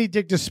anyway, Andy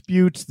Dick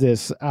disputes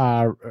this,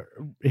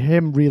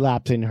 him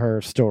relapsing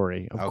her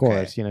story. Of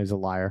course, he's a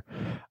liar.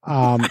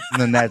 And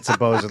then that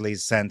supposedly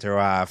sent her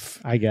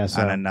off, I guess,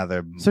 on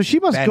another. So she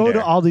must go bender.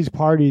 to all these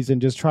parties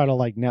and just try to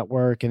like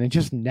network, and it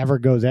just never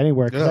goes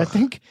anywhere. Because I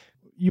think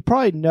you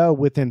probably know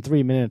within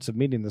 3 minutes of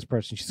meeting this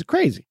person, she's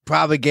crazy.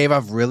 Probably gave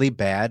off really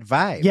bad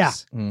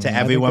vibes to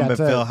everyone but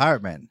Phil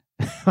Hartman.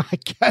 I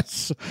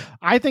guess.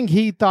 I think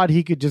he thought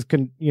he could just,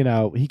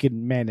 he could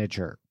manage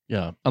her.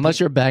 Yeah. Unless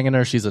you're banging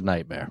her, she's a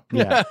nightmare.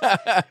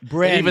 Yeah.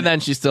 Bryn, even then,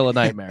 she's still a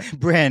nightmare.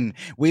 Bryn,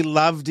 we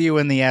loved you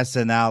in the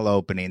SNL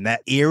opening.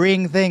 That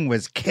earring thing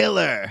was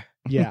killer.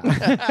 Yeah.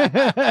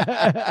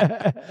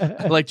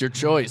 I liked your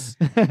choice.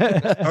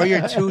 Or your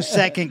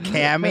 2-second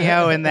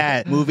cameo in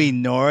that movie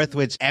North,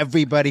 which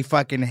everybody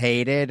fucking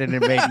hated and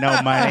it made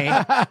no money.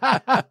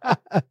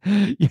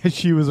 Yeah,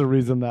 she was a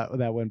reason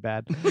that went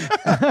bad.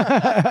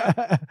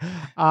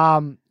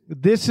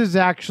 This is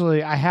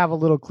actually, I have a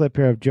little clip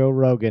here of Joe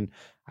Rogan.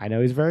 I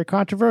know he's very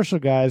controversial,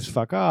 guys.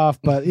 Fuck off.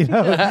 But,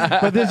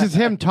 but this is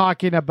him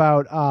talking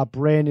about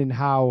Bryn and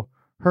how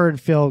her and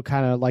Phil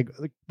kind of like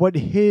what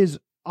his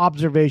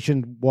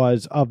observation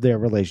was of their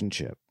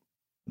relationship.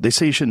 They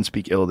say you shouldn't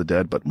speak ill of the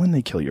dead, but when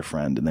they kill your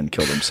friend and then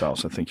kill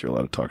themselves, I think you're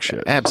allowed to talk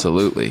shit.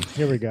 Absolutely.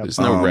 Here we go. There's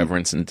no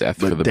reverence in death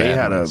for the bad They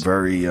had ones. a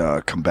very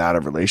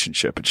combative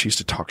relationship, and she used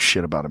to talk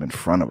shit about him in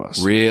front of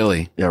us.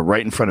 Really? Yeah,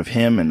 right in front of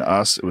him and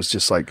us. It was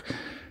just like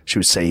she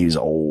would say he's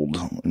old,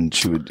 and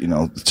she would,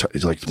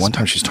 like one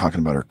time she's talking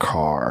about her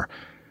car.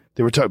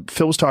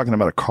 Phil was talking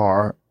about a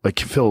car. Like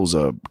Phil was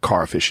a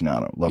car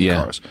aficionado, loved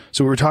cars.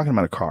 So we were talking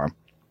about a car.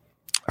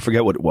 I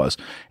forget what it was.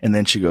 And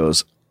then she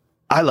goes,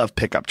 I love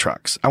pickup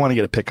trucks. I want to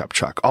get a pickup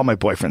truck. All my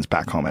boyfriends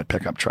back home had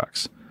pickup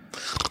trucks.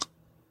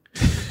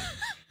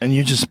 And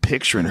you're just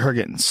picturing her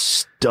getting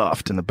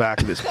stuffed in the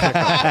back of this pickup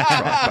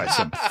truck by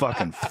some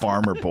fucking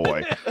farmer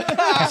boy.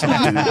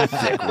 Some dude with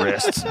thick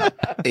wrists,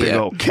 big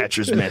old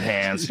catcher's mitt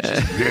hands,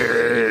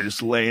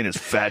 just laying his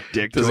fat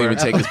dick. Doesn't even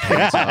take his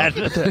pants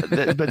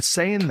off. But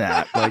saying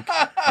that, like,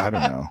 I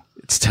don't know.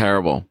 It's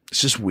terrible. It's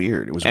just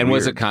weird. It was and weird.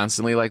 Was it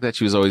constantly like that?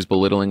 She was always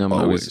belittling him,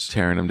 always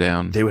tearing him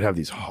down. They would have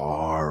these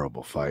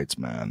horrible fights,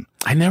 man.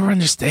 I never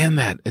understand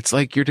that. It's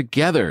like you're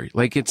together.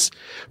 Like it's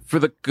for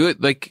the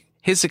good. Like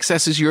his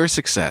success is your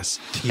success.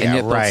 Yeah, and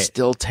yet right. they'll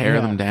still tear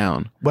them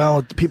down.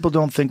 Well, people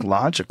don't think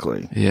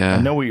logically. Yeah.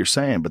 I know what you're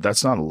saying, but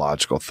that's not a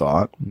logical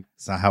thought.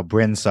 It's not how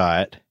Bryn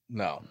saw it.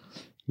 No.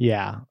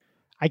 Yeah.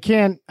 I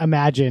can't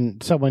imagine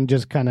someone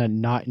just kind of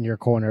not in your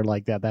corner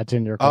like that. That's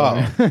in your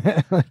corner.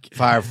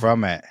 Far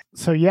from it.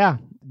 So, yeah,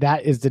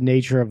 that is the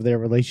nature of their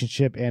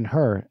relationship and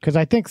her. Because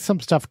I think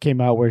some stuff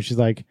came out where she's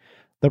like,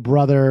 the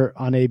brother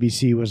on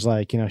ABC was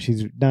like,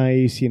 she's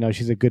nice,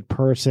 she's a good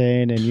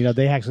person. And,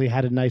 they actually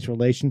had a nice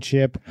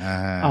relationship.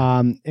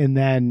 And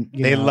then,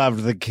 they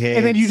loved the kids.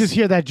 And then you just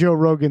hear that Joe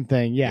Rogan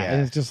thing. Yeah.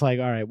 And it's just like,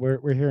 all right,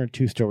 we're hearing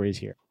two stories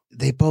here.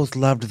 They both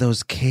loved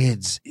those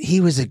kids. He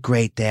was a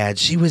great dad.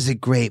 She was a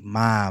great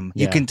mom.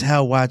 You can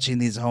tell watching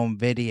these home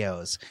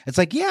videos. It's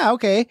like, yeah,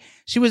 okay.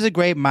 She was a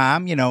great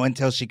mom,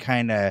 until she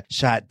kind of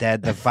shot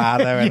dead the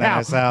father and then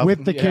herself.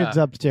 With the kids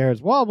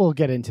upstairs. Well, we'll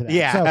get into that.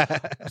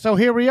 Yeah. So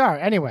here we are.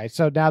 Anyway,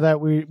 so now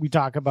that we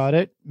talk about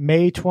it,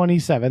 May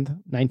 27th,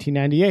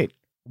 1998.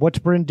 What's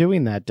Bryn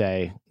doing that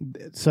day?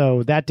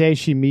 So that day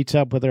she meets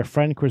up with her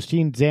friend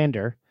Christine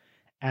Zander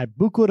at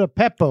Buco de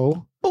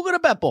Beppo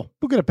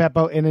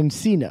in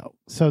Encino.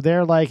 So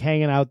they're like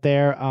hanging out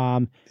there.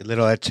 The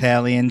little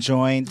Italian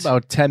joint.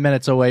 About 10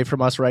 minutes away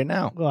from us right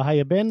now. Well, how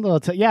you been?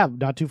 Yeah,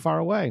 not too far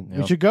away.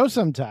 We should go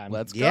sometime.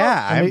 Let's go.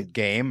 Yeah, I'm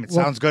game. It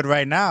sounds good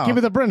right now. Give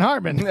me the Bryn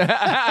Hartman.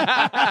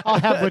 I'll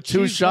have with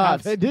 2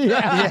 shots.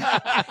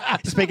 Yeah.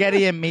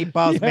 Spaghetti and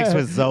meatballs mixed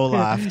with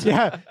Zoloft.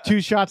 Yeah, 2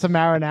 shots of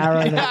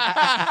marinara and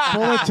a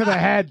bullet to the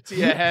head. To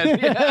your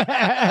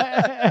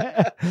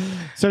head.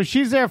 So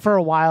she's there for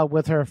a while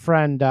with her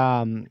friend,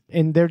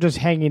 and they're just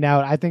hanging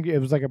out. I think it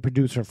was like a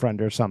producer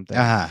friend or something.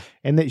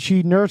 And that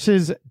she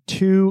nurses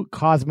 2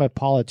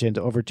 cosmopolitans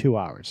over 2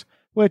 hours,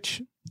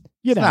 which,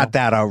 you know. Not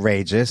that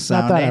outrageous.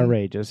 Not that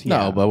outrageous. Yeah.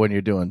 No, but when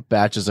you're doing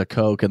batches of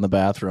Coke in the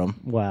bathroom.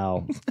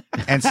 Well.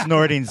 And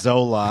snorting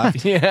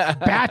Zoloft. Yeah.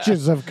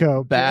 Batches of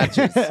Coke.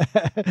 Batches.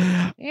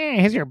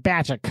 Here's your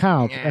batch of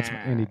Coke. That's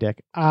Andy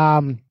Dick.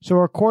 So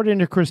according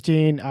to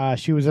Christine,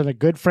 she was in a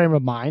good frame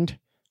of mind.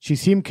 She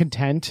seemed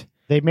content.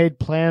 They made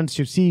plans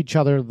to see each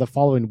other the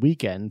following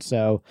weekend.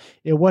 So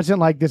it wasn't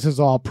like this is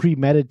all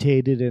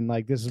premeditated and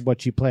like this is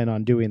what she planned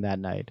on doing that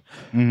night.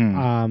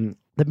 Mm-hmm.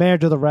 The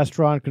manager of the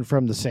restaurant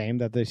confirmed the same,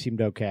 that they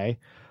seemed okay.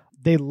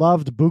 They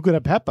loved Buca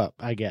de Pepa,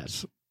 I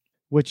guess,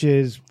 which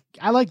is,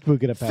 I liked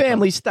Buca de Pepa.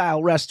 Family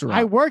style restaurant.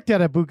 I worked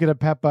at a Buca de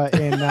Pepa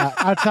in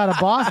outside of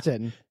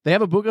Boston. They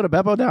have a Buca de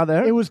Pepa down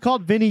there? It was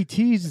called Vinny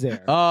T's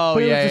there. Oh,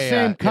 but yeah, it was the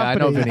same company. Yeah, I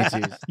know Vinny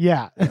T's.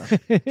 Yeah.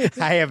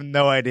 I have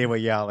no idea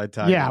what y'all are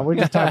talking about. Yeah, we're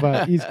just talking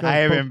about East Coast. I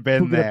haven't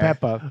been Buca there. de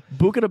Pepa.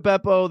 Buca de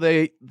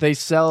Pepo, they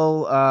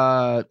sell,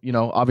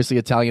 obviously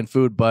Italian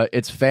food, but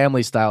it's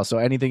family style. So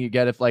anything you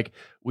get, if like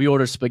we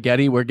order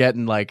spaghetti, we're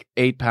getting like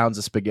 8 pounds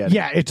of spaghetti.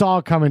 Yeah, it's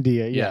all coming to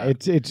you. Yeah.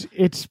 Yeah.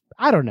 It's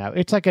I don't know.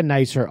 It's like a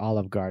nicer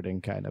Olive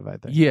Garden kind of, I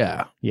think.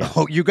 Yeah. Yeah.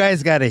 Oh, you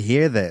guys got to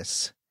hear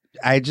this.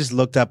 I just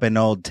looked up an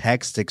old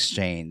text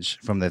exchange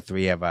from the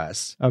 3 of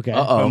us. Okay.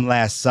 From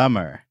last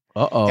summer.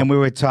 And we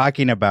were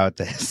talking about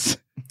this.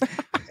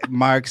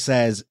 Mark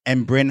says,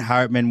 and Bryn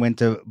Hartman went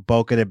to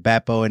Boca de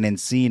Beppo and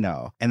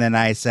Encino. And then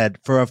I said,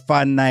 for a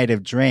fun night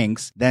of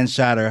drinks, then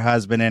shot her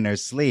husband in her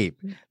sleep.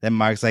 Then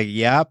Mark's like,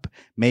 yup,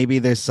 maybe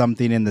there's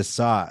something in the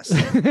sauce.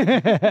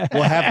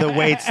 We'll have the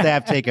wait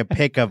staff take a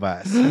pic of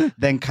us.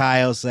 Then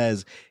Kyle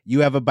says,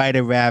 you have a bite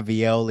of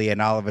ravioli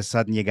and all of a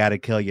sudden you got to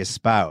kill your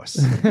spouse.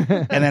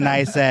 And then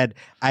I said,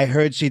 I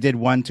heard she did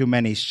one too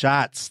many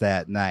shots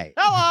that night.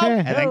 Hello.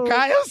 And then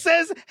Kyle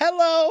says,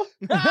 hello.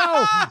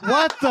 No,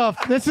 what the?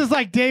 This is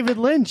like David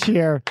Lynch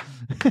here.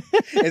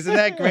 Isn't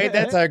that great?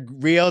 That's a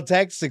real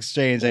text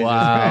exchange I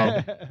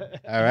just read.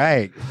 All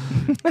right.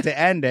 To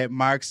end it,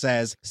 Mark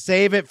says,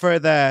 save it for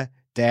the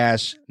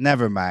dash,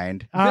 never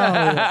mind. Oh,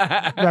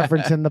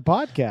 referencing the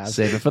podcast.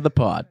 Save it for the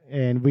pod.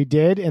 And we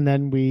did, and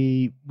then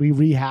we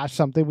rehashed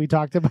something we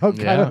talked about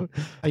kind of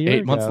a year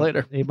 8 months ago.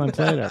 later. 8 months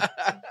later.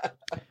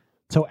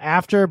 So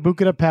after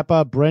Buca de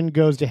Pepa, Bryn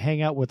goes to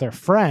hang out with her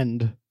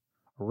friend,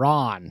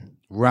 Ron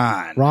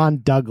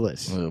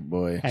Douglas. Oh,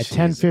 boy. At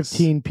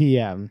 10:15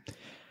 p.m.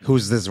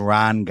 Who's this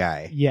Ron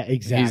guy? Yeah,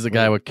 exactly. He's the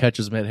guy with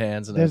catcher's mitt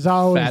hands and There's a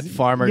always, fat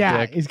farmer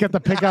yeah, dick. he's got the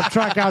pickup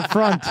truck out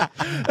front.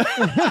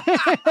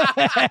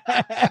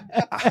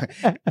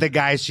 The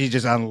guy she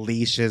just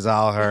unleashes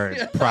all her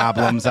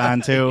problems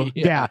onto.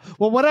 Yeah.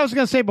 Well, what I was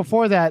going to say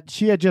before that,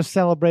 she had just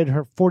celebrated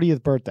her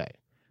 40th birthday.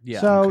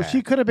 Yeah. So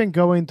she could have been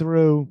going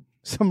through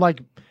some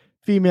like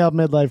female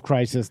midlife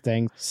crisis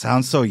thing.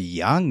 Sounds so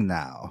young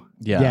now.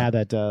 Yeah,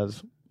 that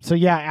does. So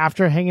yeah,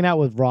 after hanging out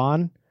with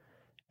Ron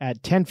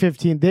at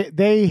 10:15,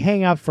 they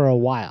hang out for a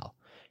while.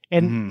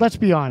 And let's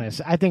be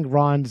honest, I think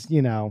Ron's,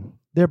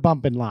 they're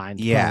bumping lines.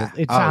 Yeah.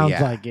 Probably. It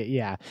sounds like it,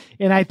 yeah.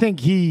 And I think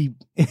he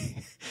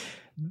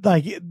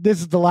like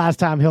this is the last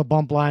time he'll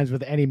bump lines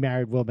with any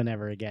married woman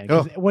ever again.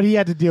 'Cause what he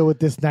had to deal with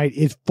this night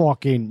is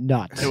fucking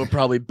nuts. They were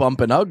probably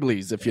bumping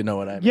uglies, if you know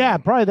what I mean. Yeah,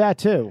 probably that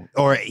too.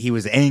 Or he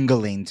was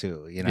angling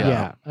to,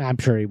 Yeah, I'm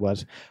sure he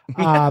was.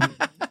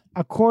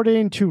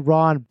 According to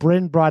Ron,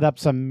 Bryn brought up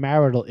some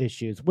marital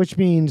issues, which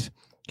means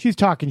she's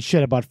talking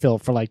shit about Phil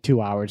for like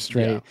 2 hours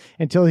straight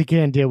until he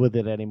can't deal with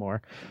it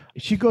anymore.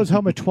 She goes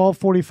home at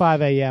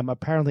 12:45 a.m.,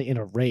 apparently in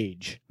a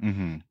rage.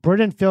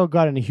 Bryn and Phil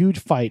got in a huge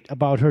fight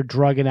about her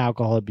drug and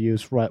alcohol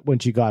abuse when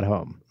she got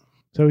home.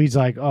 So he's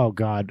like, oh,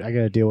 God, I got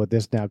to deal with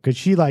this now. Because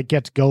she like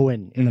gets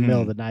going in the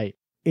middle of the night.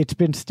 It's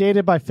been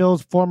stated by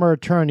Phil's former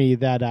attorney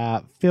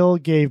that Phil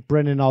gave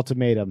Bryn an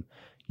ultimatum.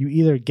 You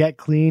either get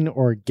clean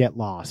or get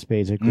lost,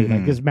 basically.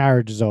 Like, this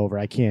marriage is over.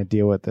 I can't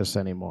deal with this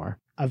anymore.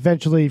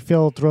 Eventually,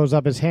 Phil throws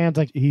up his hands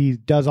like he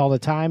does all the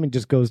time and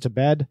just goes to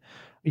bed.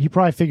 He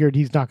probably figured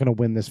he's not going to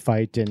win this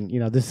fight and,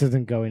 this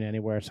isn't going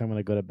anywhere, so I'm going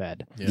to go to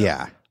bed.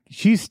 Yeah.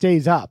 She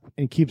stays up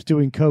and keeps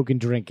doing coke and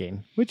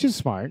drinking, which is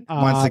smart.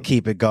 Wants to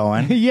keep it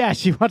going. Yeah,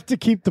 she wants to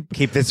keep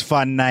this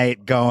fun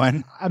night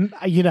going.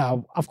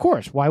 Of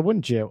course. Why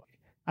wouldn't you?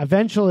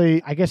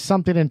 Eventually, I guess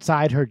something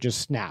inside her just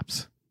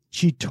snaps.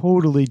 She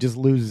totally just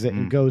loses it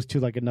and goes to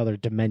like another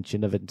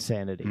dimension of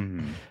insanity.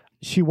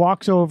 She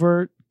walks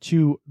over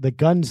to the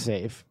gun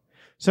safe.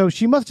 So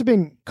she must have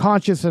been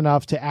conscious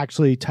enough to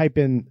actually type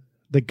in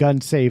the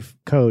gun safe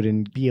code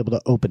and be able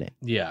to open it.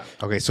 Yeah.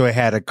 Okay, so it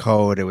had a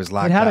code. It was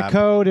locked It had up. a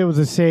code. It was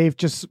a safe.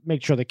 Just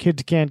make sure the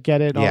kids can't get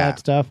it, all that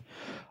stuff.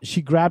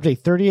 She grabs a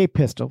 .38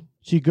 pistol.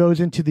 She goes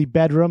into the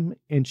bedroom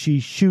and she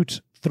shoots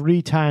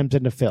 3 times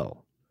into Phil.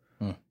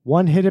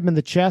 One hit him in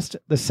the chest,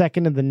 the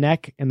second in the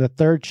neck, and the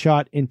third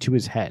shot into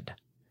his head.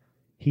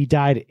 He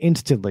died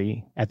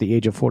instantly at the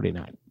age of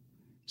 49.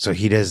 So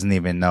he doesn't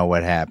even know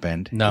what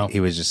happened. No. He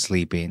was just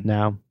sleeping.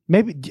 No.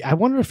 Maybe, I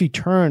wonder if he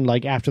turned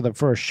like after the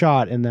first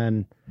shot and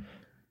then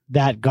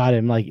that got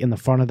him like in the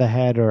front of the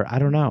head, or I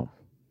don't know.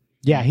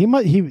 Yeah, he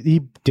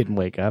didn't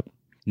wake up.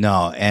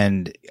 No,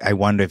 and I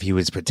wonder if he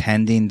was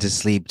pretending to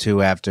sleep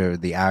too after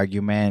the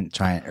argument,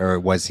 or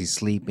was he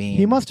sleeping?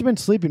 He must have been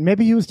sleeping.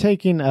 Maybe he was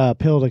taking a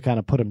pill to kind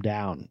of put him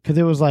down, because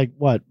it was like,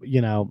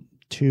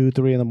 2,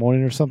 3 in the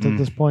morning or something at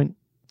this point.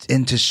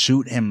 And to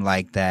shoot him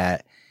like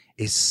that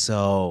is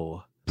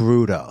so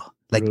brutal.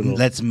 Like,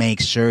 let's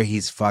make sure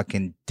he's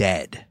fucking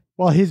dead.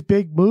 Well, his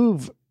big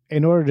move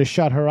in order to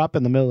shut her up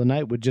in the middle of the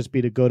night would just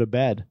be to go to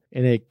bed,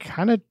 and it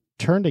kind of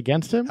turned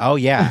against him. Oh,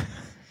 yeah.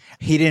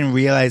 He didn't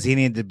realize he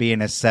needed to be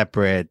in a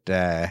separate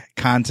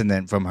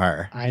continent from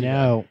her. I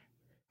know.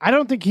 I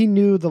don't think he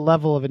knew the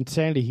level of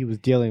insanity he was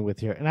dealing with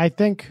here. And I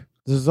think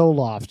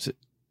Zoloft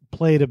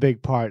played a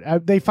big part.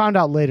 They found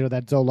out later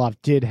that Zoloft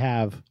did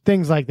have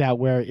things like that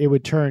where it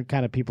would turn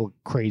kind of people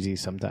crazy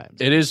sometimes.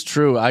 It is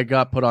true. I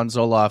got put on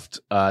Zoloft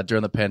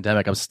during the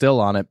pandemic. I'm still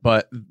on it.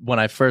 But when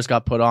I first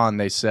got put on,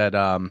 they said,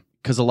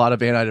 because a lot of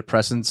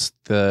antidepressants,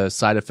 the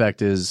side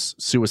effect is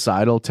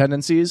suicidal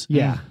tendencies.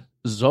 Yeah.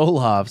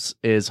 Zoloft's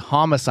is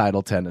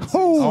homicidal tendencies.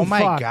 Oh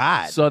my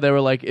God. So they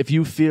were like, if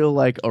you feel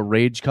like a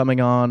rage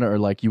coming on or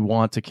like you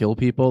want to kill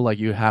people, like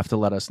you have to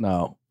let us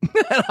know.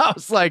 And I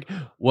was like,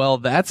 well,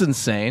 that's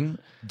insane.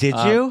 Did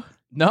you?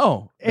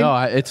 No.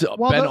 It's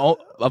been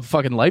a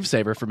fucking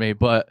lifesaver for me,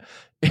 but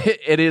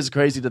it is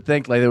crazy to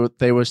think. Like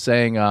they were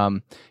saying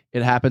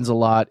it happens a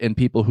lot in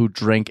people who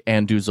drink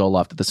and do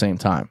Zoloft at the same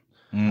time.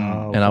 Oh,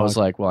 and I was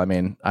like, well, I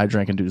mean, I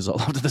drink and do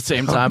Zoloft at the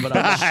same time, but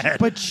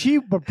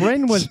but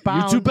Bryn was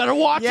bound. You two better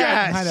watch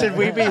Yeah, it. should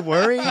we be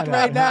worried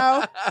right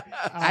now?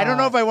 I don't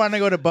know if I want to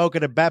go to Boca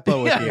de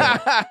Beppo with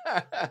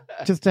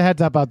you. Just a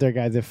heads up out there,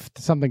 guys. If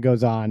something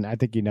goes on, I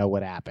think you know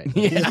what happened.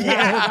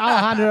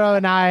 Alejandro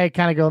and I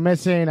kind of go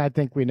missing. I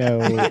think we know.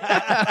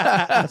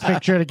 Let's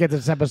make sure to get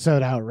this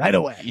episode out right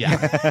away. Yeah.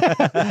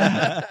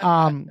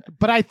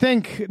 But I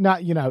think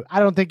not. I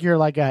don't think you're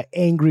like an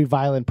angry,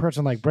 violent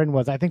person like Bryn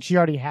was. I think she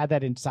already had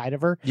that inside of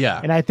her. Yeah.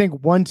 And I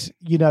think once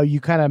you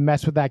kind of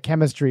mess with that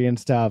chemistry and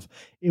stuff,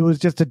 it was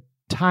just a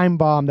time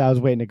bomb that was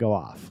waiting to go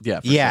off.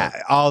 Yeah. Yeah.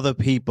 Sure. All the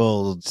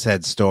people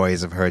said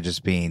stories of her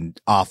just being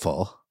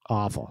awful.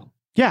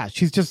 Yeah,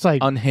 she's just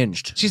like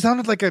unhinged. She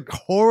sounded like a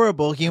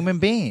horrible human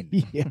being.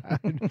 Yeah.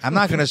 I'm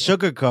not going to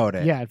sugarcoat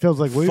it. Yeah, it feels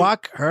like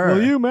fuck her.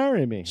 Will you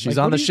marry me? She's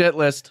on the shit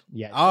list.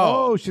 Yeah.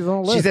 Oh, she's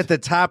on the list. She's at the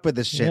top of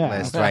the shit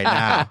list right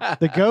now.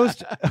 The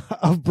ghost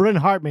of Bryn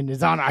Hartman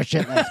is on our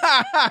shit list.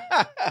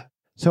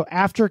 So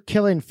after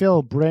killing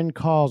Phil, Bryn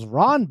calls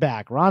Ron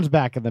back. Ron's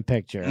back in the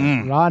picture.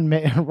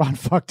 Ron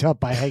fucked up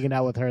by hanging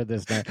out with her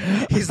this night.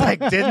 He's like,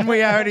 didn't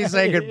we already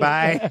say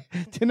goodbye?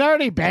 Didn't I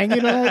already bang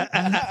you tonight?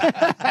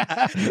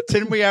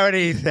 Didn't we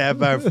already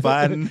have our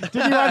fun?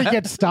 Didn't you already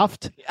get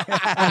stuffed?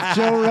 As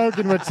Joe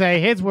Rogan would say,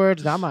 his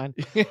words, not mine.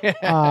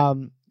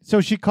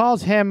 So she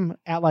calls him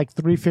at like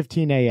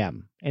 3:15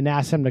 a.m. and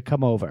asks him to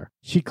come over.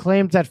 She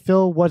claims that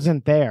Phil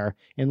wasn't there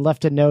and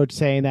left a note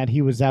saying that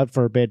he was out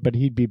for a bit, but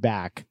he'd be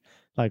back.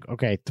 Like,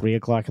 okay, 3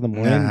 o'clock in the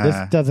morning. This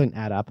doesn't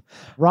add up.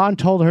 Ron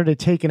told her to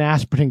take an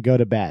aspirin and go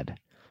to bed.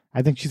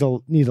 I think she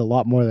needs a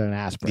lot more than an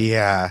aspirin.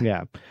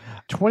 Yeah.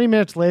 20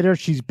 minutes later,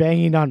 she's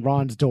banging on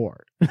Ron's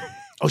door.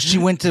 Oh, she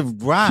went to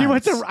Ron.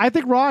 I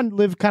think Ron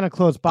lived kind of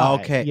close by.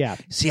 Okay. Yeah.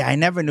 See, I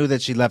never knew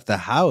that she left the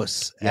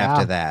house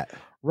after that.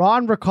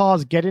 Ron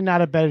recalls getting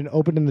out of bed and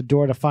opening the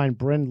door to find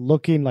Bryn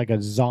looking like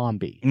a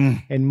zombie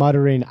and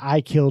muttering, "I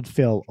killed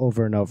Phil,"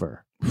 over and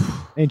over.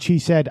 And she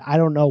said, I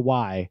don't know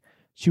why.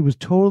 She was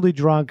totally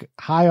drunk,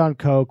 high on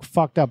coke,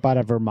 fucked up out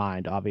of her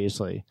mind,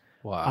 obviously.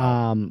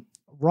 Wow.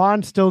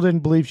 Ron still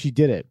didn't believe she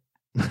did it.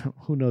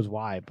 Who knows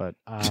why, but...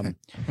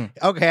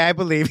 Okay, I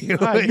believe you.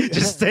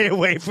 Just stay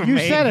away from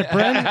me. You said it,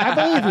 Bryn. I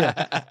believe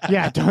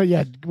you.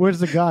 Yeah, where's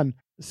the gun?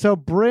 So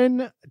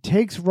Bryn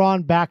takes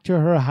Ron back to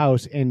her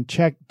house and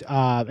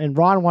and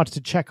Ron wants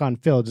to check on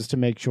Phil just to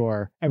make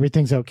sure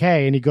everything's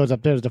okay, and he goes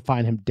upstairs to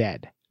find him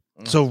dead.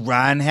 So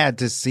Ron had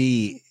to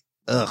see...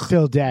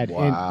 Phil dead.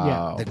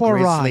 Wow. And, the poor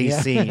grisly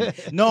Ron, scene.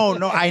 No,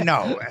 I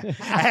know.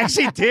 I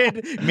actually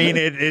did mean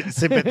it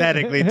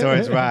sympathetically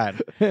towards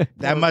Ron.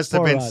 That must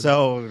have been Ron.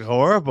 so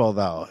horrible,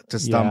 though, to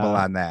stumble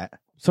on that.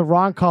 So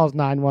Ron calls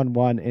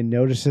 911 and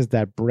notices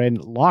that Bryn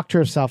locked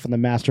herself in the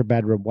master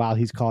bedroom while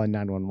he's calling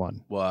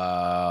 911.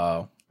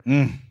 Wow.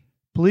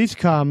 Police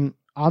come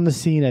on the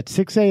scene at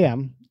 6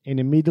 a.m. and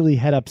immediately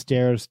head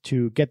upstairs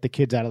to get the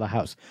kids out of the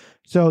house.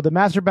 So the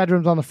master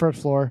bedroom's on the first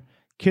floor.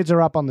 Kids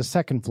are up on the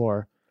second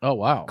floor. Oh,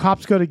 wow.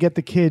 Cops go to get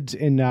the kids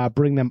and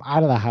bring them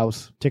out of the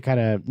house to kind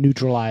of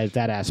neutralize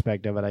that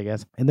aspect of it, I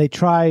guess. And they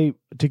try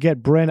to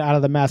get Bryn out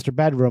of the master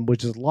bedroom,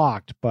 which is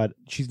locked, but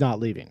she's not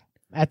leaving.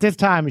 At this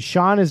time,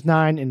 Sean is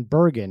 9 and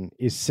Bergen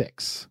is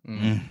 6.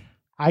 Mm.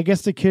 I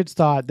guess the kids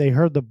thought they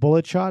heard the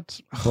bullet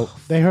shots.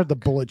 They heard the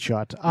bullet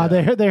shots.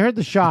 They heard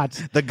the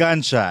shots. The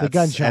gunshots. The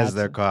gunshots. As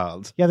they're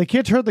called. Yeah, the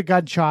kids heard the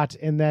gunshots,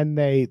 and then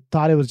they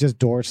thought it was just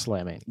door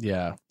slamming.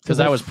 Yeah, because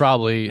that was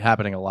probably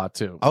happening a lot,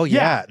 too. Oh,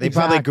 yeah. They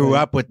probably grew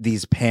exactly. up with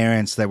these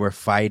parents that were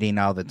fighting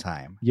all the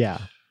time. Yeah.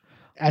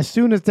 As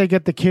soon as they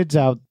get the kids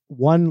out,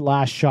 one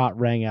last shot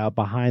rang out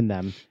behind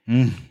them,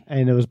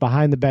 and it was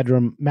behind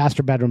the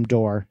master bedroom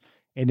door.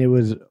 And it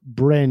was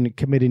Bryn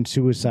committing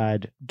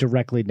suicide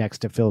directly next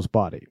to Phil's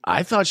body.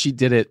 I thought she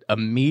did it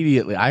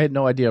immediately. I had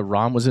no idea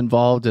Ron was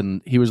involved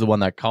and he was the one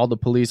that called the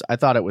police. I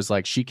thought it was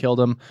like she killed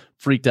him,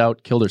 freaked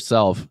out, killed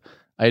herself.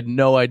 I had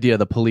no idea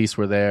the police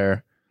were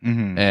there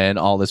and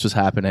all this was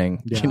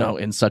happening,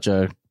 in such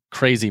a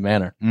crazy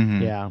manner.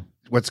 Yeah.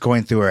 What's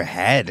going through her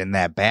head in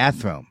that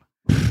bathroom,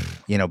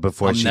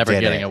 before she never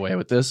did getting it. away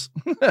with this.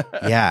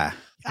 Yeah.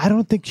 I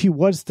don't think she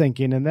was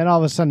thinking. And then all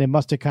of a sudden it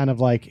must have kind of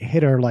like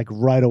hit her like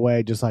right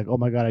away. Just like, oh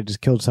my God, I just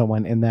killed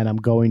someone. And then I'm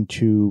going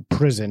to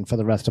prison for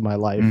the rest of my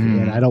life.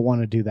 And I don't want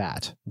to do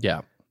that.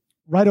 Yeah.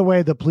 Right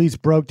away, the police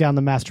broke down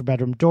the master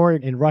bedroom door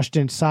and rushed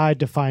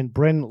inside to find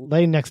Bryn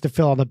laying next to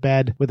Phil on the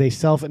bed with a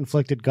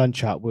self-inflicted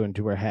gunshot wound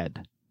to her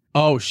head.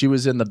 Oh, she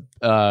was in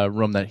the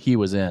room that he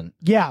was in.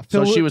 Yeah.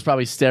 So she was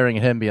probably staring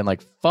at him being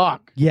like,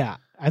 fuck. Yeah.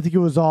 I think it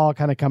was all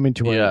kind of coming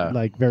to her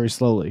like very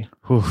slowly.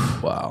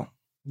 Wow.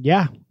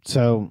 Yeah.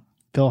 So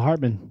Phil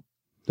Hartman.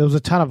 There was a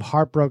ton of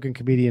heartbroken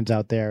comedians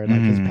out there,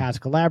 like his past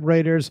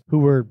collaborators who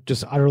were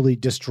just utterly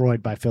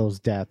destroyed by Phil's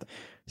death.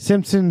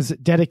 Simpsons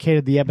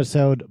dedicated the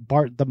episode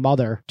Bart the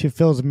Mother to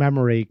Phil's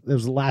memory. It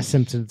was the last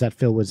Simpsons that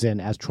Phil was in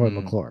as Troy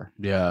McClure.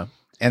 Yeah.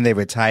 And they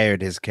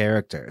retired his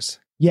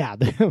characters. Yeah,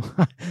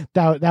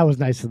 that was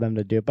nice of them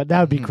to do, but that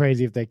would be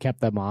crazy if they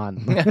kept them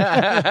on.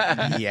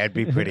 Yeah, it'd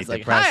be pretty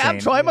depressing. Hi, I'm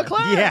Troy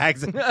McClure. Yeah,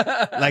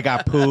 exactly. Like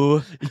a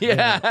poo.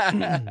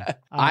 Yeah.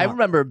 I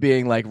remember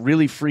being like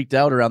really freaked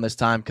out around this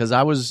time because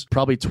I was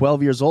probably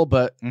 12 years old,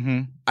 but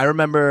I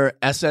remember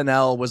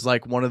SNL was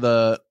like one of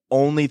the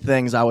only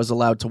things I was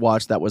allowed to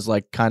watch that was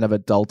like kind of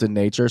adult in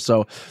nature.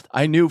 So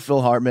I knew Phil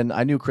Hartman,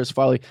 I knew Chris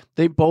Farley.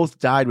 They both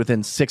died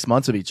within 6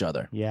 months of each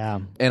other.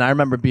 Yeah. And I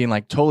remember being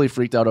like totally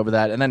freaked out over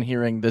that. And then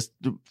hearing this,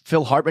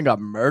 Phil Hartman got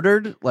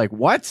murdered. Like,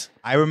 what?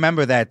 I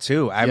remember that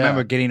too. I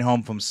remember getting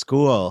home from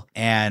school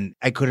and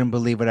I couldn't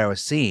believe what I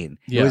was seeing.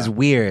 It was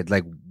weird.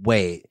 Like,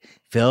 wait,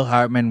 Phil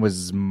Hartman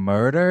was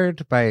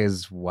murdered by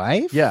his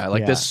wife? Yeah,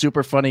 like this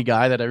super funny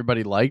guy that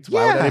everybody liked.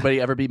 Why would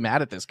anybody ever be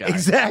mad at this guy?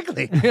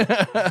 Exactly.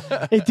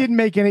 It didn't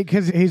make any,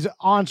 because his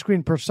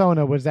on-screen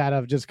persona was that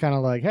of just kind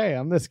of like, hey,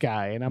 I'm this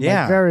guy, and I'm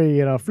like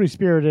very,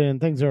 free-spirited and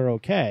things are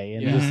okay.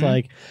 And just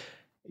like,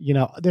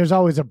 there's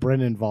always a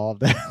Bryn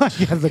involved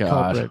as the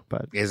culprit.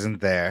 But isn't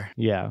there?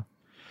 Yeah.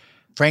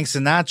 Frank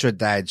Sinatra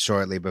died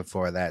shortly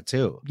before that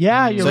too.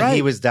 Yeah, you're right. So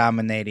he was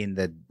dominating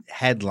the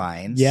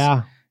headlines.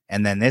 Yeah.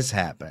 And then this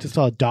happened. Just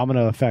a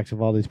domino effect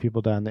of all these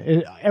people down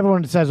there.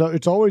 Everyone says, "Oh,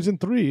 it's always in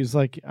threes,"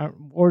 like,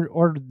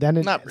 or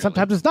then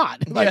sometimes it's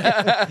not. Like,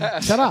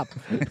 shut up.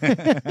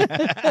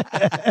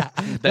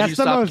 Then you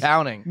stop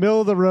counting.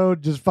 Middle of the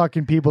road, just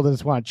fucking people that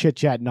just want to chit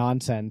chat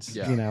nonsense.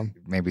 Yeah.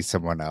 Maybe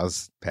someone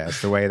else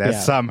passed away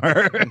that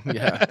summer.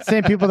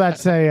 Same people that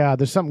say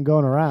there's something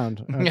going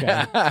around.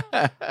 Okay.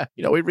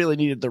 We really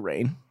needed the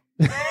rain.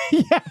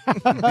 Thank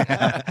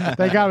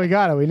God we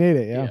got it. We need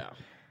it. Yeah.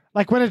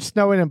 Like when it's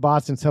snowing in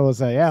Boston, so we'll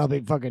say, it'll be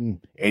fucking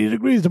 80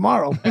 degrees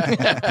tomorrow.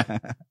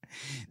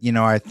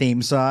 Our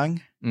theme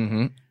song?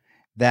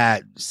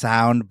 That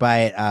sound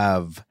bite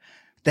of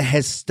that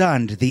has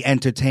stunned the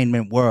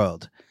entertainment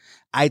world.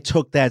 I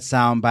took that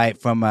sound bite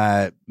from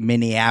a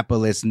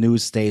Minneapolis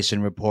news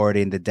station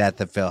reporting the death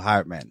of Phil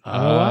Hartman.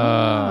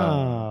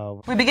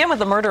 Oh. We begin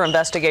with a murder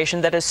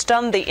investigation that has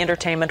stunned the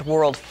entertainment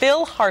world.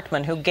 Phil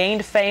Hartman, who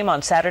gained fame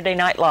on Saturday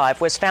Night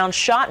Live, was found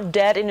shot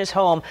dead in his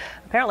home,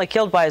 apparently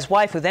killed by his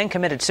wife, who then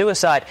committed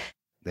suicide.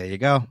 There you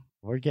go.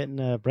 We're getting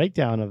a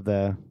breakdown of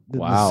the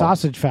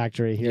sausage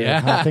factory here.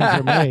 Yeah. How things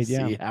are made.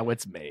 Yeah. See how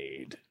it's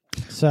made.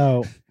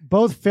 So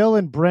both Phil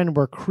and Bryn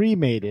were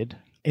cremated,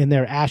 and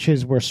their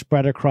ashes were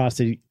spread across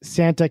the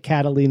Santa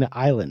Catalina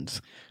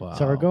Islands. Wow.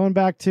 So we're going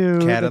back to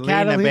the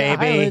Catalina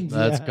baby. Islands.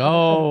 Let's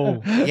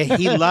go. Yeah,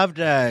 he loved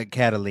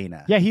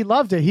Catalina. Yeah, he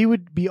loved it. He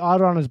would be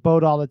out on his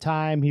boat all the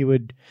time. He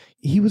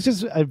was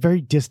just a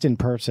very distant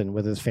person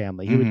with his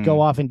family. He would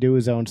go off and do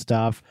his own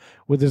stuff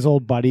with his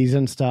old buddies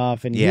and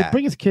stuff. And he'd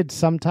bring his kids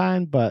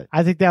sometime, but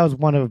I think that was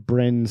one of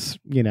Bryn's,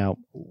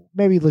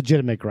 maybe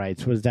legitimate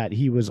gripes, was that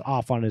he was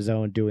off on his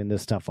own doing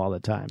this stuff all the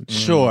time.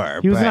 Sure.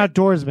 He was an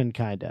outdoorsman,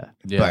 kind of.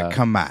 Yeah. But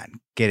come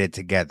on. Get it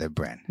together,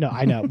 Bryn. No,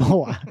 I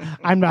know.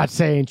 I'm not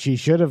saying she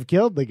should have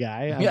killed the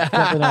guy. I'm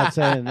definitely not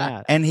saying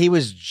that. And he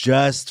was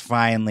just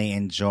finally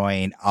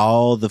enjoying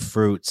all the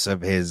fruits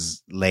of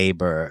his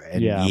labor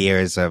and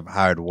years of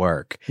hard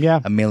work.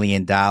 Yeah. $1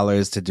 million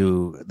to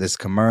do this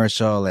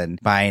commercial and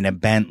buying a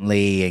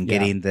Bentley and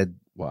getting the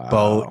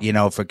boat,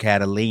 for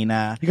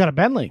Catalina. You got a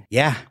Bentley?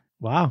 Yeah.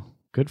 Wow.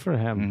 Good for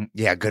him.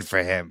 Yeah, good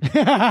for him. He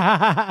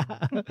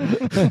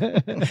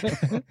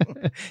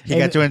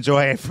got to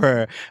enjoy it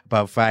for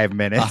about 5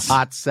 minutes. A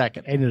hot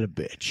second. Ain't it a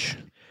bitch?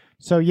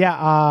 So,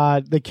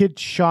 the kids,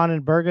 Sean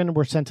and Bergen,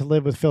 were sent to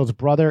live with Phil's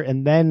brother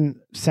and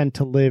then sent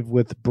to live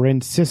with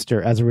Bryn's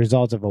sister as a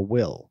result of a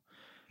will.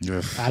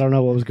 I don't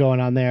know what was going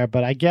on there,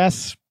 but I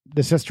guess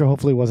the sister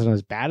hopefully wasn't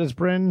as bad as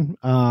Bryn.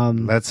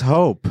 Let's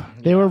hope.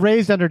 They were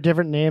raised under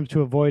different names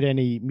to avoid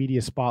any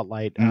media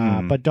spotlight.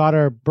 But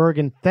daughter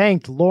Bergen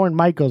thanked Lorne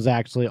Michaels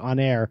actually on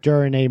air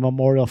during a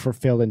memorial for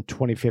Phil in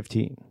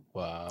 2015.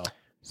 Wow.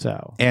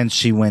 So, and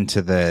she went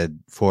to the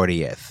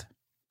 40th.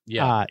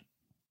 Yeah.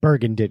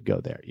 Bergen did go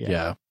there.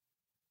 Yeah.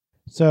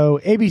 So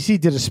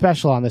ABC did a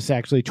special on this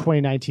actually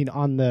 2019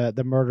 on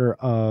the murder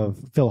of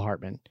Phil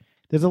Hartman.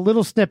 There's a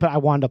little snippet I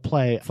wanted to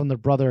play from the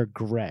brother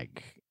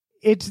Greg.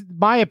 It's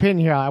my opinion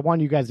here. I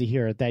want you guys to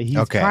hear it, that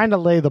he's trying to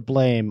lay the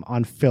blame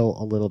on Phil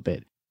a little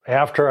bit.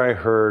 After I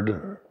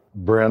heard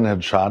Bryn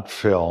had shot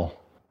Phil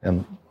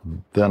and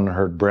then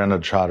heard Bryn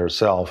had shot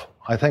herself,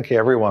 I think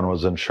everyone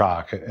was in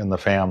shock in the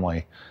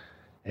family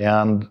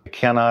and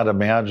cannot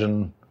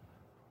imagine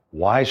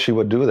why she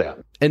would do that.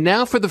 And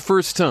now for the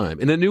first time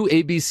in a new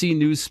ABC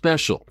News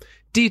special,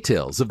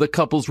 details of the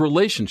couple's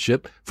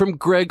relationship from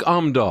Greg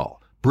Omdahl,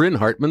 Bryn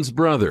Hartman's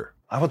brother.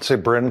 I would say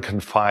Bryn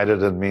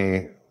confided in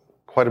me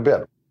quite a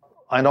bit.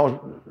 I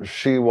know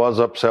she was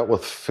upset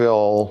with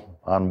Phil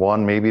on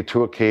one, maybe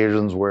two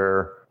occasions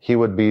where he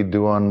would be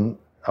doing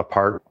a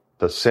part,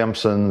 The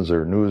Simpsons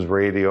or news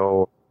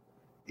radio.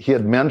 He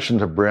had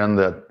mentioned to Bryn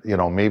that,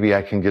 maybe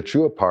I can get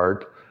you a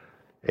part.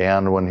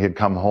 And when he'd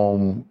come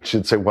home,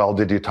 she'd say, well,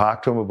 did you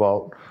talk to him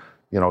about,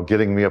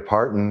 getting me a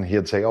part? And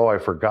he'd say, oh, I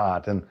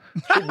forgot. And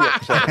she'd be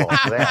upset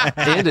about that.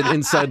 And an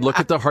inside look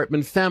at the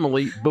Hartman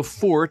family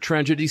before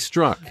tragedy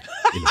struck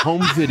in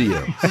home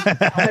video.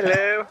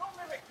 Hello.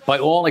 By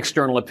all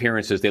external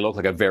appearances, they look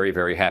like a very,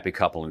 very happy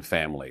couple and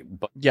family.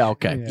 But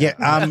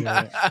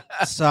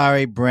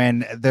Sorry,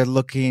 Bryn. They're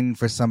looking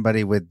for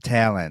somebody with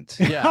talent.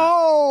 Yeah.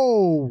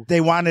 Oh!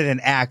 They wanted an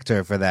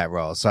actor for that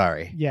role.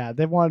 Sorry. Yeah,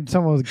 they wanted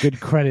someone with good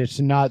credits,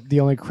 and not the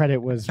only credit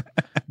was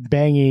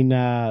banging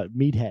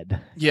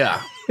Meathead.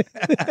 Yeah.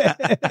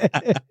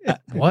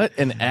 What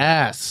an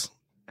ass.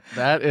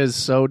 That is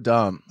so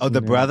dumb. Oh,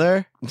 the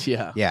brother?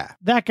 Yeah. Yeah.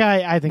 That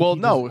guy, I think. Well,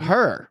 no,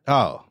 her.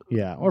 Oh.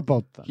 Yeah, or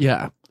both of them.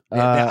 Yeah. The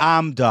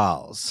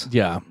Omdahls.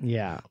 Yeah.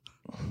 Yeah.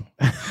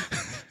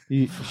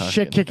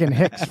 Shit-kicking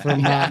Hicks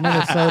from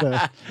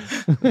Minnesota.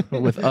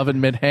 With oven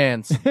mid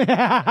hands.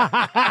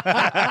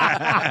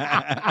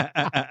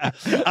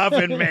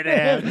 Oven mid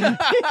hands.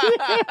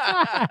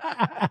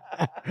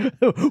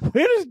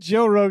 Where does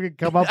Joe Rogan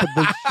come up with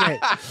this shit?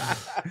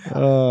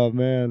 Oh,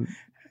 man.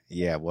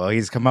 Yeah, well,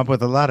 he's come up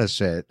with a lot of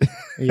shit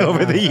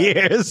over the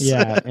years.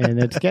 Yeah,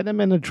 and it's getting him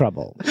into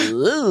trouble.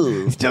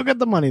 Still got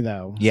the money,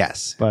 though.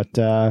 Yes. But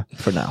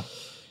for now.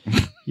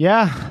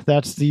 Yeah,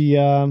 that's the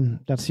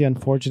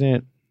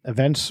unfortunate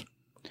events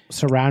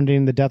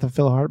surrounding the death of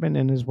Phil Hartman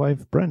and his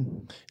wife,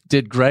 Bryn.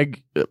 Did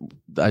Greg,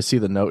 I see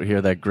the note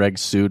here that Greg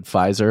sued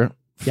Pfizer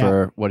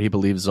for what he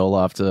believes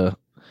Zoloft to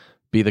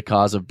be the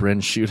cause of Bryn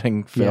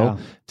shooting Phil. Yeah.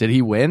 Did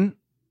he win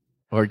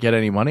or get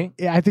any money?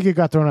 Yeah, I think it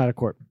got thrown out of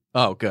court.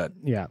 Oh, good.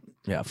 Yeah.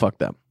 Yeah, fuck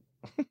them.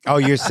 Oh,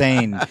 you're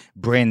saying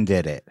Bryn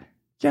did it?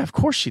 Yeah, of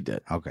course she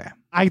did. Okay.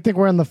 I think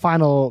we're in the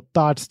final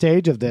thought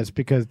stage of this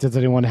because does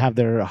anyone have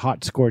their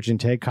hot scorching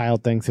take? Kyle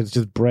thinks it's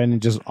just Bryn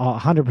and just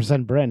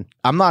 100% Bryn.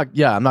 I'm not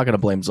going to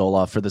blame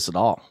Zoloft for this at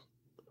all.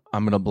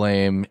 I'm going to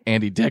blame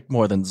Andy Dick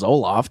more than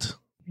Zoloft.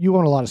 You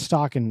own a lot of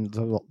stock in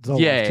Zoloft too.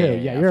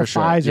 Yeah, you're a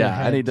sure. Pfizer. Yeah,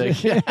 I need to.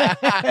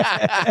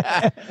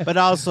 But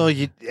also,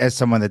 as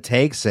someone that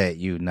takes it,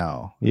 you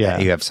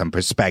have some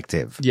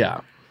perspective. Yeah.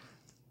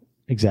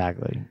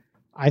 Exactly.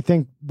 I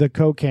think the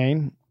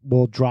cocaine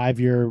will drive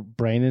your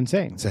brain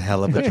insane. It's a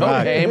hell of a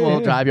drug. Cocaine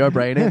will drive your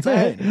brain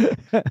insane.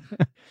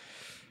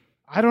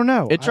 I don't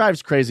know. It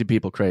drives crazy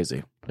people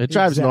crazy. It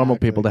drives normal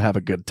people to have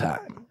a good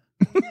time.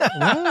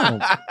 Wow.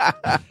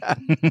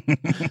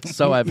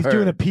 So I've He's heard.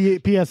 doing a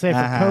PSA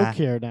for Coke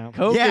here now.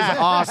 Coke is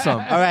awesome.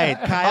 All right,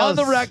 On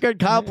the record,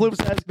 Kyle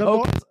Plouffe says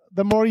Coke.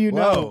 The more you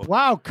know.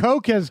 Wow,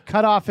 Coke has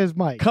cut off his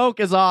mic.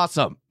 Coke is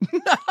awesome.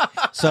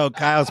 So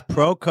Kyle's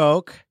pro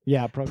Coke.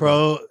 Yeah,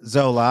 pro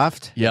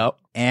Zoloft. Yep.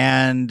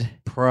 And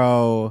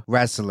pro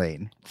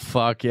wrestling.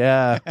 Fuck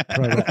yeah.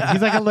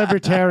 He's like a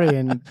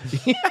libertarian.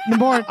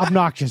 More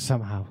obnoxious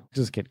somehow.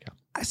 Just kidding.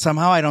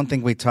 Somehow I don't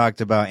think we talked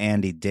about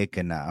Andy Dick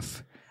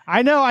enough.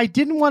 I know I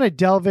didn't want to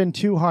delve in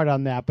too hard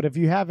on that, but if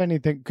you have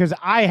anything, because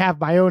I have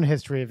my own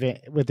history of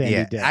it with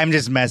Andy Dick. I'm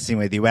just messing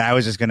with you, but I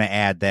was just going to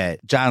add that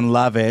John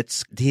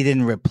Lovitz, he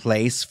didn't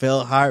replace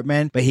Phil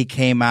Hartman, but he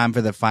came on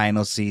for the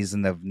final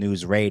season of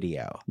News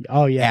Radio.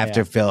 Oh, yeah.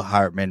 After Phil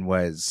Hartman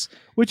was...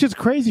 Which is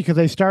crazy because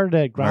they started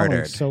at Groundlings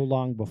murdered. so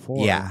long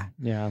before. Yeah.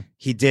 Yeah.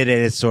 He did it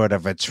as sort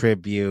of a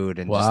tribute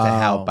and just to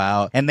help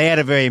out. And they had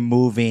a very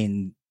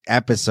moving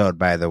episode,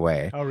 by the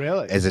way. Oh,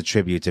 really? As a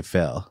tribute to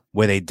Phil,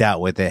 where they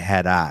dealt with it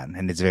head on,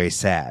 and it's very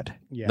sad.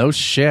 Yeah. No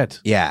shit.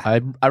 Yeah.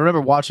 I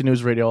remember watching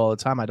News Radio all the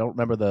time. I don't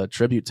remember the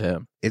tribute to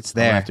him. It's I'm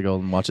there. gonna have to go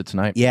and watch it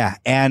tonight. Yeah.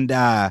 And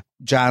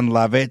John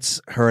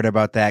Lovitz heard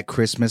about that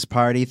Christmas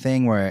party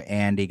thing where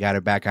Andy got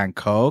her back on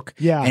coke.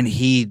 Yeah. And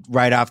he,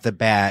 right off the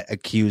bat,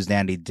 accused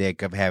Andy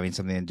Dick of having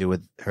something to do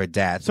with her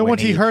death. So when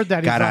once he heard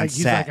that, got on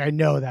he's set. like, I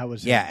know that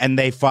was him. Yeah, and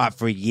they fought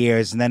for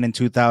years. And then in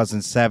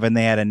 2007,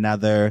 they had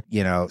another,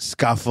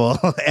 scuffle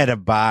at a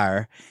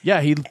bar.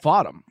 Yeah, he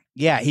fought him.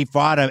 Yeah, he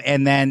fought him.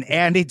 And then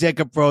Andy Dick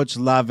approached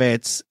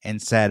Lovitz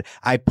and said,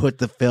 I put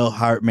the Phil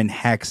Hartman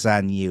hex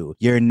on you.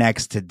 You're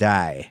next to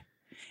die.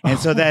 And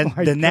so then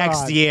the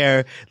next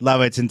year,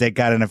 Lovitz and Dick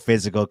got in a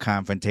physical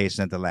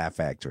confrontation at the Laugh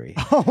Factory.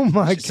 Oh,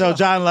 my God. So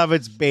John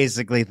Lovitz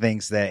basically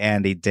thinks that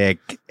Andy Dick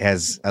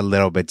has a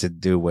little bit to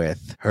do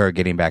with her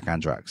getting back on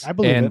drugs. I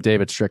believe and it.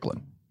 David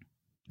Strickland.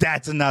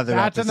 That's another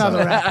episode.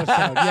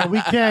 Yeah,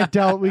 we can't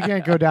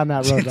go down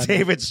that road. Right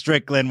David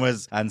Strickland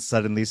was on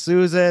Suddenly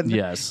Susan.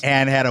 Yes.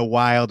 And had a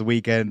wild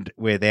weekend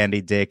with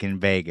Andy Dick in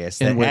Vegas.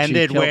 In that which he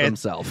ended killed with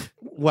himself.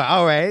 Well,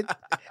 all right.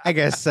 I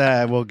guess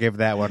we'll give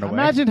that one away.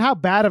 Imagine how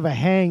bad of a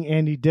hang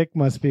Andy Dick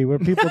must be, where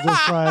people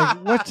just like,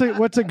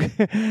 what's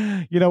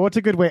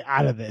a good way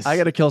out of this? I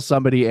got to kill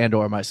somebody and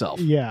or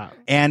myself. Yeah.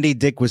 Andy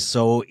Dick was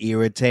so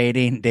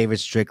irritating. David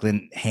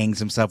Strickland hangs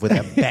himself with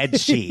a bed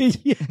sheet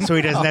so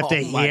he doesn't have to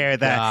hear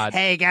that,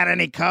 hey, got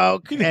any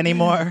coke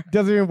anymore?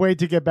 Doesn't even wait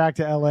to get back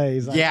to LA.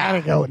 He's like, I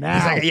gotta go now.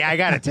 He's like, yeah, I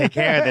gotta take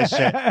care of this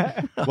shit.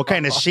 What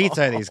kind of sheets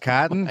are these?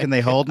 Cotton? Can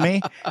they hold me?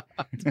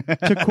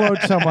 To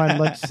quote someone,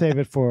 let's save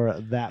it for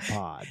that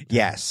pod.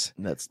 Yes.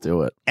 Let's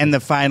do it. And the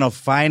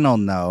final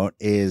note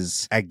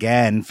is,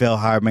 again, Phil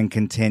Hartman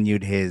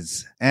continued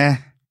his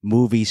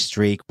movie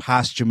streak,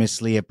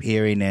 posthumously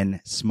appearing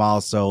in Small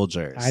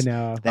Soldiers. I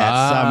know.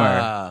 That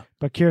summer.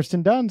 But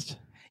Kirsten Dunst.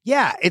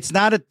 Yeah, it's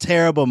not a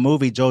terrible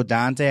movie. Joe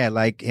Dante, I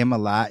like him a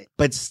lot.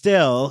 But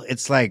still,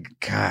 it's like,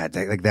 God,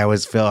 that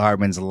was Phil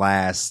Hartman's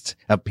last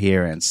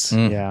appearance.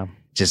 Yeah.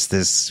 Just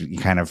this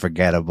kind of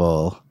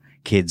forgettable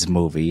kids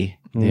movie.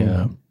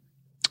 Yeah.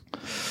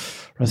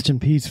 Rest in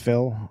peace,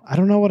 Phil. I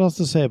don't know what else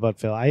to say about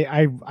Phil.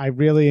 I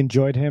really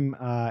enjoyed him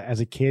as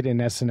a kid in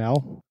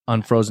SNL.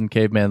 Unfrozen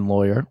Caveman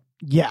Lawyer.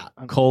 Yeah.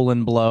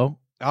 Colon Blow.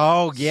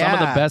 Oh, yeah.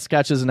 Some of the best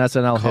sketches in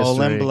SNL history.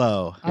 Colon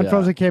Blow.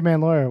 Unfrozen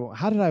Caveman Lawyer.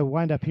 How did I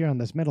wind up here on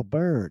this metal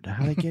bird?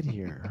 How did I get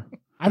here?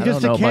 I'm I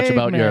just don't know a much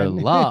about your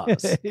caveman.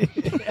 laws.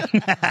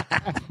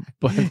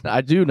 But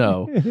I do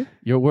know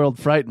your world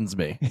frightens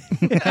me.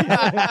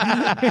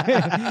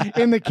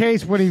 In the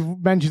case when he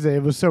mentions it,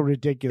 it was so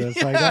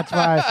ridiculous. Like that's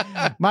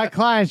why my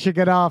client should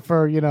get off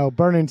for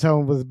burning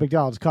someone with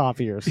McDonald's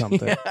coffee or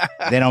something.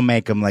 They don't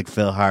make him like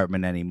Phil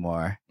Hartman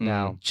anymore.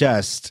 No.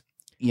 Just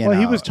He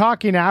was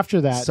talking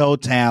after that. So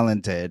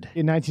talented.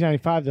 In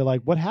 1995, they're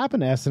like, what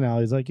happened to SNL?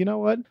 He's like, you know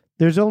what?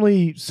 There's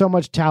only so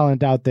much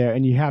talent out there,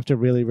 and you have to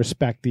really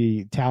respect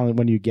the talent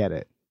when you get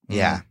it.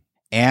 Yeah.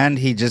 And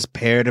he just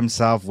paired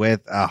himself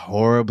with a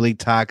horribly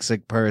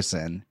toxic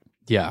person.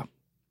 Yeah.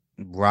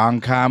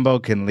 Wrong combo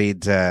can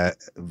lead to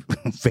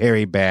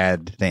very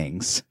bad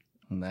things.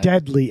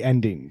 Deadly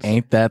endings.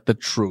 Ain't that the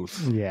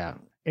truth? Yeah.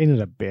 Ain't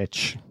it a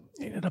bitch?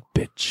 Ain't it a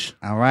bitch?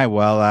 All right.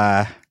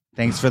 Well,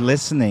 thanks for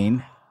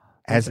listening.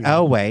 As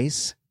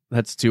always.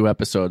 That's 2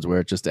 episodes where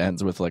it just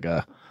ends with like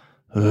a...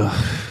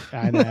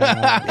 I know.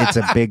 It's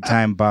a big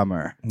time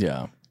bummer.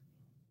 Yeah.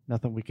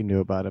 Nothing we can do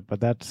about it. But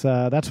that's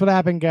what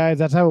happened, guys.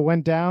 That's how it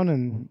went down,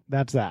 and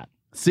that's that.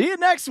 See you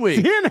next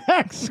week. See you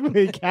next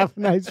week. Have a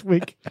nice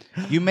week.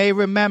 You may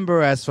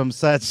remember us from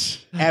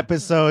such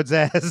episodes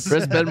as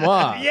Chris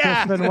Benoit.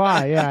 Yeah. Chris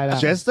Benoit. Yeah, I know.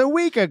 Just a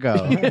week ago.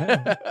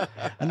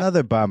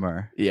 Another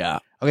bummer. Yeah.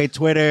 Okay,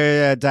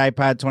 Twitter,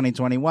 Diepod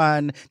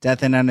 2021,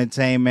 Death and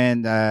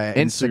Entertainment,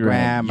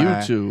 Instagram,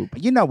 YouTube.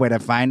 You know where to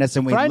find us,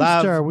 and we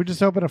Friendster. We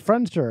just opened a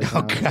Friendster.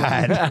 Oh,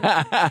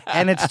 God.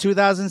 And it's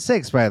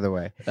 2006, by the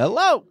way.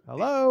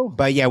 Hello.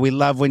 But yeah, we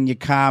love when you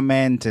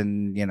comment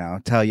and,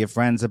 tell your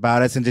friends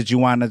about us. And did you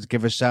want to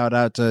give a shout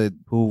out to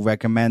who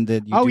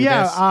recommended you do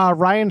this?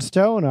 Ryan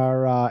Stone,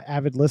 our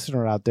avid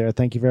listener out there.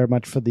 Thank you very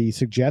much for the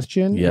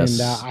suggestion. Yes.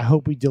 And I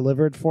hope we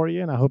delivered for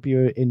you, and I hope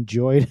you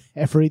enjoyed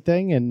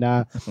everything. And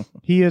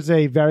he is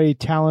a very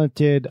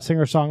talented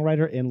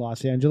singer-songwriter in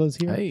Los Angeles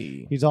here.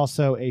 Hey. He's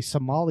also a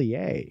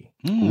sommelier.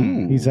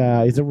 Mm. He's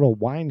a real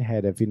wine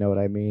head, if you know what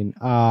I mean.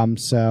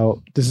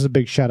 So this is a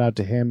big shout out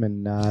to him,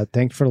 and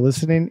thanks for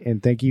listening,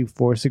 and thank you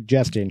for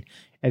suggesting.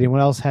 Anyone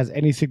else has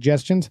any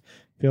suggestions,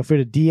 feel free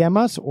to DM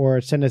us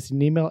or send us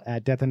an email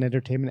at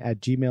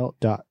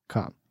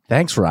deathandentertainment@gmail.com.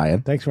 Thanks,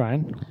 Ryan. Thanks,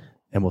 Ryan.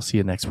 and we'll see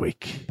you next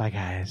week. Bye,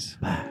 guys.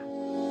 Bye.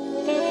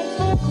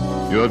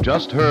 You have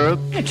just heard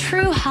a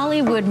true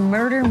Hollywood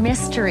murder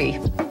mystery.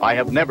 I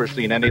have never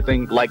seen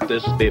anything like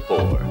this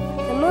before.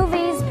 The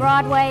movies,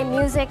 Broadway,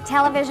 music,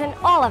 television,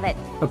 all of it.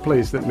 A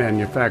place that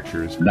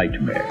manufactures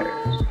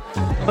nightmares.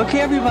 Okay,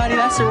 everybody,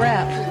 that's a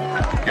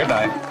wrap. Good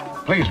night.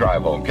 Please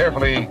drive home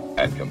carefully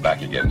and come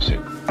back again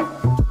soon.